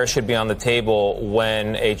what care should be on the table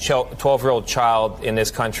when a 12-year-old child in this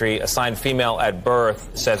country, assigned female at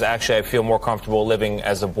birth, says, actually, I feel more comfortable living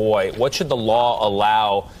as a boy. What should the law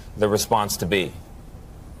allow the response to be?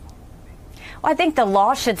 Well, I think the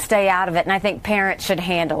law should stay out of it, and I think parents should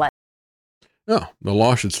handle it. No, the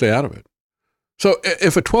law should stay out of it. So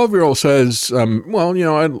if a 12-year-old says, well, you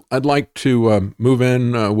know, I'd like to move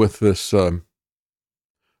in with this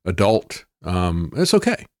adult, it's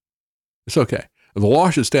okay. It's okay. The law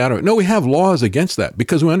should stay out of it. No, we have laws against that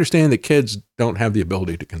because we understand that kids don't have the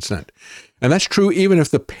ability to consent. And that's true even if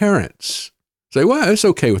the parents say, well, it's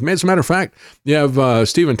okay with me. As a matter of fact, you have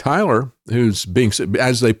Steven Tyler, who's being,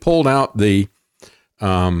 as they pulled out the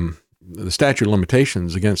statute of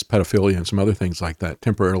limitations against pedophilia and some other things like that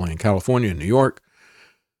temporarily in California and New York,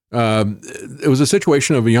 it was a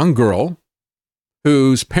situation of a young girl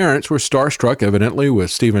whose parents were starstruck, evidently,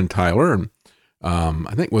 with Steven Tyler. And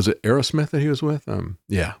I think, was it Aerosmith that he was with?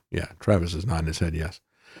 Yeah. Travis is nodding his head, yes.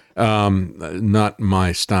 Not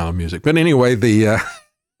my style of music. But anyway,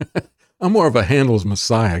 I'm more of a Handel's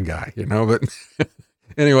Messiah guy, you know. But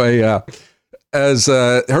anyway, as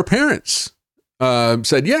her parents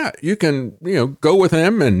said, yeah, you can, you know, go with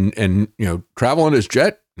him and you know, travel on his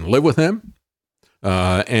jet and live with him.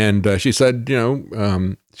 And she said, you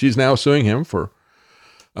know, she's now suing him for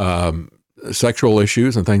sexual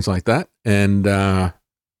issues and things like that. And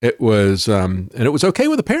it was okay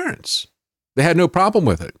with the parents. They had no problem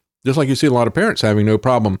with it. Just like you see a lot of parents having no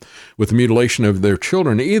problem with the mutilation of their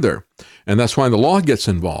children either. And that's why the law gets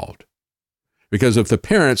involved. Because if the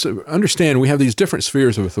parents understand, we have these different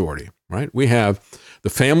spheres of authority, right? We have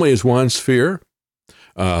the family is one sphere,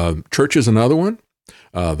 church is another one,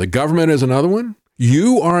 the government is another one,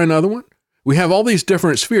 you are another one. We have all these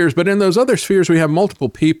different spheres, but in those other spheres, we have multiple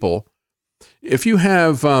people. If you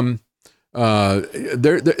have,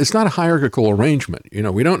 it's not a hierarchical arrangement. You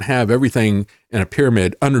know, we don't have everything in a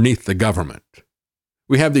pyramid underneath the government.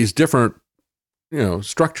 We have these different, you know,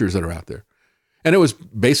 structures that are out there. And it was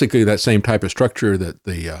basically that same type of structure that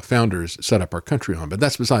the founders set up our country on. But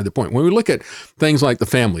that's beside the point. When we look at things like the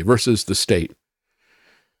family versus the state,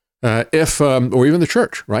 or even the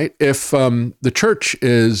church, right? If the church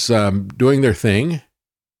is doing their thing,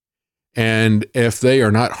 and if they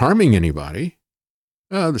are not harming anybody,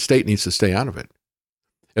 the state needs to stay out of it.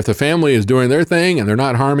 If the family is doing their thing and they're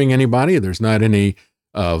not harming anybody, there's not any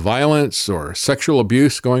violence or sexual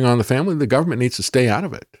abuse going on in the family, the government needs to stay out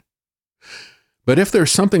of it. But if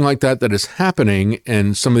there's something like that that is happening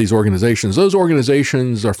in some of these organizations, those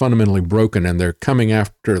organizations are fundamentally broken and they're coming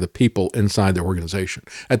after the people inside the organization.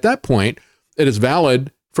 At that point, it is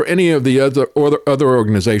valid for any of the other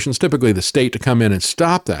organizations, typically the state, to come in and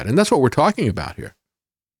stop that. And that's what we're talking about here.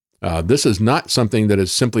 This is not something that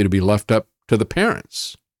is simply to be left up to the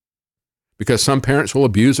parents, because some parents will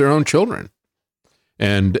abuse their own children.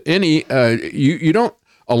 And you don't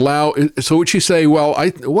allow. So would you say, well,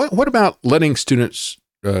 what about letting students,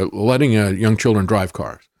 letting young children drive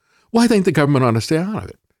cars? Well, I think the government ought to stay out of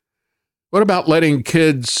it. What about letting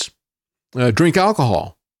kids drink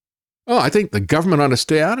alcohol? Oh, I think the government ought to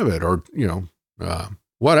stay out of it, or, you know,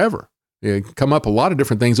 whatever. It come up a lot of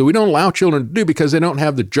different things that we don't allow children to do because they don't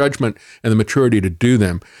have the judgment and the maturity to do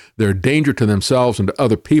them. They're a danger to themselves and to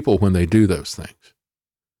other people when they do those things.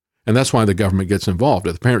 And that's why the government gets involved.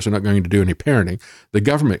 If the parents are not going to do any parenting, the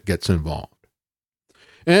government gets involved.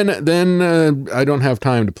 And then I don't have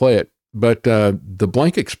time to play it, but the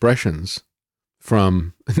blank expressions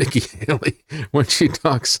from Nikki Haley when she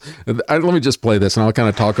talks. Let me just play this and I'll kind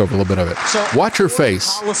of talk over a little bit of it. So watch her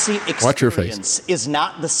face. Watch her face. Is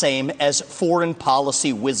not the same as foreign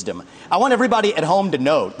policy wisdom. I want everybody at home to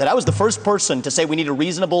note that I was the first person to say we need a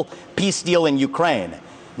reasonable peace deal in Ukraine.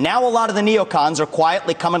 Now a lot of the neocons are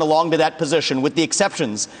quietly coming along to that position, with the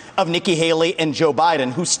exceptions of Nikki Haley and Joe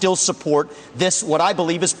Biden, who still support this, what I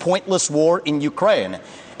believe is pointless war in Ukraine.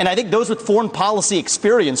 And I think those with foreign policy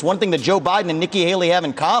experience, one thing that Joe Biden and Nikki Haley have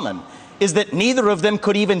in common is that neither of them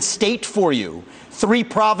could even state for you 3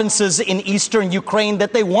 provinces in eastern Ukraine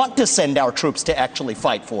that they want to send our troops to actually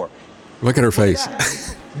fight for. Look at her face.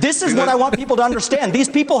 This is what I want people to understand. These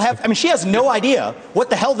people have, she has no idea what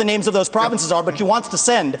the hell the names of those provinces are, but she wants to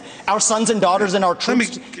send our sons and daughters and our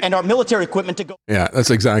troops and our military equipment to go. Yeah, that's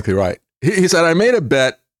exactly right. He said, I made a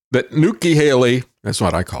bet that Nikki Haley, that's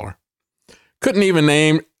what I call her, couldn't even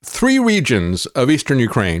name 3 regions of eastern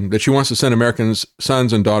Ukraine that she wants to send Americans'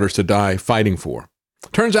 sons and daughters to die fighting for.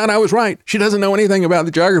 Turns out I was right. She doesn't know anything about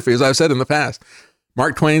the geography, as I've said in the past.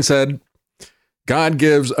 Mark Twain said, God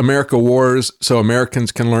gives America wars so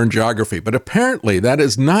Americans can learn geography. But apparently that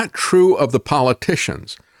is not true of the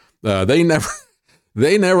politicians. They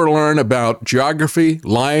never learn about geography,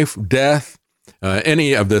 life, death,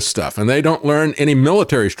 any of this stuff. And they don't learn any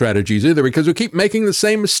military strategies either because we keep making the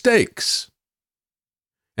same mistakes.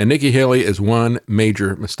 And Nikki Haley is one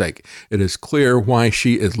major mistake. It is clear why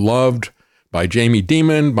she is loved by Jamie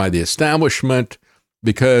Dimon, by the establishment,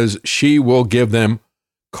 because she will give them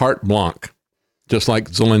carte blanche, just like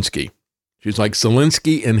Zelensky. She's like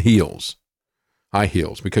Zelensky in heels, high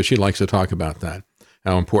heels, because she likes to talk about that,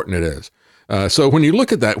 how important it is. So when you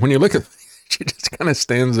look at that, she just kind of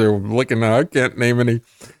stands there looking, I can't name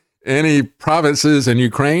any provinces in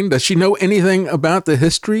Ukraine. Does she know anything about the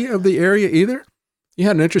history of the area either? You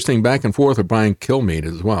had an interesting back and forth with Brian Kilmeade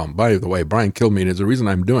as well. By the way, Brian Kilmeade is the reason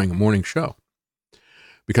I'm doing a morning show,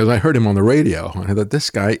 because I heard him on the radio and I thought this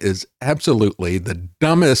guy is absolutely the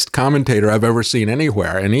dumbest commentator I've ever seen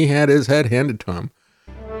anywhere. And he had his head handed to him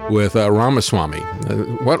with Ramaswamy.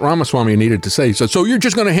 What Ramaswamy needed to say, he said, so you're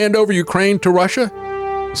just going to hand over Ukraine to Russia?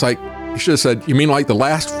 It's like, you should have said, you mean like the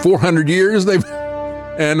last 400 years they've...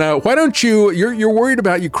 And why don't you're worried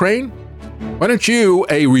about Ukraine? Why don't you,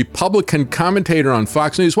 a Republican commentator on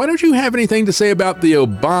Fox News, why don't you have anything to say about the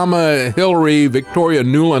Obama, Hillary, Victoria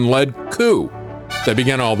Nuland-led coup that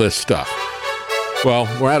began all this stuff? Well,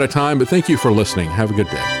 we're out of time, but thank you for listening. Have a good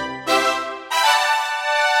day.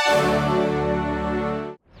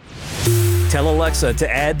 Tell Alexa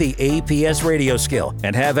to add the APS radio skill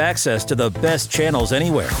and have access to the best channels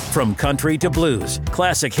anywhere. From country to blues,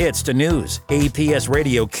 classic hits to news, APS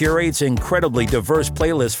Radio curates incredibly diverse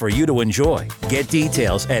playlists for you to enjoy. Get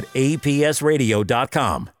details at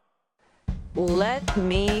apsradio.com. Let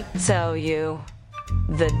me tell you,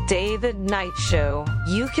 the David Knight Show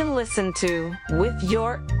you can listen to with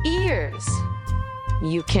your ears.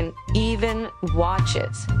 You can even watch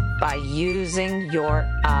it by using your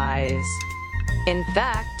eyes. In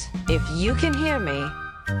fact, if you can hear me,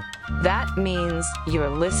 that means you're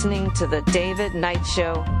listening to the David Knight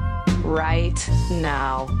Show right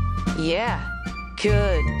now. Yeah,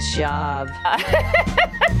 good job.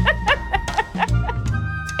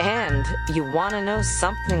 And you want to know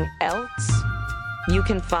something else? You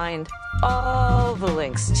can find all the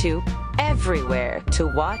links to everywhere to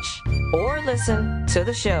watch or listen to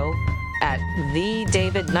the show at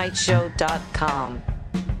thedavidknightshow.com.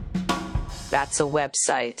 That's a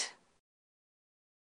website.